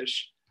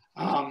blackfish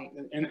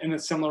in a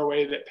similar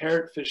way that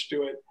parrotfish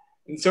do it.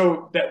 And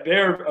so that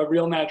they're a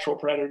real natural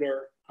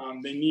predator.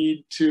 They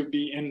need to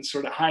be in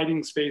sort of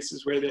hiding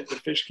spaces where the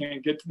fish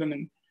can't get to them.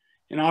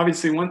 And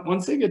obviously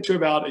once they get to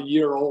about a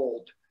year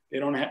old, they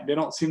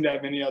don't seem to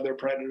have any other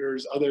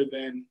predators other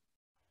than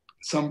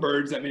some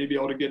birds that may be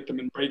able to get them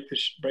and break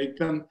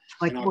them.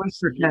 Like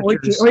oyster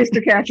catchers. Oyster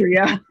catcher,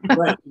 yeah.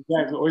 Right,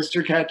 exactly,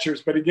 oyster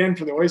catchers. But again,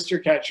 for the oyster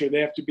catcher, they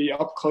have to be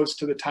up close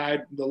to the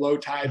low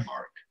tide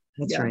mark.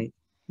 That's right.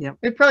 Yep.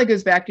 It probably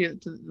goes back to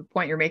the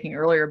point you're making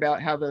earlier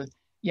about how the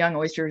young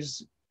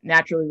oysters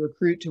naturally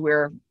recruit to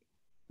where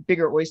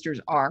bigger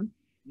oysters are,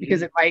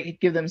 because it might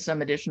give them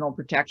some additional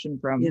protection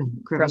from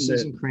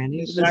crevices and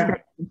crannies.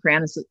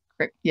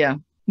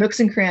 Nooks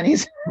and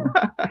crannies.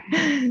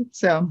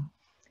 So.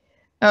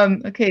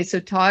 Okay, so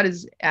Todd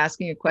is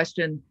asking a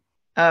question.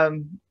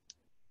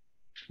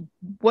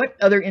 What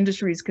other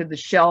industries could the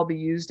shell be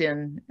used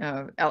in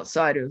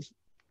outside of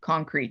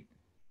concrete?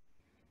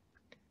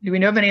 Do we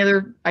know of any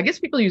other? I guess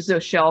people use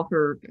the shell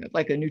for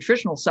like a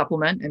nutritional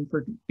supplement and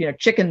for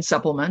chicken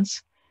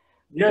supplements.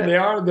 Yeah, they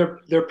are.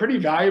 They're pretty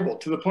valuable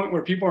to the point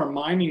where people are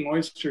mining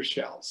oyster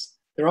shells.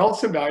 They're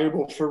also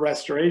valuable for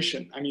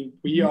restoration. I mean,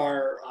 we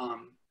are.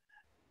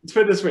 Let's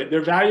put it this way: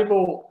 they're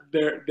valuable.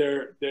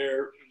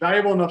 They're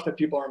valuable enough that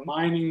people are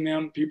mining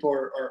them. People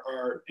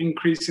are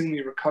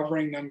increasingly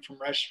recovering them from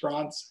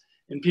restaurants,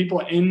 and people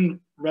in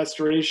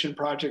restoration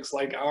projects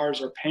like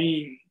ours are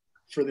paying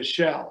for the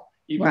shell,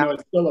 even though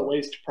it's still a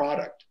waste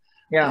product.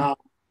 Yeah.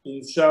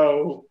 And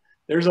so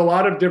there's a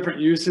lot of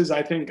different uses.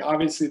 I think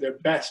obviously their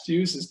best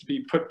use is to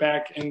be put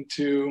back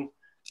into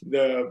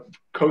the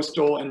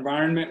coastal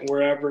environment,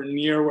 wherever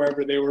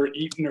they were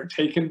eaten or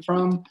taken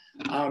from,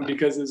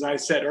 because as I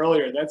said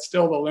earlier, that's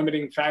still the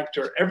limiting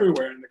factor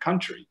everywhere in the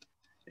country,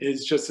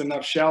 is just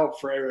enough shell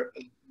for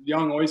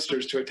young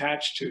oysters to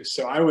attach to.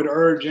 So I would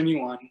urge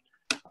anyone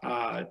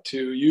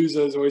to use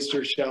those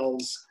oyster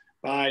shells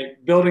by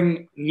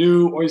building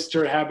new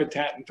oyster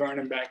habitat and throwing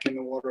them back in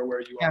the water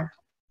where you are.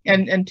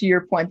 And to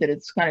your point that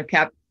it's kind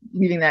of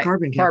leaving that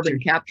carbon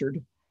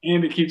captured.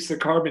 And it keeps the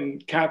carbon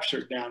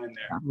captured down in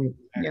there. Right.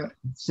 Yeah.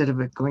 Instead of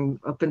it going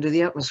up into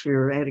the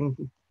atmosphere, adding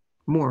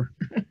more.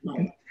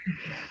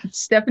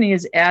 Stephanie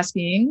is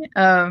asking,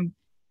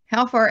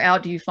 how far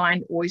out do you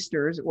find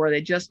oysters, or are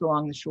they just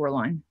along the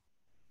shoreline?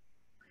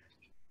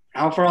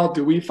 How far out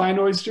do we find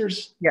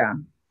oysters? Yeah.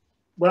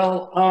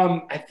 Well,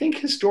 I think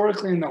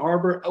historically in the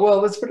harbor, well,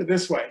 let's put it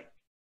this way.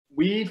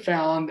 We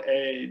found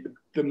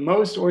the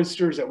most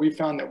oysters that we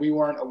found that we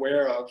weren't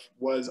aware of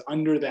was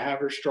under the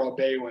Haverstraw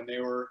Bay when they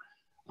were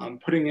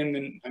putting in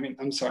in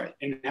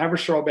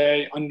Haverstraw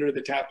Bay under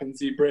the Tappan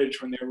Zee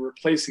Bridge when they were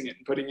replacing it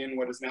and putting in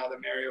what is now the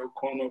Mario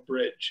Cuomo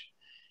Bridge.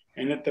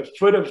 And at the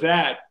foot of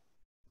that,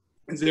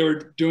 as they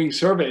were doing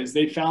surveys,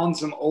 they found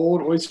some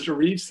old oyster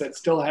reefs that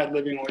still had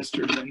living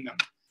oysters in them.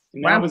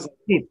 And that was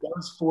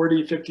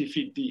 40, 50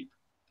 feet deep.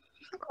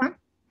 Okay.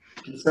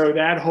 And so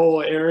that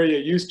whole area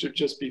used to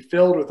just be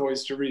filled with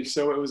oyster reefs.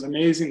 So it was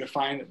amazing to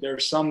find that there are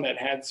some that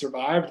had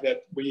survived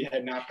that we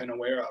had not been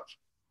aware of.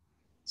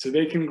 So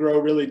they can grow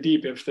really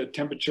deep if the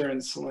temperature and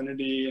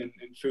salinity and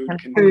food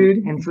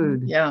can.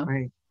 Food. Yeah.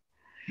 Right.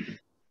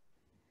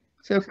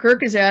 So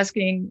Kirk is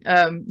asking,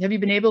 have you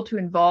been able to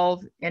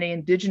involve any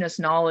indigenous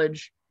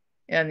knowledge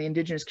and the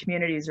indigenous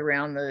communities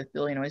around the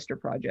Billion Oyster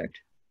Project?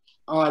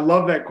 Oh, I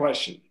love that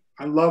question.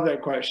 I love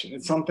that question.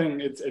 It's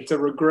something, it's a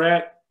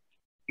regret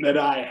that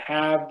I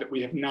have that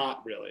we have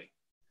not really.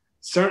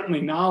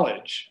 Certainly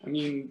knowledge. I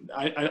mean,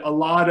 a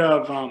lot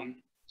of,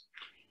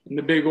 in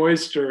the Big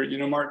Oyster, you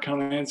know, Mark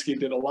Kalansky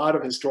did a lot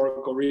of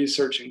historical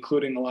research,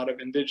 including a lot of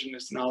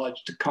indigenous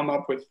knowledge to come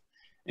up with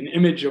an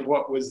image of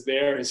what was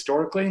there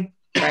historically.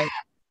 Right.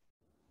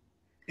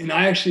 And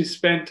I actually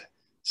spent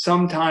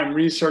some time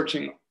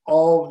researching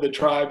all of the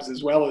tribes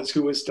as well as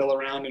who was still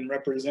around and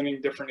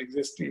representing different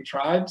existing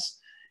tribes.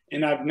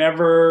 And I've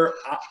never,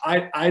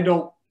 I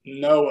don't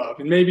know of,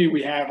 and maybe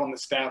we have on the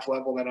staff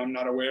level that I'm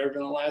not aware of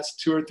in the last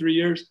 2 or 3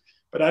 years,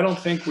 but I don't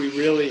think we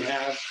really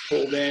have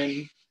pulled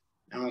in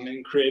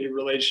and created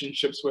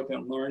relationships with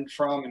and learned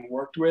from and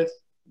worked with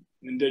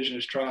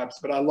indigenous tribes.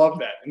 But I love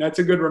that. And that's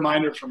a good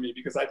reminder for me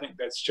because I think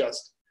that's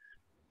just,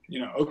 you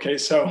know, okay,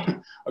 so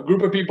a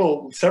group of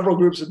people, several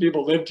groups of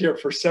people lived here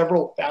for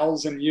several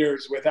thousand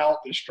years without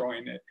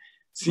destroying it.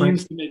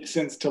 Seems to make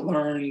sense to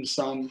learn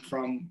some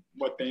from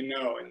what they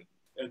know. And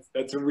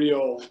that's a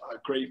real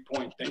great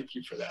point. Thank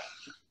you for that.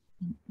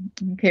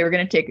 Okay, we're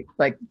going to take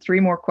like 3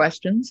 more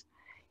questions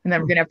and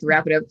then we're going to have to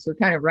wrap it up. So we're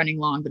kind of running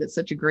long, but it's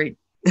such a great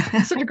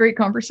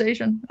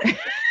conversation.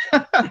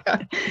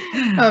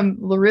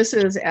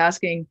 Larissa is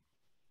asking,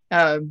 is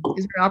there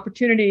an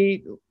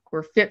opportunity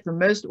or fit for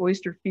most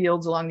oyster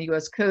fields along the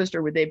U.S. coast,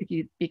 or would they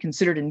be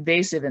considered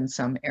invasive in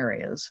some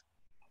areas?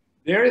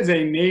 There is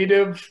a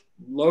native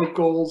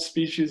local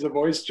species of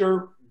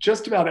oyster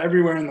just about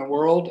everywhere in the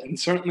world, and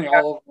certainly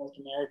all of North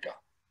America.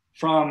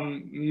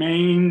 From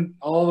Maine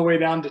all the way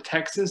down to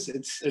Texas,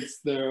 it's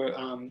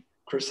the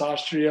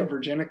Chrysostrea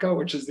virginica,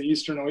 which is the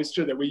eastern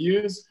oyster that we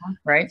use.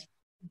 Right.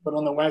 But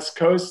on the West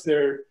Coast,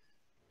 they're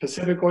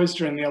Pacific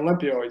oyster and the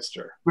Olympia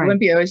oyster. Right.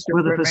 Olympia oyster.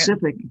 Well, the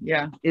Pacific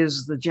yeah.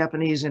 is the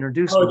Japanese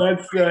introduced one. one.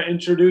 That's the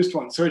introduced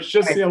one. So it's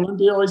just the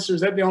Olympia oyster.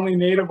 Is that the only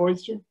native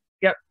oyster?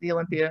 Yep, the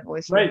Olympia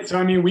oyster. Right. So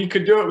I mean, we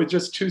could do it with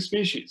just 2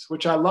 species,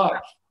 which I love.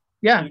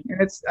 Yeah,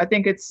 and I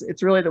think it's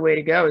really the way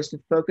to go, is to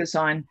focus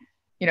on,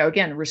 you know,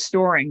 again,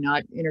 restoring,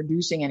 not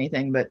introducing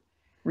anything, but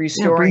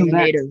restoring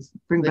the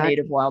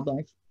native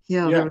wildlife.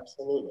 Yeah,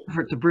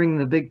 absolutely. To bring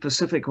the big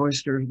Pacific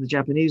oyster, the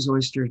Japanese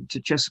oyster, to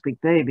Chesapeake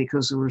Bay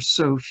because there were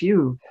so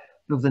few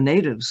of the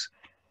natives.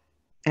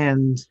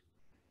 And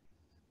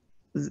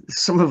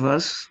some of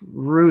us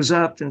rose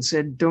up and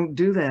said, don't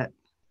do that.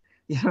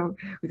 You know,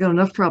 we got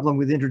enough problem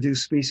with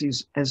introduced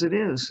species as it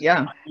is.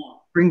 Yeah.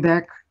 Bring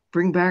back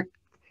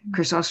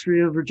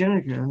Chrysostrea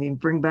virginica. I mean,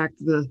 bring back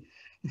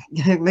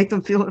make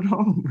them feel at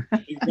home.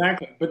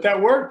 Exactly. But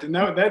that worked. And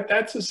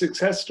that's a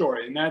success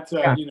story. And that's, you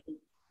know,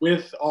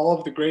 with all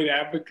of the great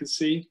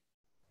advocacy,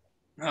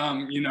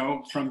 you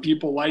know, from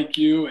people like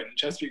you and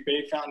Chesapeake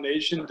Bay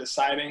Foundation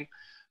deciding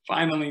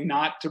finally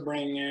not to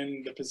bring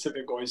in the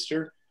Pacific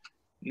oyster.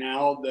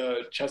 Now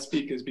the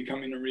Chesapeake is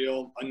becoming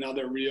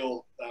another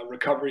real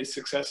recovery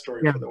success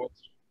story for the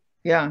oyster.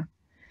 Yeah.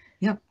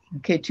 Yep.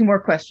 Okay, 2 more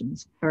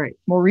questions. All right.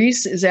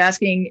 Maurice is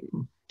asking,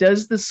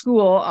 does the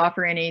school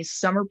offer any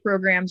summer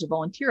programs or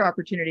volunteer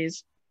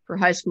opportunities for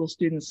high school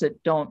students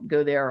that don't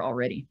go there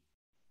already?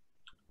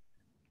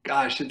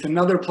 Gosh, it's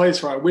another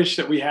place where I wish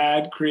that we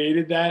had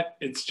created that.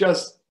 It's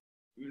just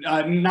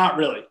not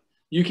really.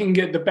 You can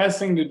the best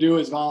thing to do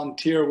is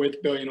volunteer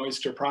with Billion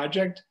Oyster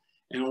Project.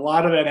 And a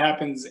lot of that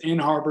happens in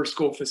harbor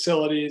school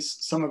facilities,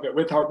 some of it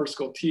with harbor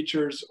school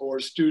teachers or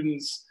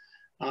students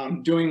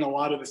doing a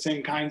lot of the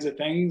same kinds of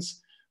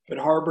things. But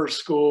harbor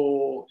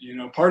school, you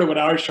know, part of what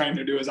I was trying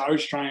to do is I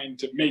was trying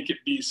to make it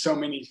be so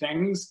many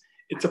things.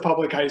 It's a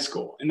public high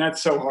school, and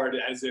that's so hard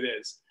as it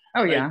is.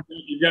 Oh, yeah. Right?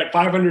 You've got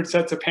 500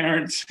 sets of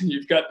parents.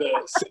 You've got the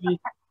city.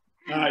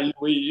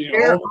 You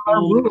know,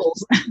 all the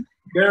rules.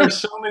 There are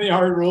so many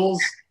hard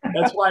rules.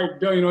 That's why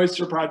Billion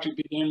Oyster Project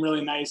became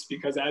really nice,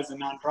 because as a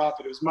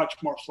nonprofit, it was much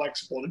more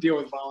flexible to deal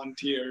with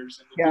volunteers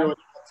and to deal with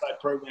outside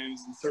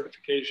programs and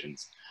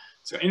certifications.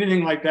 So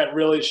anything like that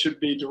really should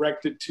be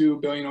directed to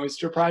Billion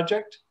Oyster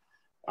Project.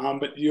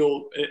 But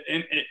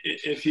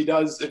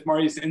if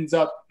Maurice ends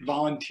up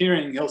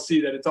volunteering, he'll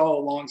see that it's all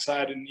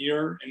alongside and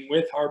near and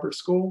with Harbor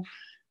School,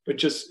 but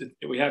just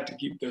we have to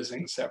keep those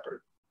things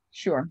separate.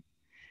 Sure.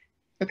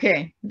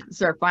 Okay, this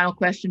is our final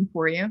question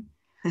for you.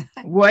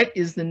 What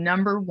is the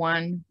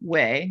 #1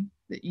 way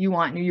that you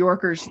want New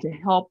Yorkers to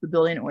help the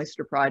Billion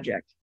Oyster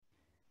Project?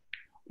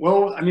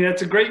 Well, I mean,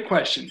 that's a great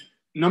question.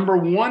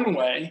 #1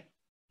 way,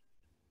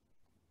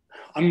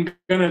 I'm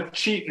gonna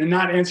cheat and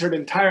not answer it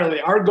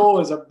entirely. Our goal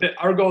is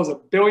a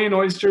billion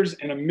oysters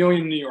and 1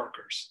 million New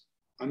Yorkers.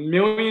 1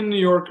 million New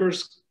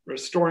Yorkers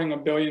restoring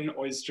 1 billion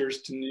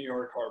oysters to New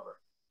York Harbor.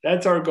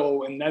 That's our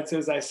goal, and that's,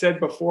 as I said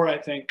before, I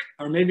think,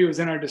 or maybe it was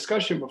in our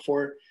discussion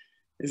before,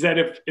 is that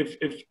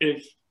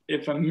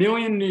if 1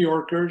 million New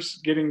Yorkers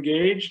get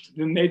engaged,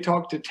 then they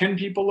talk to 10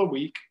 people a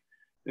week,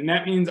 then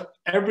that means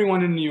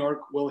everyone in New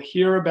York will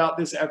hear about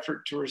this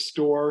effort to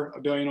restore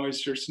 1 billion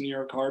oysters to New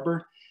York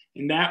Harbor.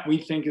 And that, we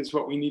think, is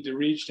what we need to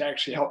reach to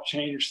actually help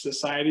change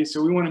society.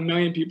 So we want 1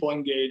 million people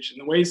engaged.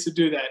 And the ways to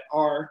do that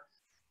are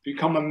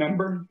become a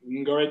member. You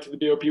can go right to the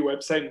BOP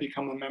website and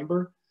become a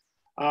member.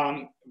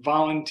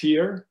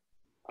 Volunteer.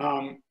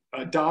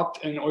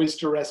 Adopt an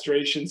oyster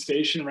restoration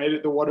station right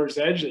at the water's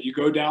edge that you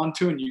go down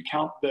to, and you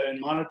count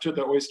and monitor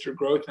the oyster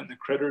growth and the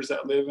critters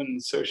that live and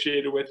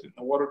associated with it and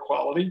the water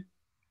quality.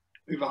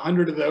 We have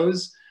 100 of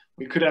those.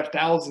 We could have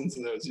thousands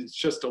of those. It's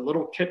just a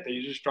little kit that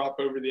you just drop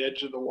over the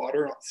edge of the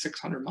water on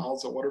 600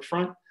 miles of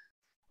waterfront.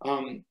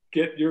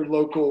 Get your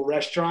local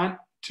restaurant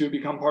to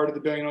become part of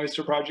the Billion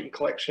Oyster Project and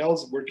collect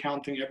shells. We're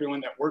counting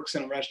everyone that works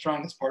in a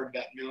restaurant as part of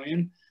that 1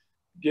 million.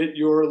 Get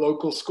your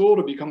local school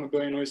to become a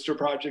Billion Oyster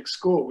Project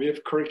school. We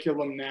have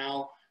curriculum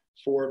now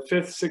for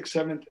 5th, 6th,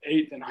 7th,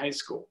 8th, and high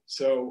school.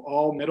 So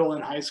all middle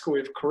and high school, we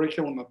have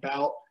curriculum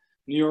about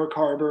New York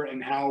Harbor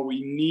and how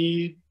we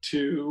need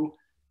to,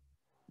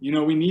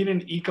 we need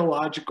an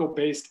ecological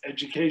based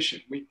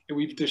education.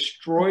 We've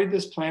destroyed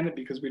this planet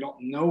because we don't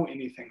know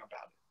anything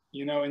about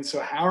it, and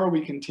so how are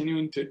we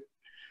continuing to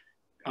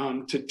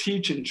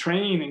teach and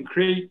train and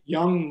create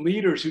young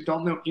leaders who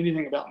don't know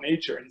anything about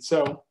nature? And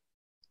so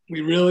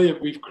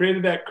we've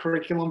created that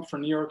curriculum for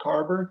New York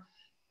Harbor,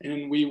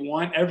 and we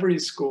want every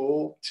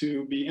school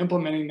to be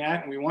implementing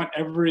that. And we want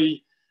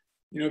every,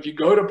 if you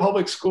go to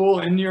public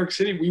school in New York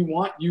City, we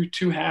want you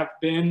to have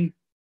been,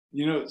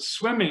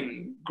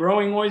 swimming,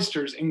 growing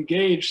oysters,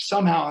 engaged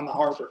somehow in the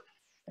harbor.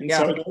 And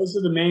so those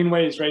are the main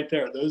ways right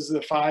there. Those are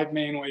the 5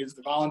 main ways: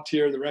 the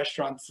volunteer, the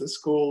restaurants, the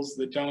schools,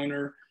 the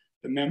donor,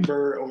 the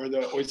member, or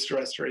the oyster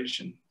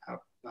restoration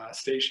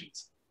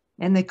stations.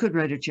 And they could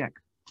write a check.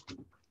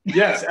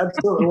 Yes,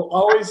 absolutely. We'll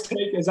always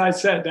take, as I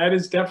said,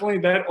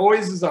 that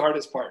always is the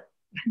hardest part.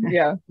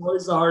 Yeah.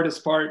 Always the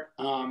hardest part.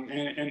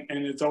 And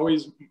it's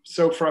always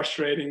so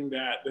frustrating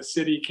that the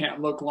city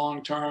can't look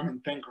long-term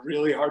and think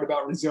really hard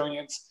about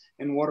resilience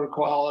and water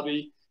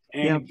quality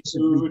and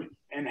food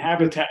and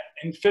habitat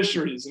and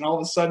fisheries. And all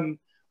of a sudden,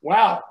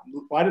 wow,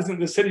 why doesn't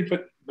the city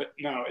but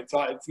no,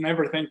 it's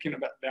never thinking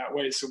about that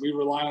way. So we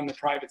rely on the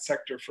private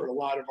sector for a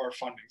lot of our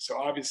funding. So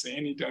obviously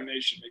any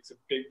donation makes a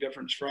big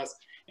difference for us.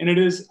 And it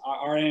is,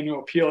 our annual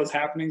appeal is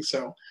happening.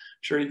 So I'm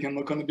sure you can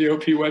look on the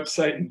BOP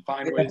website and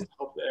find ways to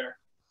help there.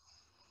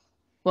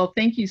 Well,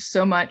 thank you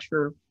so much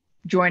for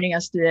joining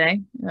us today.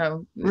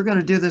 We're going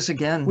to do this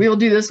again. We will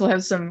do this.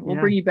 We'll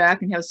bring you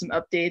back and have some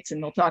updates,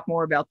 and we'll talk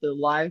more about the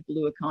live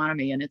blue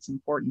economy and its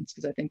importance,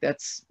 because I think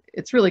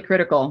it's really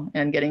critical,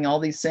 and getting all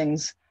these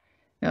things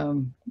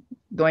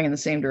going in the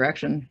same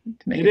direction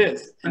to make it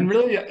is. And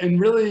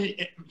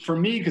really for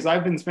me, because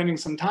I've been spending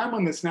some time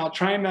on this now,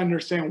 trying to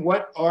understand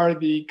what are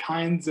the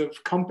kinds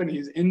of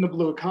companies in the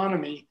blue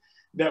economy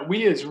that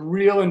we as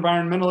real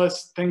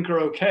environmentalists think are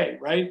okay,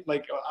 right?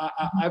 Like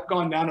I've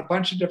gone down a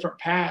bunch of different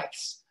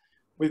paths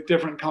with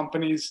different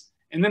companies,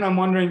 and then I'm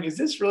wondering, is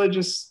this really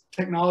just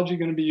technology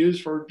going to be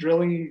used for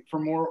drilling for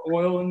more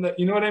oil? And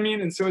you know what I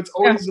mean? And so it's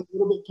always a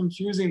little bit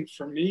confusing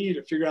for me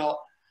to figure out,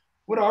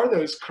 what are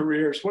those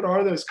careers? What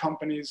are those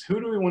companies? Who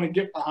do we want to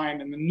get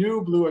behind in the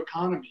new blue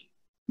economy?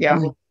 Yeah.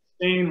 Will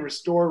sustain,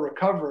 restore,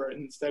 recover,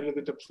 instead of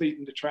the deplete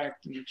and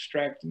detract and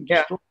extract and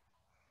destroy.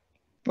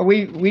 Well,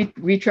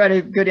 we try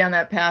to go down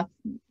that path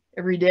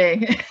every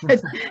day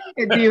at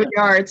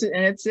DOER.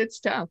 It's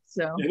tough.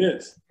 So it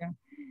is. Yeah.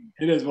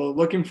 It is. Well,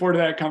 looking forward to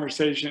that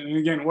conversation. And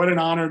again, what an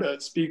honor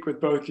to speak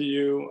with both of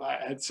you. I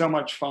had so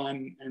much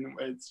fun, and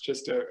it's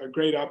just a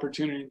great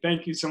opportunity.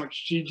 Thank you so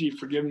much, Gigi,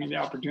 for giving me the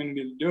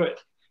opportunity to do it.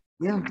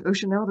 Yeah,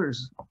 Ocean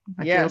Elders.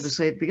 I failed to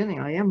say at the beginning,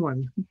 I am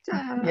one.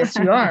 Yes,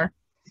 you are.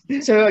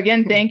 So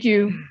again, thank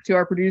you to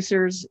our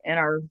producers and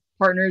our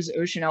partners,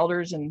 Ocean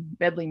Elders and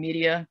Medley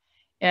Media.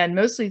 And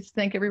mostly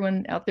thank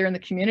everyone out there in the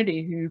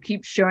community who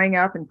keeps showing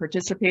up and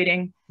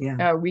participating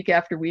week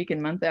after week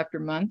and month after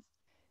month.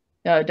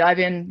 Dive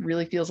In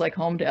really feels like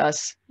home to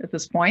us at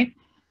this point.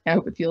 I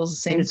hope it feels the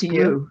same to blue.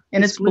 you.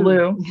 And it's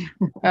blue.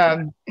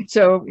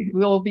 So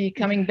we'll be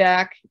coming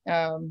back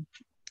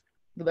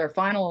with our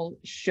final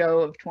show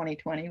of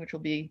 2020, which will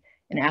be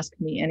an Ask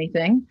Me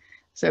Anything.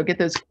 So get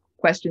those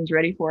questions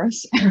ready for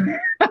us.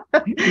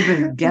 We've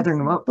been gathering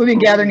them up. We've been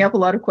gathering up a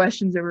lot of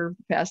questions over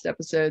past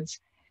episodes.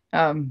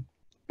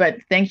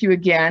 But thank you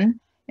again.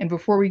 And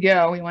before we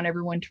go, we want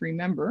everyone to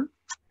remember.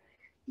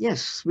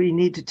 Yes, we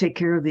need to take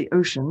care of the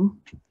ocean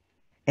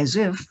as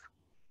if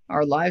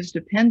our lives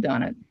depend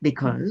on it.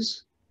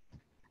 Because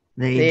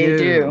they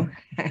do.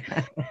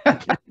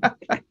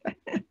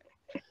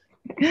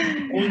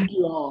 Thank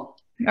you all.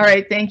 All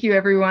right. Thank you,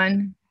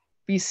 everyone.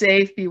 Be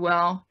safe. Be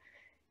well.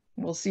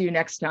 We'll see you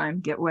next time.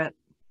 Get wet.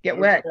 Get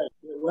wet.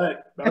 Get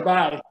wet.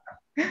 Bye-bye.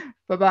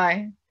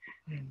 Bye-bye.